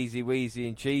Sleazy, Wheezy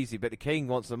and Cheesy. But the King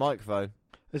wants the microphone.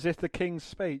 As if the King's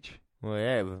speech. Well,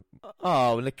 yeah.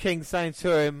 Oh, and the King saying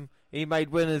to him, he made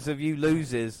winners of you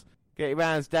losers. Get your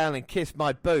hands down and kiss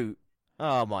my boot.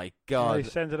 Oh, my God.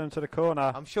 He's sending them to the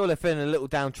corner. I'm sure they're feeling a little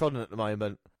downtrodden at the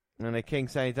moment. And the King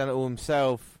saying he's done it all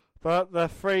himself. But the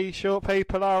 3 short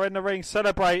people are in the ring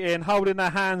celebrating, holding their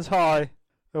hands high.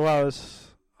 Well, it's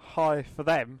high for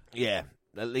them. Yeah,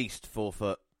 at least 4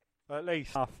 foot. At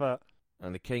least half foot.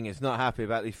 And the King is not happy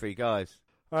about these 3 guys.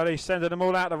 Well, he's sending them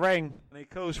all out the ring. And he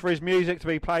calls for his music to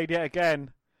be played yet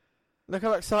again. Look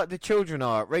how excited the children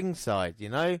are at ringside, you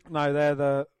know? No, they're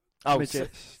the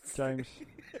midgets, James.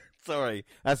 Sorry,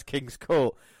 that's King's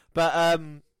Court. But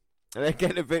they're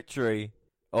getting a victory.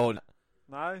 Oh,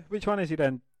 no. Which one is he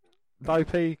then?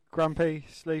 Dopey, grumpy,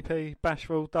 sleepy,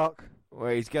 bashful, Doc.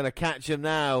 Well, he's going to catch him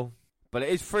now. But it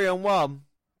is 3-on-1.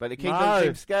 But the King doesn't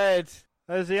seem scared.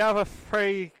 There's the other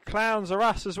 3 clowns are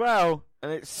us as well.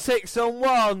 And it's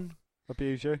 6-on-1.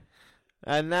 Abuse you.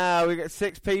 And now we got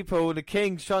 6 people. The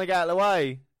King's trying to get out of the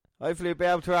way. Hopefully he'll be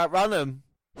able to outrun him.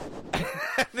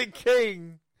 The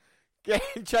King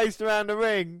getting chased around the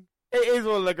ring. It is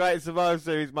one of the greatest Survivor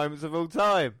Series moments of all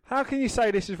time. How can you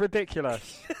say this is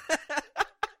ridiculous?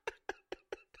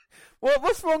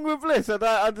 What's wrong with this? I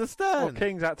don't understand. Well,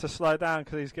 King's had to slow down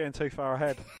because he's getting too far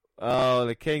ahead. Oh,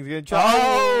 the King's going to try.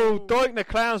 Oh, Doink the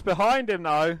Clown's behind him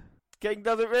though. King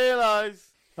doesn't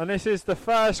realise. And this is the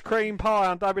first cream pie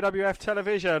on WWF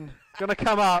television. Going to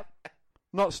come up,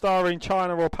 not starring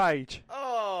China or Paige.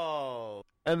 Oh.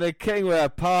 And the King with a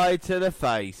pie to the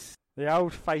face. The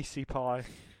old facey pie.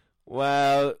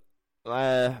 Well,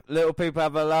 little people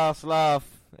have a last laugh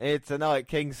here tonight.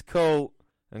 King's cool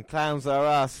and clowns are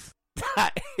us.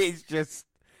 That is just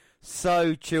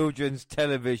so children's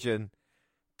television.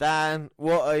 Dan,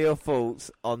 what are your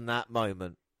thoughts on that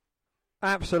moment?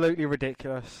 Absolutely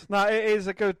ridiculous. No, it is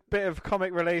a good bit of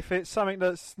comic relief. It's something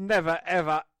that's never,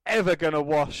 ever, ever going to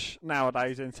wash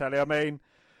nowadays in telly. I mean,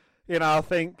 you know, I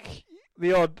think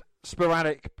the odd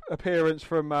sporadic appearance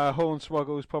from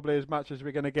Hornswoggle's probably as much as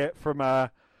we're going to get from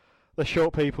the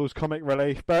short people's comic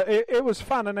relief. But it was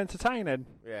fun and entertaining.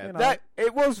 Yeah, you know.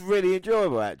 It was really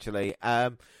enjoyable, actually.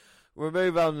 We'll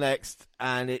move on next,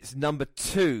 and it's number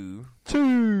 2.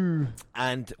 2.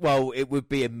 And, well, it would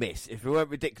be a miss. If it weren't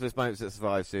ridiculous moments at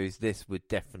Survivor Series, this would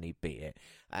definitely be it.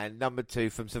 And number 2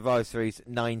 from Survivor Series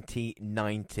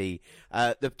 1990.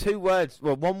 The 2 words,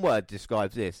 well, 1 word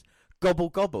describes this. Gobble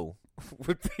gobble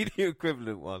would be the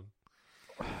equivalent one.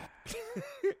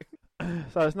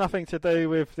 So it's nothing to do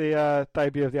with the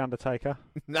debut of The Undertaker.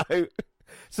 No.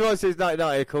 Survivor Series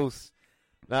 1990, of course,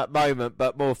 that moment,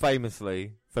 but more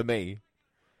famously, for me,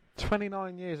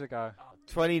 29 years ago.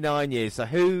 29 years. So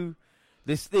who...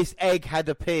 This egg had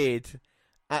appeared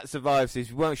at Survivor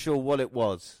Series. We weren't sure what it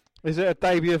was. Is it a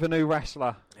debut of a new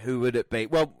wrestler? Who would it be?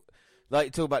 Well, like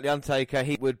you talk about The Undertaker,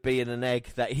 he would be in an egg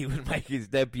that he would make his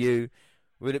debut.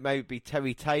 Would it maybe be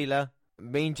Terry Taylor?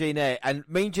 Mean Gene, and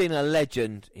Mean Gene, a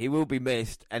legend. He will be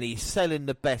missed, and he's selling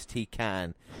the best he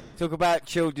can. Talk about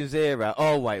children's era.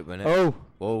 Oh, wait a minute. Oh.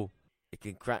 Whoa. It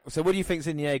can crack. So what do you think's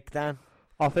in the egg, Dan?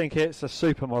 I think it's a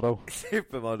supermodel.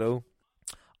 Supermodel.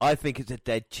 I think it's a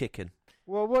dead chicken.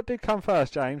 Well, what did come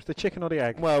first, James? The chicken or the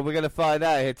egg? Well, we're going to find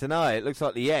out here tonight. It looks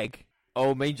like the egg.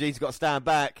 Oh, Mean Gene's got to stand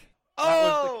back.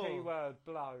 That was the key word,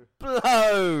 blow.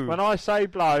 Blow! When I say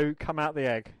blow, come out the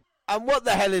egg. And what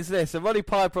the hell is this? And Roddy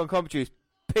Piper on commentary is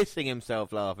pissing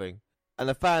himself laughing. And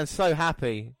the fans so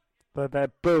happy. But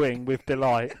they're booing with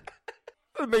delight.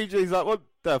 And Mean Gene's like, what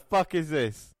the fuck is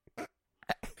this?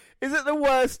 Is it the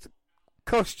worst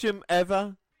costume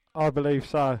ever? I believe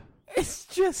so. It's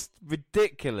just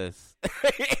ridiculous.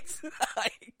 It's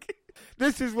like,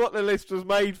 this is what the list was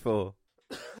made for.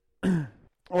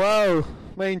 Well,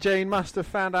 Mean Gene must have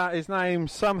found out his name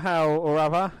somehow or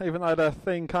other, even though the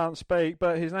thing can't speak,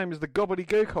 but his name is the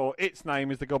Gobbledygooker, or its name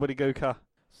is the Gobbledygooker.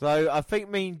 So I think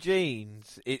Mean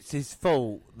Gene's, it's his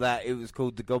fault that it was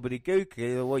called the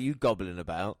Gobbledygooker. What are you gobbling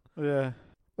about? Yeah.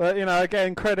 But, you know,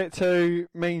 again, credit to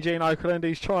Mean Gene Okerlund.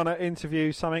 He's trying to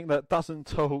interview something that doesn't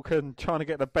talk and trying to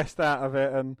get the best out of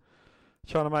it and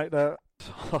trying to make the...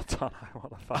 I don't know what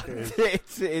the fuck it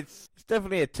is. It's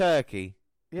definitely a turkey.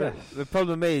 Yes. But the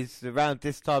problem is, around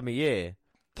this time of year...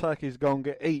 Turkey's gone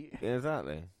get eat. Yeah,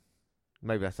 exactly.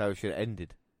 Maybe that's how it should have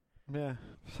ended. Yeah.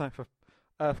 Same for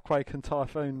earthquake and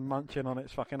typhoon munching on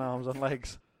its fucking arms and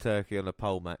legs. Turkey on a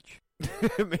pole match.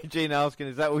 Mean Gene asking,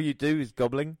 is that all you do, is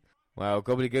gobbling? Well,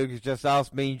 Gobbledygooker's just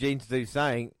asked Mean Gene to do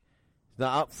something. He's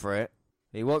not up for it.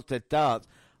 He wants to dance.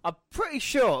 I'm pretty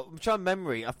sure, I'm trying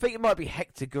memory, I think it might be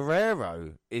Hector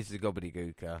Guerrero is the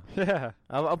Gobbledygooker. Yeah.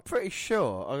 I'm pretty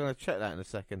sure. I'm going to check that in a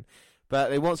second.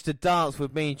 But he wants to dance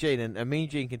with Mean Gene, and Mean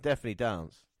Gene can definitely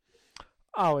dance.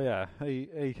 Oh, yeah.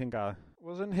 He can go.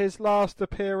 Wasn't his last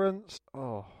appearance,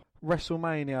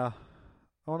 WrestleMania,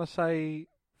 I want to say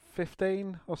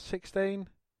 15 or 16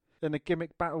 in a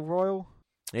gimmick battle royal?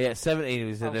 Yeah, 17 he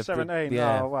was in a... 17?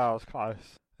 Yeah. Oh, wow, it's close.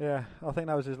 Yeah, I think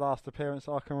that was his last appearance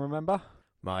I can remember.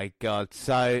 My God.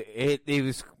 So he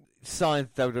was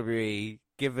signed to WWE,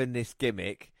 given this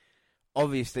gimmick.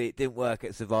 Obviously, it didn't work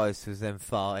at Survivor, so was then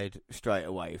fired straight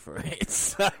away for it.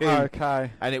 So,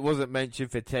 okay. And it wasn't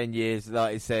mentioned for 10 years,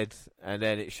 like he said, and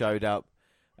then it showed up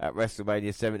at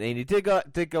WrestleMania 17. He did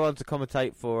go on to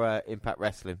commentate for Impact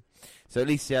Wrestling. So at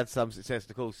least he had some success.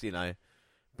 Of course, you know,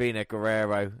 being a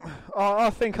Guerrero.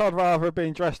 I think I'd rather have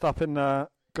been dressed up in the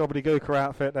gobbledygooker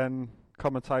outfit than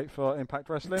commentate for Impact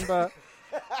Wrestling, but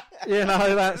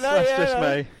that's just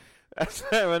me. That's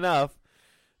fair enough.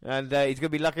 And he's going to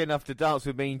be lucky enough to dance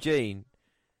with Mean Gene.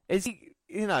 Is he,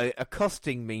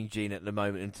 accosting Mean Gene at the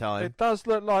moment in time? It does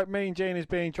look like Mean Gene is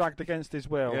being dragged against his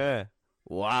will. Yeah.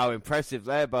 Wow, impressive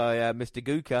there by Mr.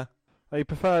 Gooker. He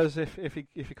prefers if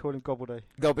you call him Gobbledy.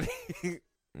 Gobbledy.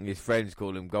 His friends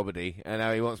call him Gobbledy, and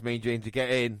now he wants Mean Gene to get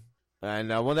in.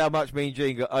 And I wonder how much Mean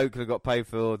Gene Oakland got paid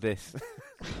for all this.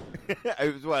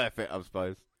 It was worth it, I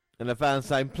suppose. And the fans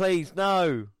saying, please,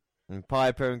 no. And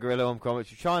Piper and Gorilla on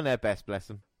commentary trying their best, bless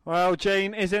them. Well,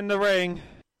 Gene is in the ring,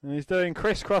 and he's doing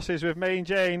crisscrosses with Mean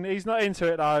Gene. He's not into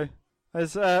it, though.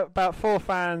 There's about 4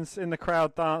 fans in the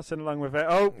crowd dancing along with it.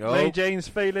 Oh. Mean Gene's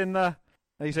feeling the...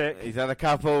 He's had a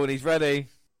couple and he's ready.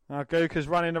 Now Gooker's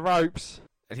running the ropes.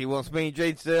 And he wants Mean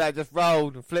Gene to do that, just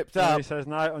rolled and flipped up. He says,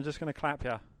 no, I'm just going to clap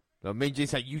you. Well, Mean Gene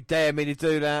said, you dare me to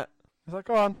do that? He's like,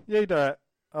 go on, you do it.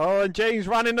 Oh, and Gene's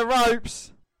running the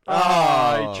ropes.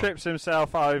 Oh, he trips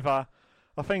himself over.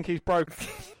 I think he's broke.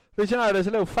 But there's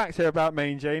a little fact here about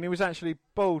Mean Gene. He was actually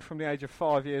bald from the age of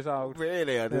 5 years old.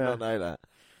 Really? I did not know that.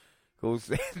 Of course,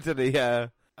 into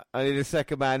the... only the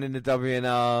second man in the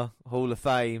WNR Hall of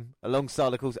Fame,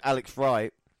 alongside, of course, Alex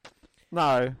Wright.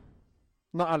 No,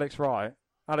 not Alex Wright.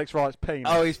 Alex Wright's penis.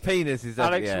 Oh, his penis is that?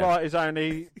 Alex Wright is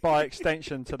only by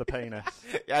extension to the penis.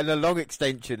 And a long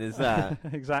extension is that.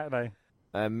 Exactly.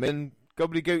 And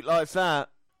gobbledygook likes that.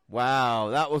 Wow,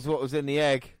 that was what was in the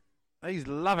egg. He's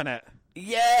loving it.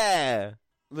 Yeah!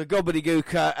 The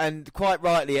gobbledygooker, and quite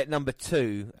rightly at number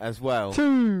 2 as well.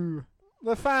 2!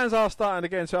 The fans are starting to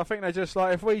get into it. I think they're just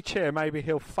like, if we cheer, maybe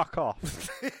he'll fuck off.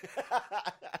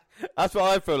 That's what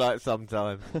I feel like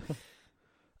sometimes.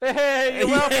 Hey, you're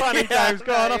well funny, James.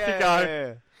 Go on, off you go.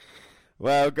 Yeah.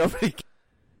 Well,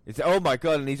 oh my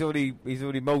God, and he's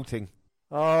already molting.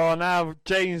 Oh, now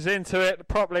Gene's into it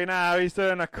properly now. He's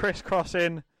doing a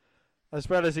crisscrossing as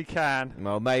well as he can.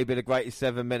 Well, maybe the greatest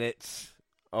 7 minutes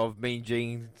of Mean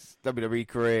Gene's WWE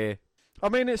career. I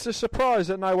mean, it's a surprise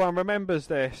that no one remembers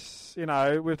this.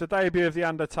 With the debut of The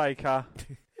Undertaker,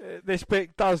 this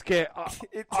bit does get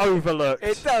overlooked.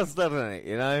 It does, doesn't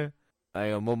it,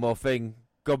 Hang on, one more thing.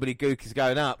 Gobbledygook is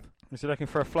going up. Is he looking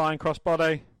for a flying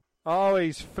crossbody? Oh,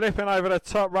 he's flipping over the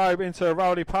top rope into a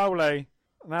roly-poly.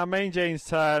 Now Mean Gene's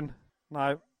turn.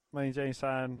 No, Mean Gene's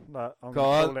saying, look, I'm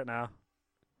going to call it now.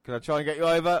 Can I try and get you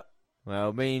over?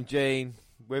 Well, Mean Gene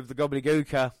with the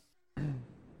gobbledygooker.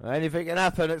 Anything can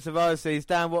happen at Survivor Series.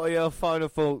 Dan, what are your final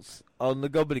thoughts on the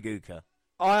gobbledygooker?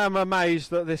 I am amazed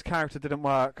that this character didn't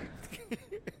work.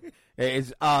 It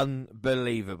is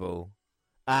unbelievable.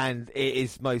 And it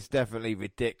is most definitely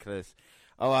ridiculous.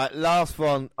 All right, last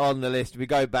one on the list. We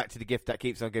go back to the gift that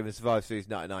keeps on giving, Survivor Series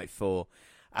 1994.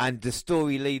 And the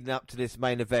story leading up to this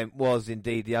main event was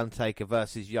indeed The Undertaker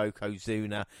versus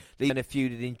Yokozuna. They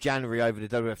feuded in January over the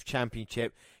WWF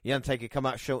Championship. The Undertaker come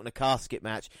out short in a casket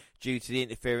match due to the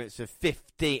interference of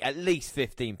at least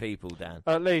 15 people, Dan.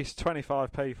 At least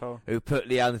 25 people. Who put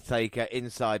The Undertaker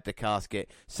inside the casket.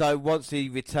 So once he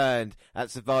returned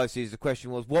at Survivor Series, the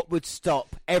question was, what would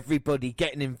stop everybody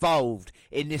getting involved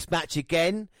in this match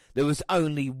again? There was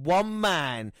only one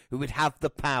man who would have the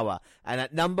power. And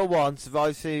at number 1,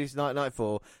 Survivor Series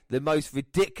 1994, the most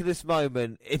ridiculous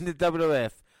moment in the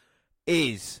WWF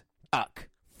is Chuck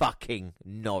fucking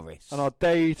Norris. And I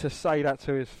dare you to say that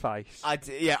to his face.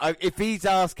 If he's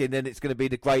asking, then it's going to be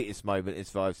the greatest moment in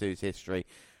Survivor Series history.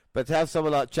 But to have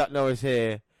someone like Chuck Norris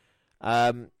here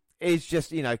is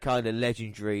just, kind of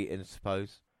legendary, I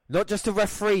suppose. Not just a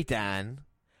referee, Dan.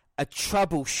 A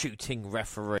troubleshooting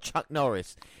referee. Chuck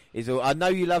Norris is all. I know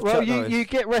you love Chuck Norris. Well, you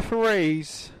get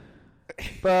referees,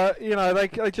 but,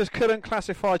 they just couldn't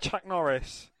classify Chuck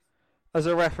Norris as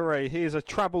a referee. He is a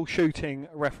troubleshooting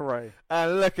referee.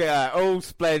 And look at that, all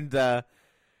splendour,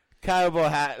 cowboy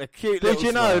hat, a cute little Did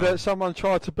you know that someone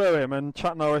tried to boo him and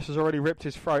Chuck Norris has already ripped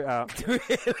his throat out?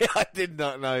 Really? I did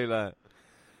not know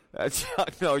that.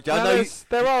 Chuck Norris.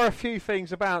 There are a few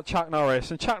things about Chuck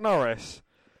Norris, and Chuck Norris,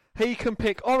 he can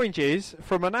pick oranges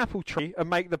from an apple tree and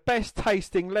make the best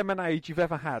tasting lemonade you've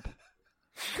ever had.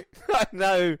 I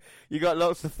know you got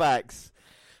lots of facts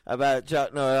about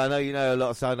Chuck Norris. I know you know a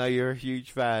lot, so I know you're a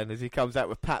huge fan as he comes out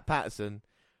with Pat Patterson.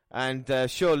 And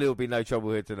surely there'll be no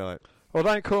trouble here tonight. Well,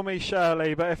 don't call me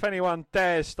Shirley, but if anyone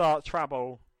dares start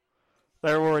trouble,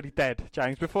 they're already dead,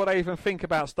 James, before they even think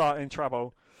about starting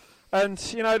trouble. And,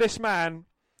 this man,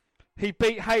 he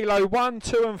beat Halo 1,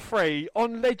 2 and 3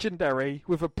 on Legendary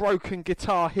with a broken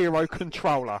Guitar Hero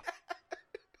controller.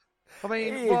 I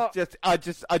mean, what? I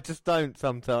just don't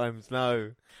sometimes,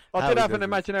 no. I did have an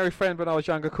imaginary friend when I was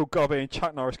younger called Gobby, and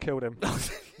Chuck Norris killed him.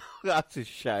 That's a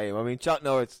shame. I mean, Chuck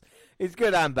Norris is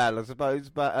good and bad, I suppose,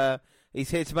 but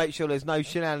he's here to make sure there's no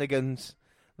shenanigans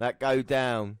that go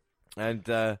down.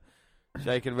 And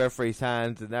shaking the referee's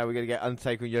hand, and now we're going to get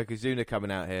Undertaker and Yokozuna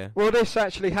coming out here. Well, this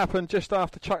actually happened just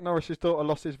after Chuck Norris's daughter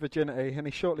lost his virginity, and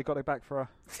he shortly got it back for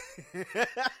her.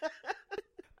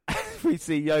 We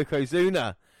see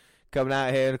Yokozuna coming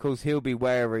out here, and of course he'll be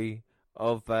wary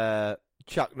of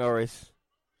Chuck Norris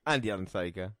and the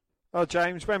Undertaker. Oh,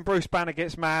 James, when Bruce Banner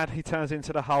gets mad, he turns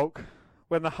into the Hulk.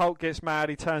 When the Hulk gets mad,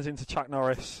 he turns into Chuck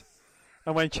Norris.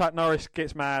 And when Chuck Norris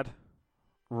gets mad,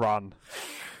 run.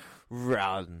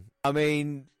 Run. I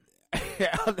mean,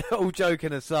 all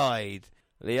joking aside,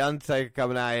 the Undertaker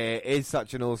coming out here is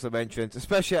such an awesome entrance,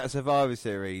 especially at a Survivor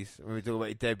Series, when we talk about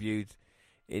he debuted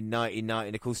in 1990,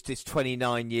 and of course it's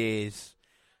 29 years.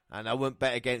 And I wouldn't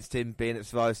bet against him being at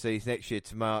Survivor Series next year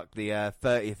to mark the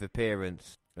 30th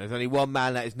appearance. There's only one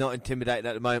man that is not intimidated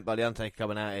at the moment by the Undertaker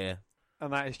coming out here.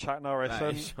 And that is Chuck Norris. That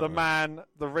And is Chuck the Norris. man,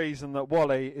 the reason that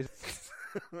Wally is...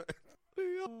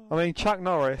 I mean, Chuck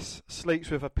Norris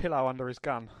sleeps with a pillow under his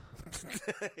gun.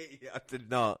 I did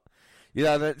not. You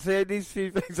know, see, these few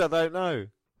things I don't know.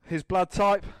 His blood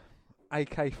type,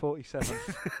 AK-47.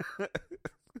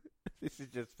 This is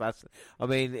just fascinating. I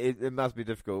mean, it must be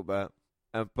difficult, but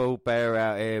Bull Bear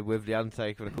out here with the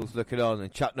Undertaker, and of course looking on,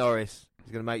 and Chuck Norris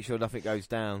is going to make sure nothing goes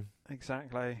down.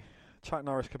 Exactly. Chuck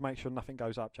Norris could make sure nothing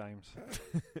goes up, James.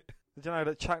 Did you know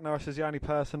that Chuck Norris is the only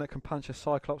person that can punch a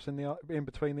Cyclops in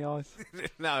between the eyes?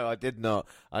 No, I did not.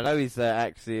 I know he's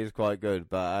actually is quite good,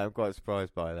 but I'm quite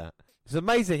surprised by that. It's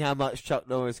amazing how much Chuck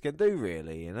Norris can do,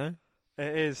 really, you know?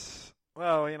 It is.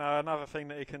 Well, you know, another thing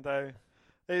that he can do.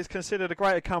 It is considered a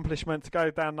great accomplishment to go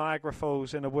down Niagara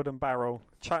Falls in a wooden barrel.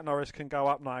 Chuck Norris can go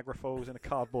up Niagara Falls in a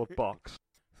cardboard box.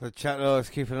 So Chuck Norris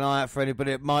keeping an eye out for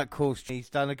anybody that might cause. He's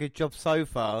done a good job so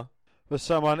far. But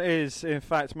someone is, in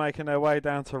fact, making their way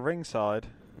down to ringside.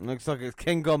 Looks like it's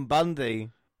King Kong Bundy.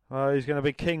 Well, he's going to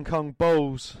be King Kong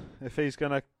Balls if he's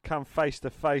going to come face to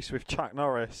face with Chuck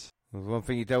Norris. There's one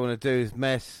thing you don't want to do is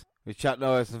mess with Chuck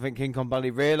Norris. I think King Kong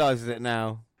Bundy realises it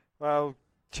now. Well,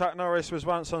 Chuck Norris was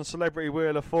once on Celebrity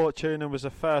Wheel of Fortune and was the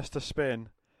first to spin.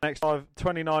 Next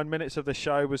 29 minutes of the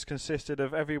show was consisted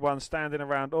of everyone standing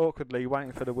around awkwardly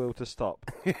waiting for the wheel to stop.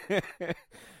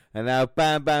 And now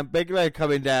Bam Bam Bigelow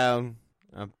coming down.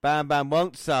 And Bam Bam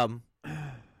wants some.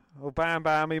 Well, Bam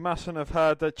Bam, he mustn't have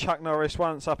heard that Chuck Norris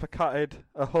once uppercutted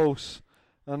a horse,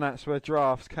 and that's where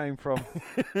drafts came from.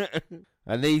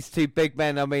 And these two big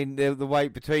men, I mean, the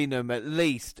weight between them, at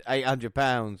least 800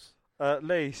 pounds. At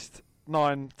least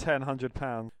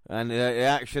 £900-1,000. And the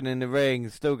action in the ring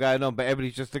is still going on, but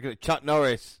everybody's just looking at Chuck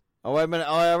Norris. Oh, wait a minute,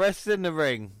 IRS is in the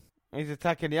ring. He's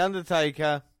attacking the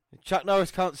Undertaker. Chuck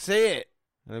Norris can't see it.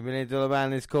 And the $1 Million Man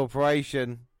in this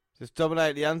corporation just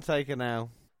dominate the Undertaker now.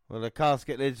 Well, the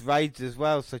casket lid's raised as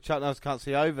well, so Chuck Norris can't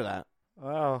see over that.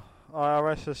 Well,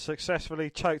 IRS has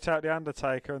successfully choked out the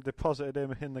Undertaker and deposited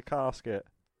him in the casket.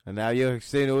 And now you've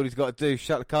seen all he's got to do,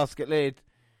 shut the casket lid,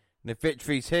 and the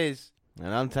victory's his.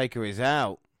 And Undertaker is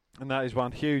out. And that is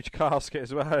one huge casket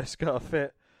as well. It's got to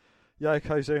fit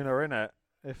Yokozuna in it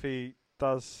if he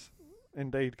does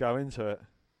indeed go into it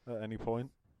at any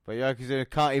point. But Yokozuna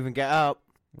can't even get up.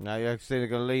 Now Yokozuna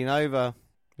going to lean over.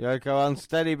 Yoko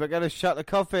unsteady, but going to shut the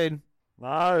coffin.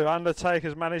 No,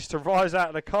 Undertaker's managed to rise out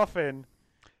of the coffin,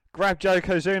 grab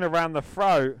Yokozuna round the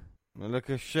throat. And a look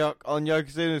of shock on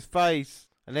Yokozuna's face.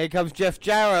 And here comes Jeff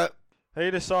Jarrett.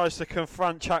 He decides to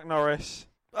confront Chuck Norris.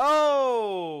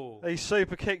 Oh! He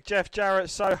super kicked Jeff Jarrett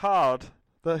so hard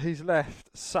that he's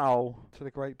left soul to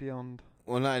the great beyond.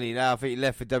 Well, not only that, I think he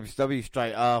left for WCW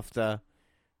straight after.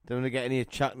 Didn't want to get any of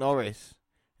Chuck Norris.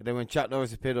 And then when Chuck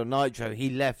Norris appeared on Nitro, he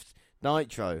left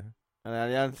Nitro. And now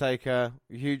the Undertaker,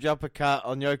 huge uppercut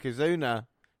on Yokozuna.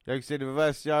 Yokozuna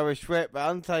reversed the Irish whip, but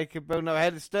Undertaker building up a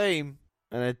head of steam.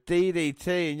 And a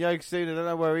DDT, and Yokozuna don't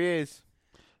know where he is.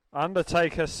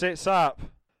 Undertaker sits up.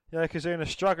 Yokozuna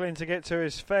struggling to get to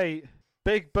his feet.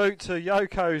 Big boot to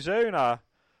Yokozuna,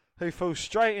 who falls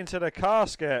straight into the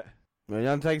casket. Well,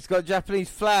 the Undertaker's got a Japanese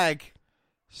flag.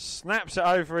 Snaps it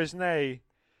over his knee.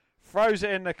 Throws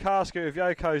it in the casket with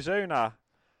Yokozuna.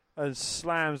 And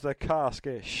slams the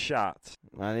casket shut.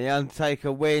 And the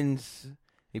Undertaker wins.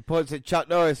 He points at Chuck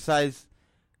Norris, says,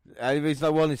 "The reason I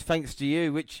won is thanks to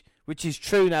you," which is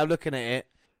true now looking at it.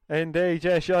 Indeed,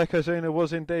 yes, Yokozuna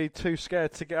was indeed too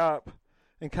scared to get up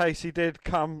in case he did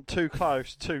come too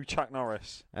close to Chuck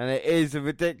Norris. And it is a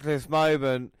ridiculous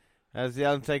moment as the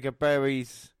Undertaker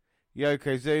buries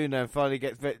Yokozuna and finally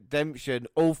gets redemption,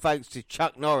 all thanks to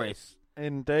Chuck Norris.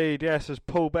 Indeed, yes, as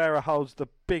Paul Bearer holds the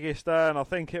biggest urn. I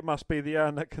think it must be the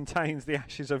urn that contains the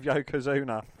ashes of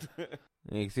Yokozuna. You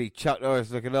can see Chuck Norris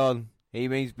looking on. He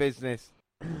means business.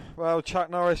 Well, Chuck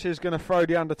Norris is going to throw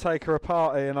The Undertaker a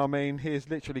party, and I mean, he is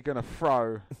literally going to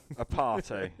throw a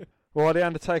party. While The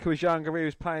Undertaker was younger, he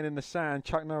was playing in the sand.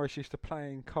 Chuck Norris used to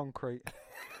play in concrete.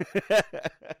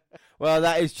 Well,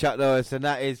 that is Chuck Norris, and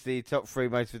that is the top 3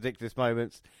 most ridiculous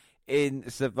moments in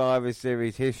Survivor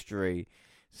Series history.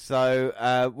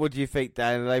 So, what do you think,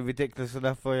 Dan? Are they ridiculous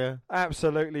enough for you?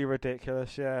 Absolutely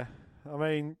ridiculous, yeah. I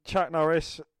mean, Chuck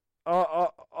Norris, I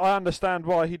understand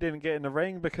why he didn't get in the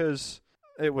ring, because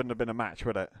it wouldn't have been a match,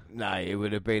 would it? No, it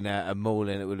would have been a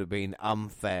mauling. It would have been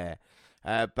unfair.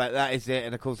 But that is it.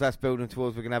 And, of course, that's building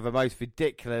towards we're going to have a most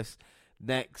ridiculous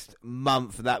next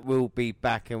month. That will be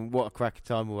back, and what a cracking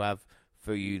time we'll have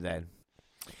for you then.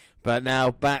 But now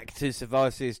back to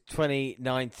Survivor Series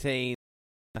 2019.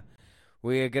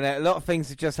 We are going to... A lot of things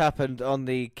have just happened on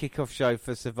the kickoff show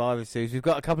for Survivor Series. We've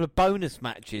got a couple of bonus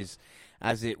matches,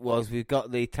 as it was. We've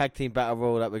got the Tag Team Battle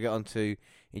Royal that we'll get onto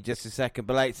in just a second.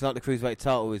 But later tonight, the Cruiserweight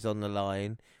title is on the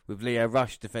line, with Leo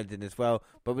Rush defending as well.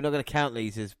 But we're not going to count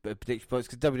these as prediction points,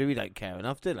 because WWE don't care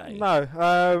enough, do they? No.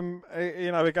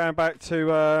 We're going back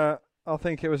to... I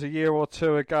think it was a year or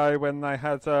two ago when they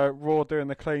had Raw doing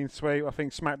the clean sweep. I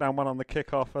think SmackDown won on the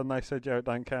kickoff, and they said, it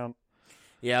don't count.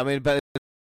 Yeah, I mean, but...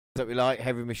 that we like,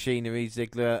 Heavy Machinery,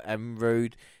 Ziggler and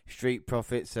Rude, Street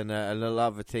Profits, and a lot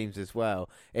of other teams as well.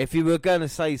 If you were going to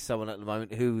say someone at the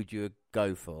moment, who would you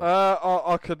go for?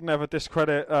 I could never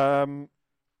discredit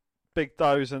Big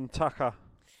Doze and Tucker.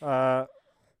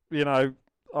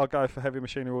 I'll go for Heavy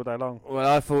Machinery all day long. Well,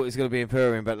 I thought it was going to be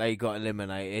Imperium, but they got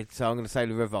eliminated, so I'm going to say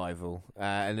the Revival,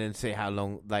 and then see how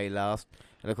long they last.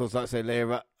 And of course, like I say, Leo...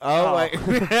 wait.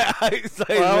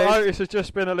 Otis has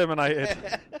just been eliminated.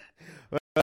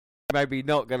 Maybe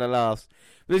not going to last.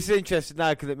 But this is interesting now,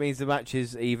 because it means the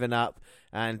matches even up,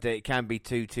 and it can be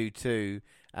 2-2-2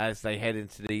 as they head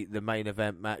into the main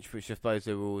event match, which I suppose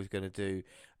they were always going to do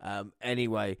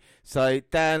anyway. So,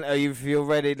 Dan, if you're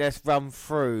ready, let's run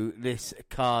through this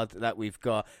card that we've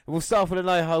got. And we'll start with a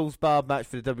no-holds-barred match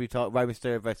for the W title, Rey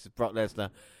Mysterio versus Brock Lesnar.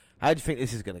 How do you think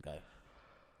this is going to go?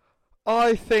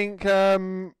 I think we're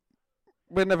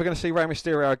never going to see Rey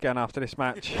Mysterio again after this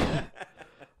match.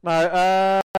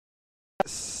 No,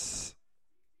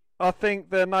 I think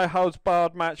the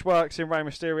no-holds-barred match works in Rey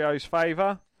Mysterio's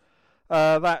favour.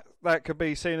 That could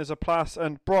be seen as a plus.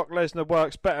 And Brock Lesnar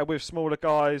works better with smaller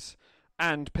guys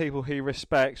and people he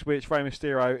respects, which Rey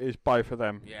Mysterio is both of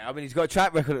them. Yeah, I mean, he's got a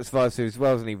track record at Survivor Series as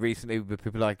well, hasn't he, recently, with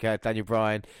people like Daniel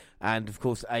Bryan and, of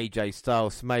course, AJ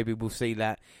Styles. So maybe we'll see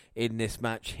that in this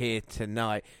match here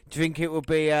tonight. Do you think it will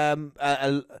be...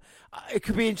 it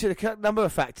could be interesting. A number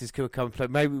of factors could come into play.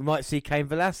 Maybe we might see Cain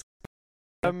Velasquez.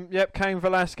 Cain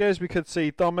Velasquez. We could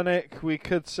see Dominic. We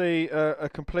could see a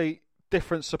complete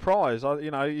different surprise.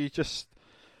 You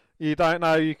don't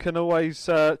know. You can always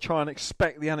try and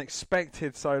expect the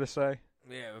unexpected, so to say.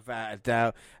 Yeah, without a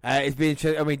doubt. It's been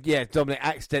interesting. I mean, yeah, Dominic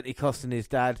accidentally costing his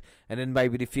dad, and then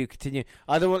maybe the feud continue.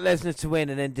 I don't want Lesnar to win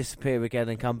and then disappear again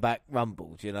and come back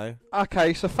rumbled, you know?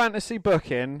 Okay, so fantasy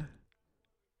booking,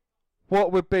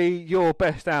 what would be your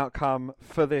best outcome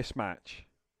for this match?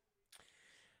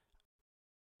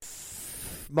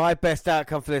 My best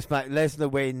outcome for this match, Lesnar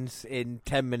wins in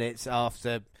 10 minutes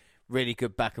after really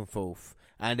good back and forth.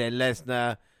 And then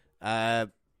Lesnar,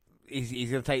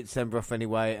 he's going to take December off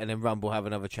anyway, and then Rumble have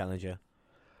another challenger.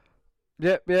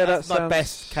 Yep, yeah, that's my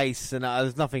best case, and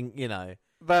there's nothing, you know.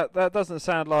 That doesn't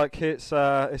sound like it's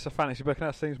a fantasy booking.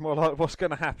 That seems more like what's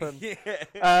going to happen.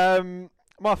 Yeah.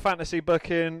 My fantasy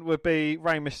booking would be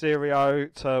Rey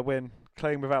Mysterio to win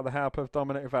clean without the help of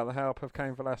Dominic, without the help of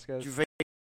Cain Velasquez.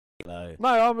 No,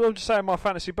 I'm just saying my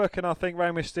fantasy booking. I think Rey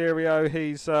Mysterio,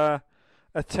 he's a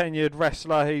tenured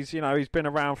wrestler. He's been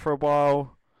around for a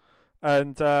while,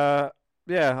 and I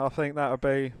think that would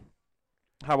be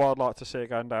how I'd like to see it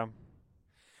going down.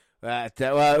 Well,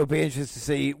 it'll be interesting to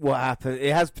see what happens.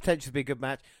 It has potential to be a good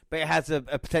match, but it has a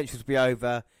potential to be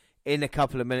over in a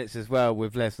couple of minutes as well,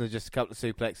 with Lesnar just a couple of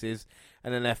suplexes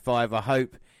and an F5. I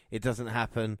hope it doesn't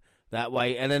happen that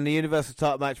way. And then the Universal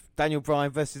title match, Daniel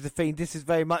Bryan versus The Fiend. This is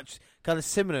very much kind of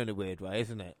similar in a weird way,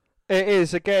 isn't it? It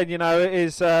is. Again, it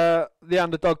is the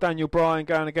underdog Daniel Bryan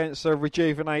going against a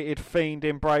rejuvenated Fiend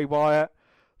in Bray Wyatt.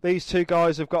 These two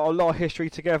guys have got a lot of history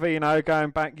together,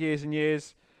 going back years and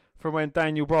years from when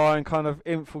Daniel Bryan kind of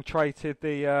infiltrated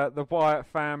the Wyatt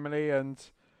family and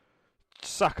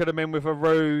suckered them in with a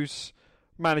ruse,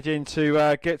 managing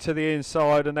to get to the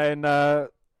inside and then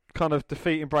kind of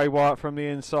defeating Bray Wyatt from the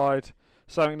inside.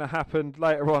 Something that happened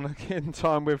later on in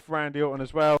time with Randy Orton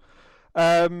as well.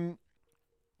 Again,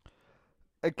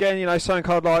 you know,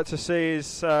 something I'd like to see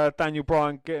is Daniel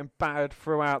Bryan getting battered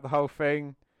throughout the whole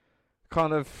thing,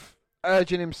 kind of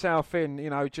urging himself in, you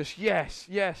know, just yes,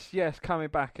 coming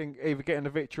back and either getting the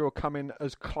victory or coming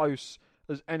as close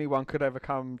as anyone could ever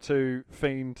come to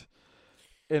Fiend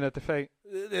in a defeat.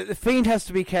 The Fiend has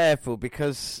to be careful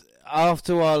because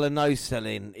after a while of no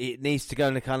selling, it needs to go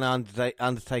in the kind of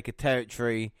Undertaker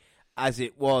territory as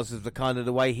it was of the kind of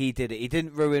the way he did it. He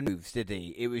didn't ruin moves, did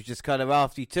he? It was just kind of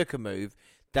after he took a move,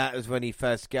 that was when he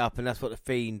first got up, and that's what the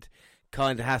Fiend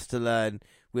kind of has to learn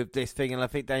with this thing. And I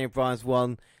think Daniel Bryan's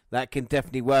one that can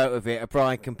definitely work with it.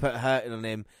 Bryan can put hurting on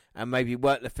him and maybe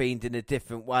work the Fiend in a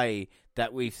different way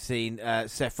that we've seen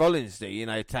Seth Rollins do, you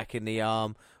know, attacking the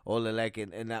arm or the leg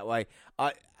in that way.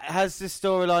 Has this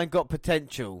storyline got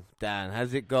potential, Dan?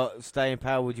 Has it got staying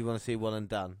power? Would you want to see one and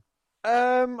done?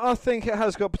 I think it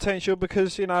has got potential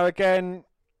because, you know, again,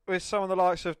 with some of the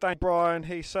likes of Daniel Bryan,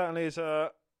 he certainly is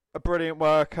a brilliant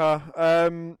worker.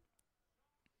 I'm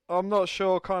not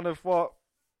sure kind of what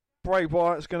Bray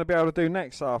Wyatt's going to be able to do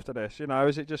next after this. You know,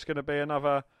 is it just going to be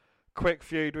another quick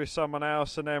feud with someone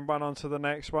else and then run on to the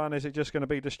next one? Is it just going to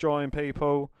be destroying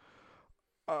people?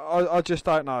 I just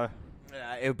don't know.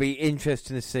 It'll be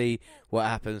interesting to see what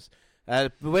happens.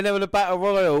 The winner of the Battle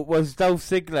Royal was Dolph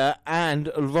Ziggler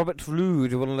and Robert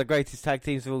Roode, one of the greatest tag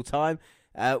teams of all time.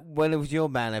 When was your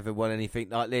man ever won anything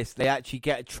like this? They actually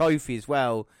get a trophy as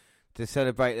well to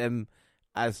celebrate them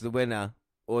as the winner.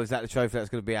 Or is that the trophy that's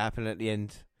going to be happening at the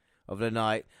end of the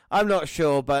night? I'm not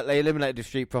sure, but they eliminated the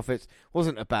Street Profits.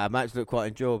 Wasn't a bad match. Looked quite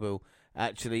enjoyable,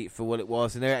 actually, for what it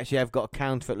was. And they actually have got a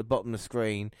counter at the bottom of the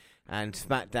screen. And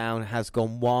Smackdown has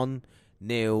gone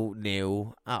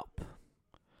 1-0 up.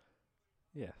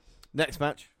 Yes. Next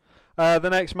match. The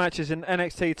next match is an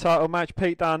NXT title match.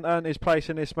 Pete Dunne earned his place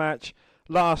in this match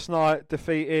last night,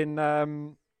 defeating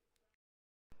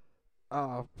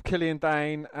Killian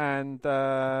Dane and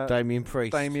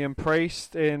Damian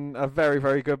Priest in a very,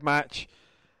 very good match.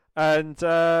 And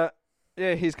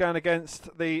he's going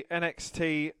against the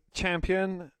NXT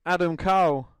champion, Adam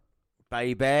Cole.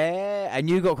 Baby. And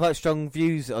you got quite strong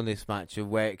views on this match of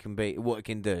where it can be, what it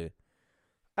can do.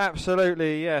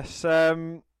 Absolutely, yes.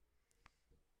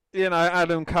 You know,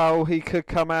 Adam Cole, he could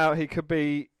come out, he could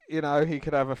be, you know, he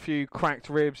could have a few cracked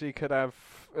ribs, he could have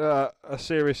a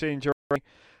serious injury,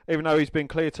 even though he's been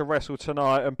cleared to wrestle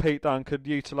tonight, and Pete Dunne could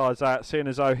utilise that, seeing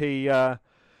as though he,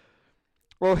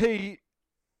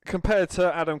 compared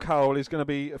to Adam Cole, is going to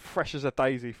be fresh as a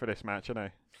daisy for this match, isn't he?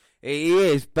 He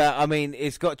is, but, I mean,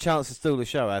 it's got a chance to steal the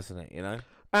show, hasn't it, you know?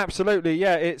 Absolutely,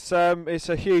 yeah, it's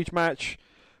a huge match.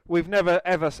 We've never,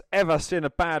 ever seen a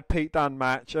bad Pete Dunne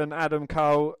match, and Adam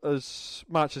Cole, as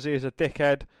much as he is a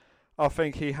dickhead, I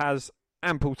think he has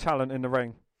ample talent in the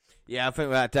ring. Yeah, I think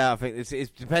without doubt, I think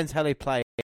it depends how they play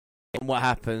and what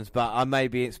happens, but I may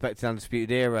be expecting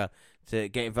Undisputed Era to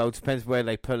get involved. Depends where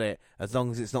they pull it, as long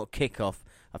as it's not kickoff.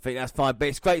 I think that's fine, but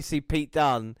it's great to see Pete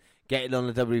Dunne getting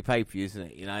on the WWE pay-per-view,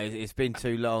 isn't it? You know, it's been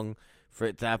too long for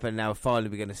it to happen, now finally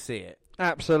we're going to see it.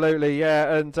 Absolutely,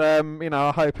 yeah, and you know,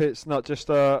 I hope it's not just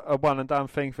a one and done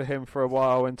thing for him for a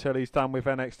while until he's done with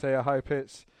NXT. I hope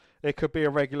it could be a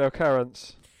regular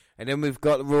occurrence. And then we've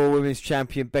got the Raw Women's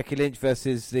Champion Becky Lynch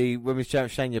versus the Women's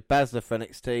Champion Shayna Baszler for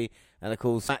NXT, and of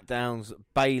course SmackDown's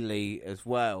Bayley as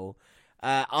well.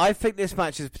 I think this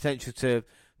match has potential to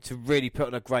really put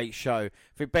on a great show. I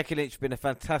think Becky Lynch has been a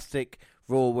fantastic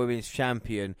Raw Women's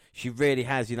Champion. She really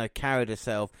has, you know, carried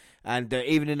herself. And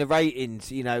even in the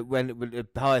ratings, you know, when the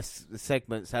highest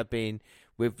segments have been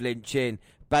with Lynch in,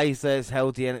 Baszler has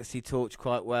held the NXT torch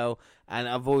quite well. And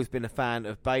I've always been a fan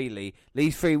of Bayley.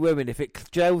 These three women, if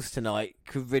it gels tonight,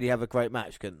 could really have a great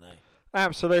match, couldn't they?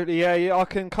 Absolutely, yeah. I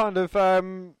can kind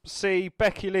of see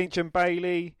Becky Lynch and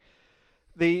Bayley,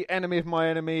 the enemy of my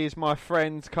enemy is my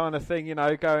friend kind of thing, you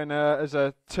know, going as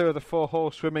a two of the four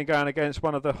horsewomen going against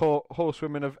one of the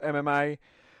horsewomen of MMA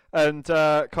and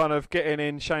kind of getting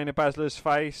in Shayna Baszler's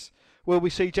face. Will we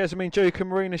see Jessamine Duke and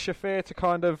Marina Shafir to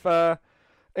kind of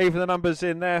even the numbers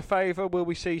in their favour? Will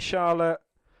we see Charlotte?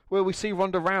 Will we see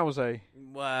Ronda Rousey?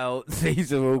 Well,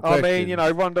 these are all questions. I mean, you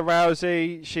know, Ronda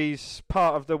Rousey, she's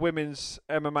part of the women's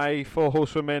MMA four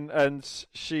horsewomen and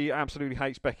she absolutely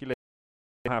hates Becky Lynch.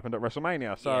 Happened at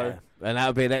WrestleMania, so yeah. And that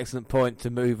would be an excellent point to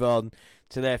move on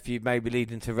to their feud, maybe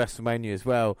leading to WrestleMania as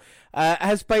well.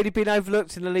 Has Bayley been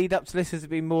overlooked in the lead up to this? Has it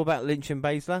been more about Lynch and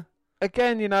Baszler?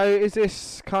 Again, you know, is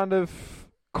this kind of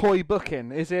coy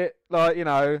booking? Is it like, you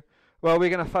know, well,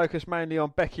 we're going to focus mainly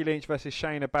on Becky Lynch versus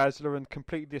Shayna Baszler and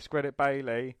completely discredit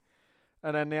Bayley,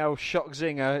 and then the old shock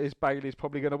zinger is Bayley's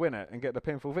probably going to win it and get the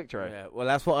pinfall victory. Yeah, well,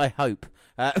 that's what I hope.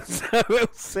 So we'll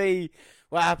see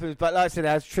what happens. But like I said, it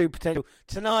has true potential.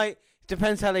 Tonight,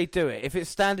 depends how they do it. If it's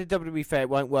standard WWE fair, it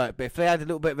won't work. But if they add a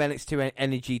little bit of NXT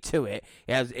energy to it,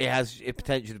 it has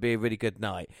potential to be a really good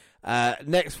night.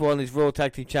 Next one is Raw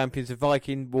Tag Team Champions, the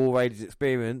Viking War Raiders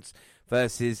Experience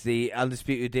versus the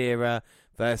Undisputed Era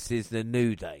versus the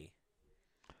New Day.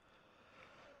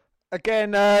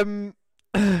 Again,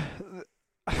 you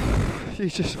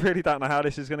just really don't know how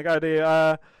this is going to go, do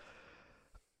you?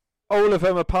 All of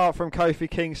them, apart from Kofi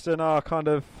Kingston, are kind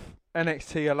of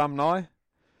NXT alumni.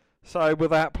 So will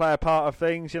that play a part of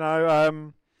things?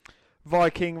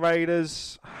 Viking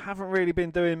Raiders haven't really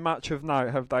been doing much of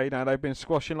note, have they? They've been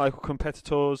squashing local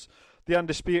competitors. The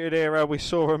Undisputed Era, we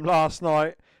saw them last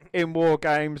night in War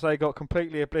Games. They got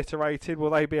completely obliterated. Will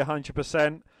they be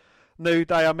 100%? New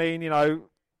Day,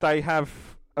 they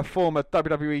have a former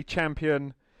WWE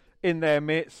champion in their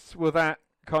midst. Will that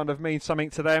kind of mean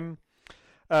something to them?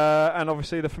 And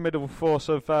obviously the formidable force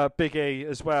of Big E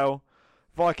as well.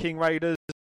 Viking Raiders,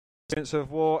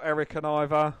 of War, Eric and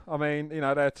Ivar.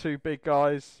 They're two big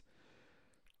guys.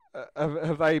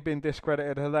 Have they been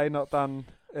discredited? Have they not done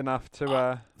enough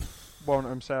to warrant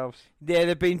themselves? Yeah,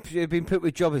 they've been put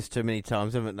with jobbers too many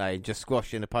times, haven't they? Just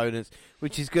squashing opponents,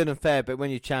 which is good and fair. But when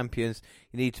you're champions,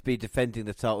 you need to be defending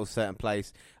the title a certain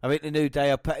place. I think the New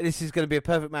Day this is going to be a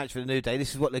perfect match for the New Day.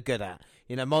 This is what they're good at.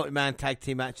 Multi-man tag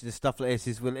team matches and stuff like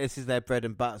this is their bread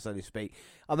and butter, so to speak.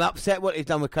 I'm upset what they've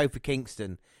done with Kofi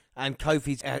Kingston. And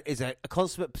Kofi is a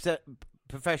consummate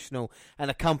professional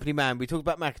and a company man. We talked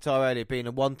about McIntyre earlier being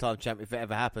a one-time champion if it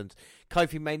ever happens.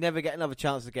 Kofi may never get another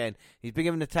chance again. He's been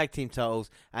given the tag team titles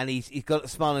and he's got a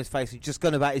smile on his face and just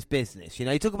gone about his business.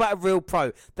 You talk about a real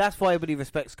pro. That's why everybody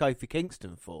respects Kofi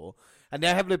Kingston for. And they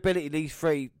have the ability, these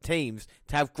three teams,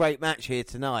 to have great match here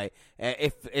tonight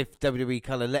if WWE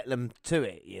kind of let them to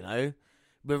it,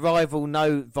 The rival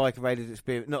know Viking Raiders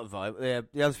experience, not the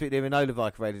Undisputed Era know the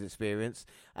Viking Raiders experience,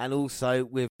 and also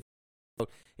with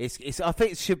I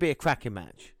think it should be a cracking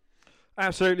match.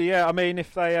 Absolutely, yeah.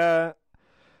 If they,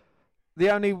 the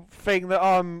only thing that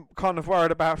I'm kind of worried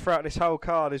about throughout this whole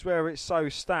card is where it's so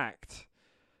stacked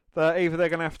that either they're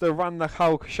going to have to run the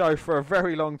whole show for a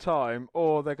very long time,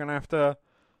 or they're going to have to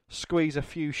squeeze a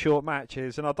few short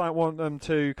matches, and I don't want them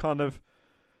to kind of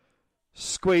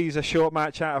squeeze a short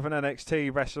match out of an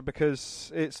NXT wrestler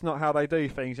because it's not how they do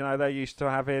things. They're used to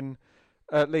having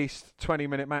at least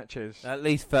 20-minute matches. At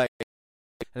least 30.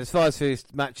 And as far as these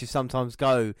matches sometimes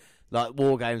go, like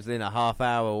War Games in a half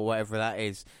hour or whatever that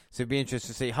is, so it'd be interesting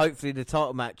to see. Hopefully the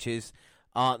title matches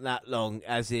aren't that long,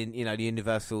 as in, the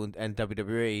Universal and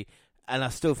WWE, and I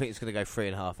still think it's going to go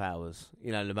 3.5 hours,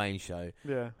 the main show.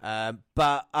 Yeah.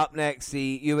 But up next,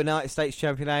 the United States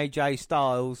Champion AJ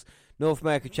Styles, North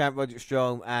American Champ Roderick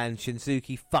Strong, and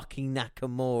Shinsuke fucking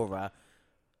Nakamura.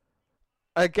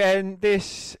 Again,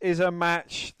 this is a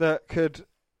match that could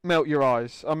melt your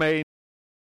eyes.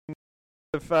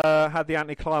 We've had the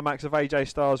anticlimax of AJ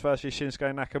Styles versus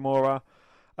Shinsuke Nakamura.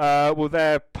 Will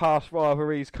their past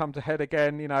rivalries come to head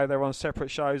again? They're on separate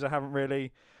shows. They haven't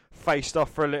really faced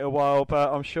off for a little while,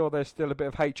 but I'm sure there's still a bit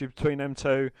of hatred between them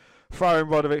two. Throwing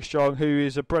Roderick Strong, who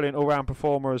is a brilliant all-round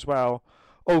performer as well.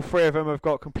 All three of them have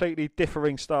got completely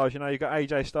differing styles. You've got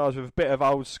AJ Styles with a bit of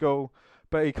old school,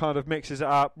 but he kind of mixes it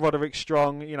up. Roderick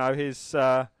Strong, his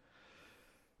backbreakers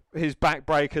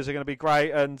are going to be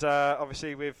great, and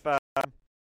obviously with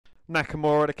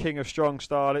Nakamura, the king of strong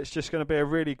style, it's just going to be a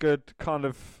really good kind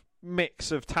of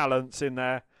mix of talents in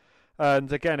there.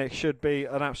 And again, it should be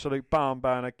an absolute barn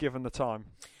burner given the time.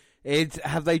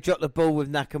 Have they dropped the ball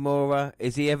with Nakamura?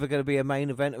 Is he ever going to be a main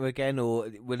eventer again, or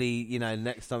will he,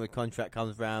 next time his contract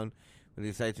comes round, will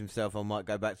he say to himself, I might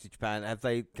go back to Japan? Have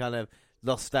they kind of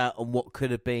lost out on what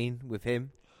could have been with him?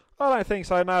 I don't think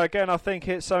so, no. Again, I think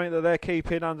it's something that they're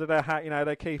keeping under their hat.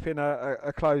 They're keeping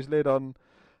a closed lid on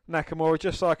Nakamura,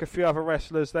 just like a few other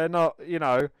wrestlers. They're not,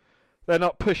 they're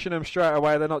not pushing them straight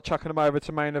away. They're not chucking them over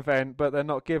to main event, but they're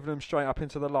not giving them straight up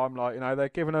into the limelight. They're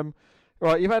giving them,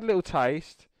 right, you've had a little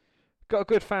taste, got a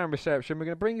good fan reception, we're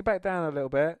going to bring you back down a little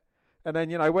bit, and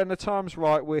then, when the time's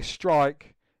right, we'll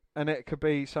strike, and it could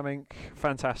be something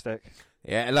fantastic.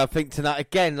 Yeah, and I think tonight,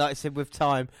 again, like I said, with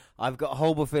time, I've got a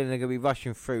horrible feeling they're going to be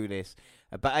rushing through this.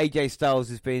 But AJ Styles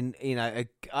has been, I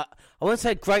won't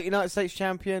say great United States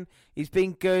champion. He's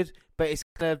been good, but it's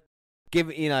going to give,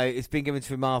 it's been given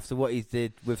to him after what he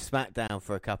did with Smackdown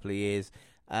for a couple of years.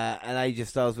 And AJ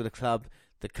Styles with a club,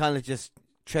 they're kind of just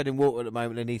treading water at the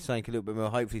moment. They need something a little bit more.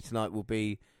 Hopefully tonight will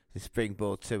be the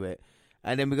springboard to it.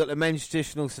 And then we've got the men's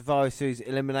traditional Survivor Series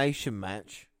elimination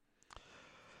match.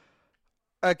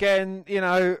 Again,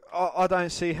 I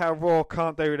don't see how Raw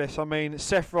can't do this.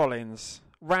 Seth Rollins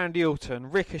Randy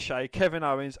Orton, Ricochet, Kevin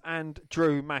Owens, and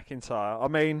Drew McIntyre. I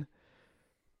mean,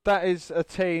 that is a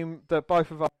team that both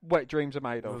of our wet dreams are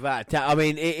made of. I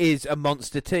mean, it is a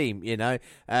monster team, you know.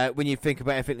 When you think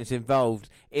about everything that's involved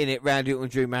in it, Randy Orton,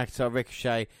 Drew McIntyre,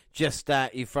 Ricochet, just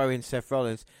that, you throw in Seth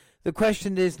Rollins. The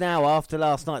question is now, after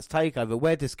last night's takeover,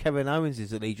 where does Kevin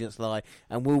Owens' allegiance lie,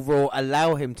 and will Raw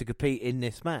allow him to compete in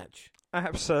this match?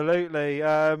 Absolutely.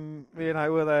 You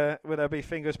know, will there be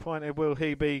fingers pointed? Will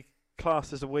he be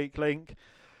classed as a weak link?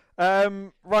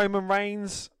 Roman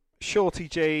Reigns, Shorty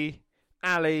G,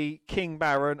 Ali, King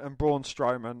Baron, and Braun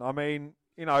Strowman. I mean,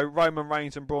 you know, Roman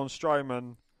Reigns and Braun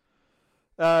Strowman.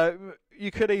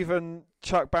 You could even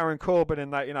chuck Baron Corbin in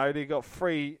that. You know, you got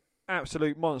three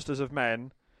absolute monsters of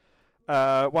men.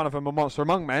 One of them a monster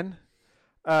among men.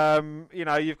 You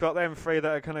know, you've got them three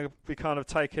that are going to be kind of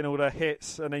taking all their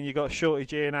hits, and then you've got Shorty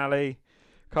G and Ali,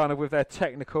 kind of with their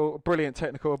brilliant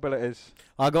technical abilities.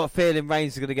 I got a feeling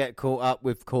Reigns is going to get caught up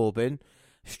with Corbin.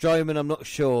 Strowman, I'm not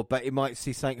sure, but you might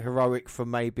see something heroic from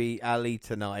maybe Ali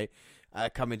tonight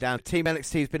coming down. Team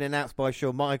NXT has been announced by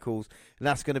Shawn Michaels, and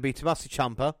that's going to be Tommaso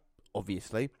Ciampa,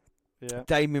 obviously. Yeah.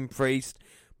 Damien Priest,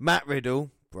 Matt Riddle,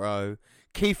 bro,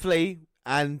 Keith Lee,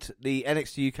 and the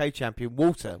NXT UK champion,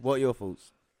 Walter. What are your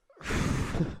thoughts?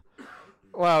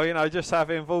 Well, you know, just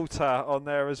having Walter on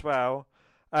there as well.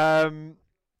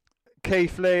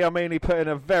 Keith Lee, I mean, he put in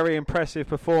a very impressive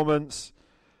performance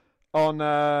on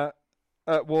at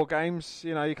War Games.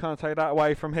 You know, you can't take that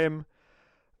away from him.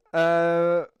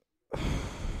 It's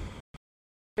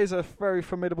a very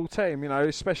formidable team, you know,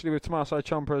 especially with Tommaso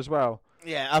Ciampa as well.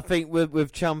 Yeah, I think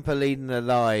with Ciampa leading the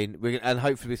line, and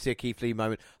hopefully we'll see a Keith Lee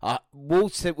moment,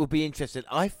 Walter will be interesting.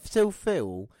 I still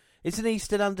feel, isn't he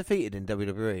still undefeated in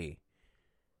WWE?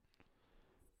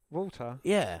 Walter?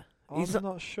 Yeah. I'm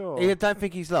not sure. I don't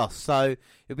think he's lost, so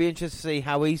it'll be interesting to see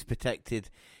how he's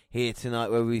protected here tonight,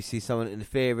 whether we see someone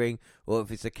interfering or if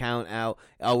it's a count out.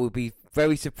 I would be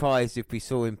very surprised if we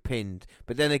saw him pinned.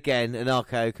 But then again, an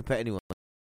RKO can put anyone,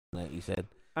 like you said.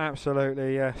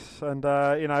 Absolutely, yes. And,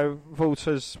 you know,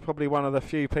 Walter's probably one of the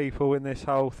few people in this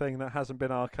whole thing that hasn't been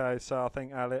RKO'd, so I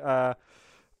think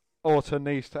Orton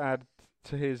needs to add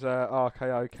to his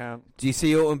RKO count. Do you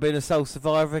see Orton being a sole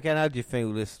survivor again? How do you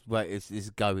feel this is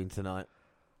going tonight?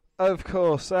 Of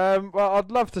course. Well, I'd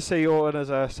love to see Orton as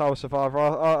a sole survivor.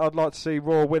 I'd like to see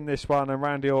Raw win this one and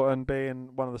Randy Orton being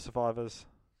one of the survivors.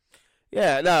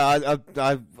 Yeah, no,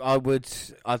 I would.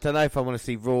 I don't know if I want to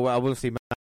see Raw. I want to see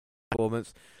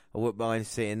performance. I wouldn't mind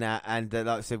seeing that. And like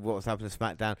I said, what's happened to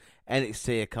Smackdown,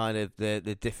 NXT are kind of the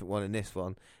different one in this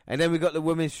one. And then we got the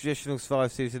women's traditional Survivor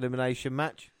Series elimination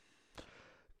match.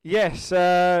 Yes,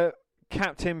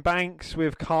 Captain Banks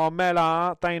with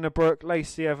Carmella, Dana Brooke,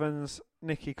 Lacey Evans,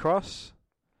 Nikki Cross.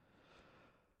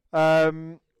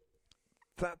 That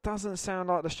doesn't sound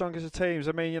like the strongest of teams.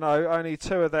 I mean, you know, only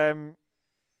two of them,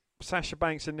 Sasha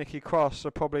Banks and Nikki Cross,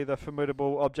 are probably the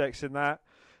formidable objects in that.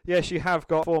 Yes, you have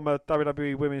got former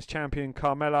WWE Women's Champion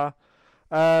Carmella.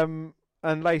 And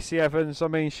Lacey Evans, I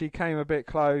mean, she came a bit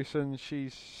close and she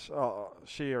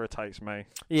irritates me.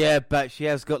 Yeah, but she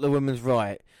has got the women's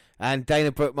right. And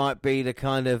Dana Brooke might be the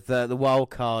kind of the wild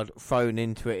card thrown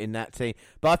into it in that team.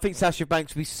 But I think Sasha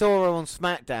Banks, we saw her on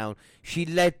Smackdown. She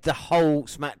led the whole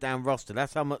Smackdown roster.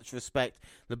 That's how much respect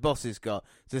the boss has got.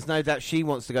 So there's no doubt she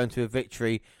wants to go into a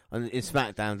victory in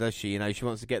Smackdown, does she? You know, she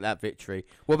wants to get that victory.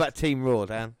 What about Team Raw,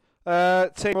 Dan?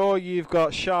 Team Raw, you've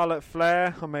got Charlotte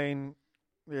Flair. I mean,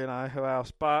 you know, who else?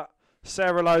 But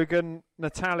Sarah Logan,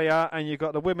 Natalia, and you've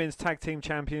got the women's tag team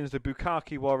champions, the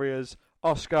Bukaki Warriors,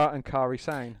 Asuka and Kairi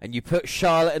Sane. And you put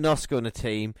Charlotte and Asuka on a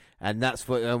team, and that's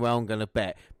what I'm going to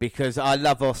bet. Because I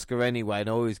love Asuka anyway, and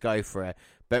I always go for her.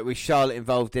 But with Charlotte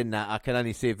involved in that, I can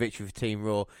only see a victory for Team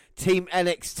Raw. Team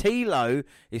NXT, though,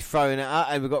 is throwing it up.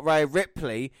 And we've got Rhea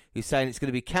Ripley, who's saying it's going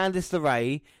to be Candice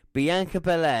LeRae, Bianca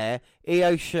Belair,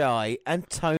 Io Shirai, and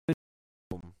Toni.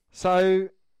 So,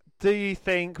 do you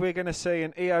think we're going to see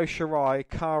an Io Shirai,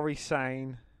 Kairi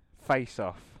Sane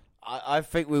face-off? I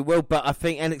think we will, but I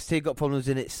think NXT got problems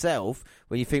in itself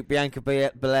when you think Bianca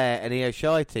Belair and Io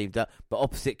Shirai teamed up, but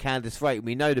opposite Candice LeRae.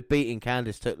 We know the beating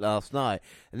Candice took last night,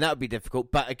 and that would be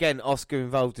difficult. But again, Asuka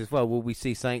involved as well. Will we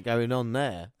see something going on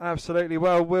there? Absolutely.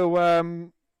 Well,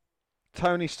 will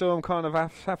Toni Storm kind of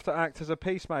have to act as a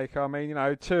peacemaker? I mean, you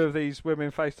know, two of these women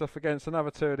faced off against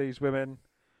another two of these women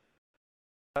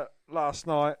last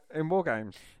night in War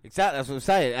Games. Exactly, that's what I'm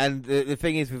saying. And the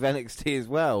thing is with NXT as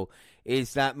well,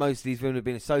 is that most of these women have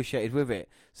been associated with it.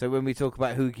 So when we talk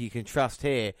about who you can trust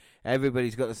here,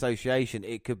 everybody's got association.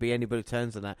 It could be anybody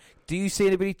turns on that. Do you see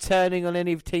anybody turning on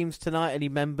any of teams tonight? Any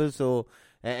members or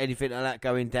anything like that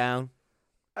going down?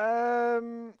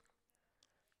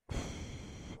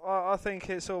 I think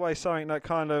it's always something that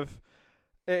kind of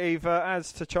it either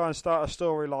adds to try and start a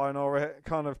storyline or it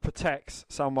kind of protects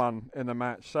someone in the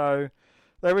match. So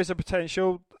there is a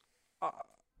potential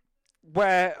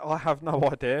where I have no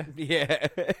idea. Yeah.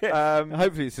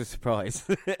 Hopefully it's a surprise.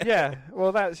 Yeah.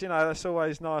 Well, that's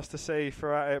always nice to see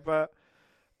throughout it. But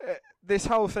this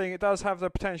whole thing, it does have the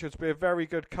potential to be a very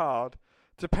good card,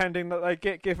 depending that they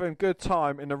get given good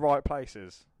time in the right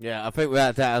places. Yeah, I think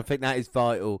without that, I think that is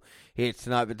vital here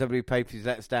tonight. But WP's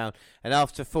let us down, and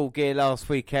after Full Gear last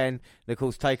weekend, and of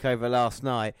course Takeover last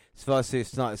night, Survivor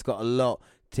Series tonight has got a lot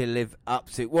to live up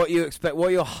to. What you expect? What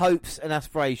are your hopes and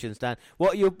aspirations, Dan?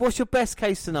 What's your best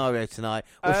case scenario tonight?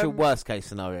 What's your worst case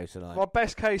scenario tonight? My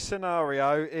best case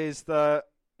scenario is that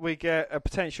we get a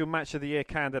potential match of the year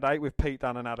candidate with Pete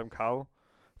Dunne and Adam Cole,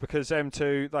 because them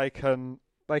two they can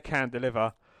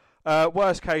deliver.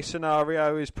 Worst case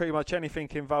scenario is pretty much anything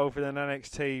involving an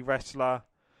NXT wrestler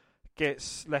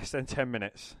gets less than 10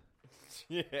 minutes.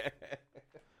 Yeah.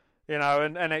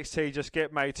 And NXT just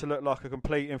get made to look like a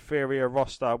complete inferior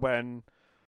roster when,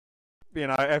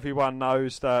 everyone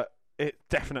knows that it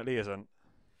definitely isn't.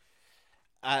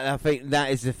 And I think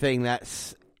that is the thing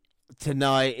that's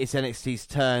tonight. It's NXT's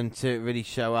turn to really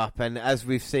show up, and as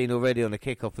we've seen already on the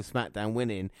kickoff of SmackDown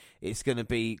winning, it's going to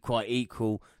be quite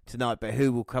equal tonight. But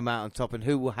who will come out on top and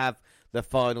who will have the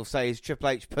final say? Is Triple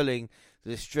H pulling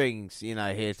the strings,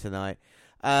 here tonight?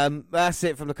 That's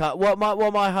it from the card. What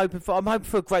am I hoping for? I'm hoping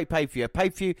for a great pay-per-view. A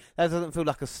pay-per-view that doesn't feel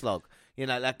like a slog.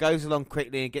 That goes along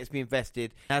quickly and gets me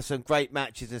invested. Has some great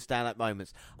matches and stand-up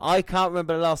moments. I can't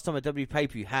remember the last time a W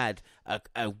pay-per-view had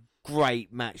a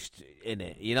great match in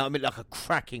it. You know what I mean? Like a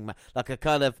cracking match. Like a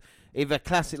kind of either a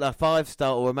classic like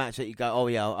 5-star or a match that you go, oh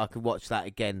yeah, I could watch that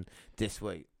again this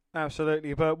week.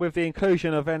 Absolutely, but with the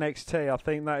inclusion of NXT, I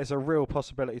think that is a real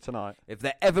possibility tonight. If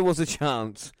there ever was a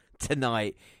chance,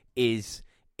 tonight is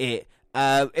it.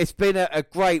 It's been a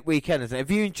great weekend, isn't it?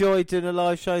 Have you enjoyed doing the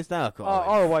live shows now? I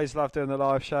always love doing the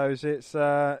live shows. It's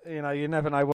you never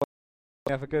know what.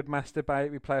 We have a good mass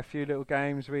debate. We play a few little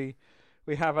games. We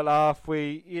have a laugh.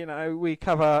 We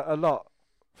cover a lot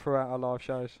throughout our live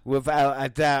shows. Without a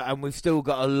doubt, and we've still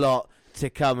got a lot to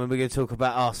come, and we're going to talk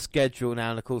about our schedule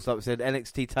now. And of course, like we said,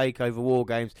 NXT Takeover War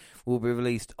Games will be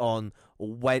released on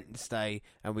Wednesday,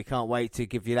 and we can't wait to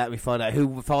give you that. We find out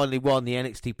who finally won the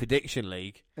NXT Prediction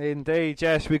League. Indeed,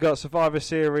 yes, we got Survivor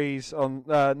Series on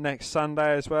next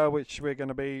Sunday as well, which we're going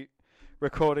to be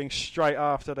recording straight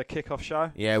after the kickoff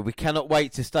show. Yeah, we cannot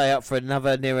wait to stay up for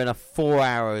another near enough 4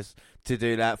 hours to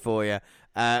do that for you.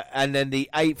 And then the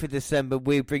 8th of December,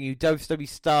 we'll bring you WCW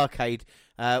Starrcade,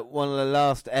 one of the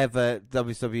last ever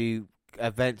WCW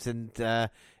events, and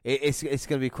it's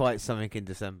going to be quite something in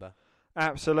December.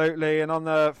 Absolutely, and on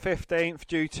the 15th,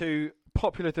 due to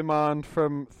popular demand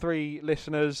from 3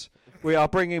 listeners, we are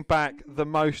bringing back the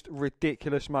most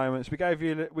ridiculous moments. We're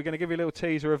going to give you a little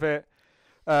teaser of it.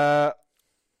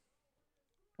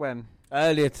 When?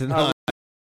 Earlier tonight.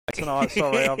 Tonight,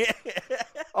 sorry.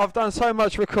 I've done so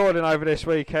much recording over this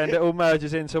weekend, it all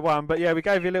merges into one. But yeah, we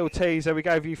gave you a little teaser. We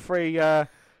gave you 3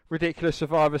 ridiculous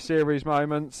Survivor Series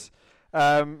moments.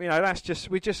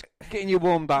 We're just getting you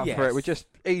warmed up for it. We're just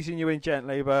easing you in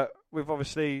gently, but we've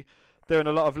obviously doing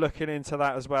a lot of looking into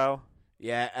that as well.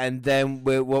 Yeah, and then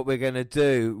what we're going to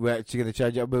do, we're actually going to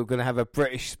change it. We're going to have a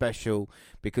British special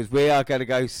because we are going to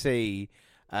go see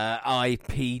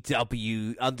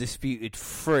IPW Undisputed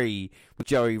 3 with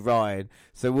Joey Ryan.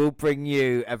 So we'll bring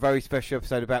you a very special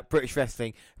episode about British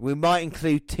wrestling. We might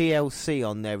include TLC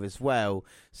on there as well.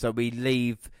 So we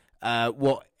leave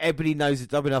what everybody knows at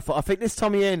WNR. I think this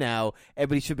time of year now,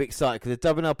 everybody should be excited because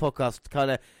the WNR podcast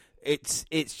kind of, it's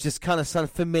just kind of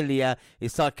something familiar.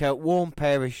 It's like a warm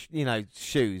pair of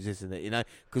shoes, isn't it?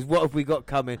 Because what have we got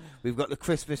coming? We've got the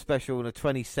Christmas special on the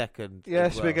 22nd.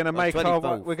 Yes, well. we're going to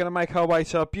make our way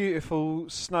to our beautiful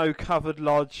snow-covered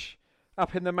lodge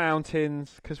up in the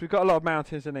mountains, because we've got a lot of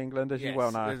mountains in England, as you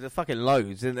well know. There's fucking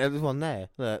loads, and there's one there.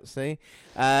 Look, see?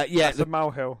 That's a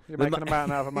molehill. You're making a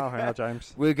mountain out of a molehill,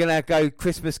 James. We're going to go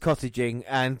Christmas cottaging,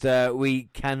 and we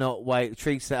cannot wait. The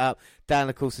tree's set up. Dan,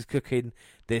 of course, is cooking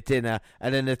the dinner.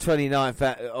 And then the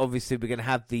 29th, obviously, we're going to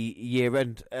have the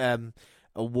year-end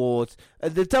awards.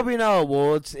 The WNR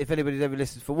Awards, if anybody's ever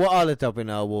listened for, what are the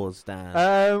WNR Awards, Dan?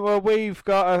 Well, we've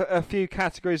got a few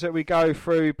categories that we go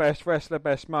through. Best Wrestler,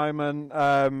 Best Moment,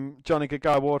 Johnny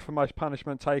Gaga Award for Most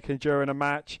Punishment Taken During a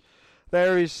Match.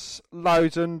 There is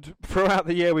loads, and throughout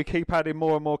the year we keep adding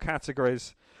more and more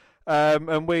categories.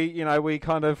 And we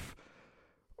kind of...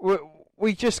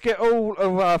 We just get all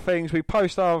of our things. We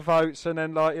post our votes, and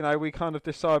then we kind of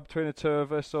decide between the 2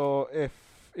 of us, or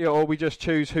we just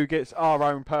choose who gets our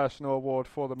own personal award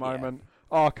for the moment.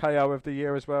 RKO of the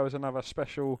year as well is another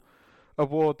special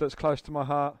award that's close to my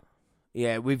heart.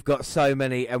 Yeah, we've got so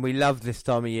many, and we love this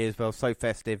time of year as well, so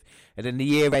festive. And then the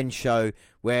year-end show,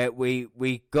 where we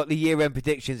got the year-end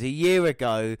predictions. A year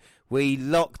ago, we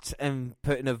locked and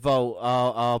put in a vault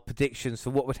our predictions for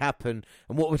what would happen,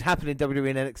 and what would happen in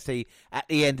WWE and NXT at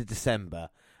the end of December.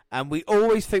 And we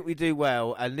always think we do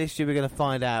well, and this year we're going to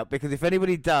find out, because if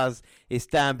anybody does, it's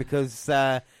Dan, because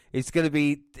it's going to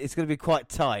be quite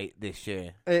tight this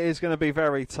year. It is going to be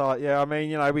very tight, yeah. I mean,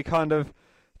 you know, we kind of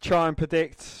try and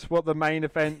predict what the main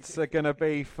events are going to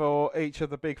be for each of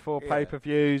the big four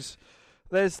pay-per-views.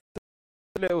 There's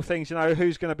little things, you know,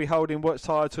 who's going to be holding what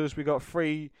titles. We got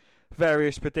 3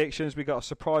 various predictions. We got a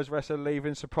surprise wrestler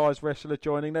leaving, surprise wrestler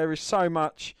joining. There is so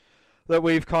much that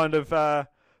we've kind of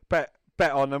bet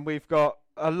on, and we've got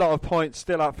a lot of points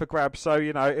still up for grabs. So,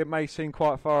 you know, it may seem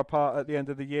quite far apart at the end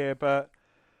of the year, but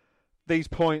these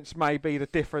points may be the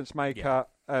difference maker,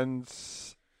 and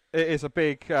it is a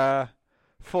big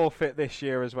forfeit this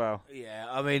year as well. Yeah,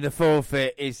 I mean, the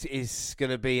forfeit is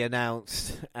going to be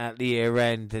announced at the year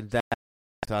end, and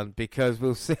done, because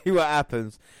we'll see what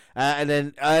happens. And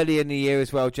then early in the year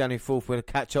as well, January 4th, we'll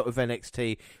catch up with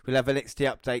NXT. We'll have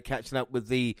NXT update, catching up with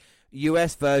the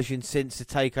US version since the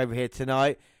takeover here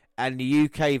tonight, and the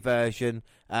UK version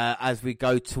as we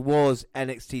go towards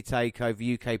NXT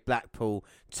takeover UK Blackpool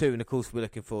 2, and of course we're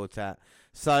looking forward to that.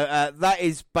 So that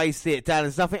is basically it. Dan,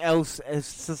 there's nothing else to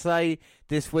say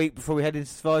this week before we head into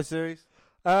Survivor Series?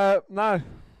 No,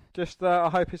 just I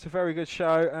hope it's a very good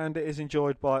show and it is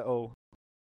enjoyed by all.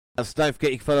 So don't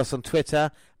forget, you can follow us on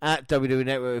Twitter at WWE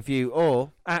Network Review,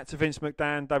 or at Vince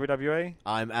McDan WWE.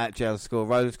 I'm at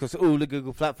 _Rollins across all the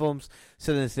Google platforms.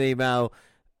 Send us an email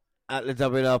at the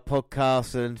WNR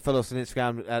Podcast, and follow us on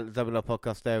Instagram at the WNR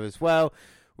Podcast there as well.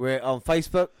 We're on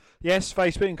Facebook. Yes,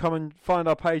 Facebook, and come and find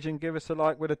our page and give us a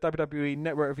like with a WWE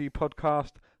Network Review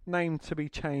Podcast, name to be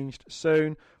changed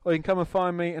soon. Or you can come and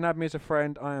find me and add me as a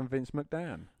friend. I am Vince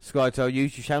McDan. Subscribe to our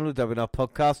YouTube channel, WNR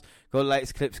Podcast. Got the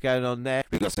latest clips going on there.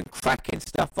 We've got some cracking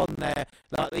stuff on there,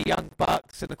 like the Young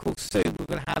Bucks, and of course soon we're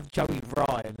going to have Joey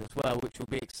Ryan as well, which will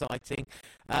be exciting.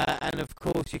 And of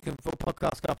course you can follow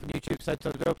podcast up on YouTube, so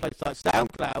to a place like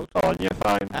SoundCloud On your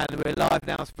phone. And we're live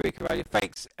now on Spreaker Radio.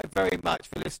 Thanks very much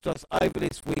for listening to us over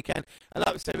this weekend. And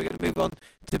like we said, we're going to move on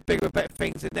to bigger and better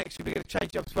things, and next year we're going to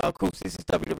change it up as well. Of course, this is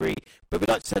WWE, but we'd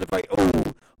like to celebrate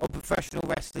all of professional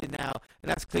wrestling now, and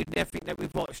that's including everything that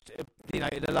we've watched, in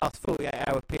the last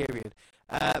 48-hour period.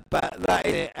 But that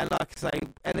is it, and like I say,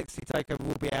 NXT TakeOver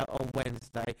will be out on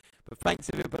Wednesday. But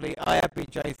thanks everybody. I have been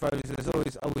Jay Frozen, as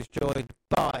always. I was joined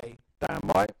by Dan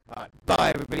White.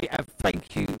 Bye everybody, and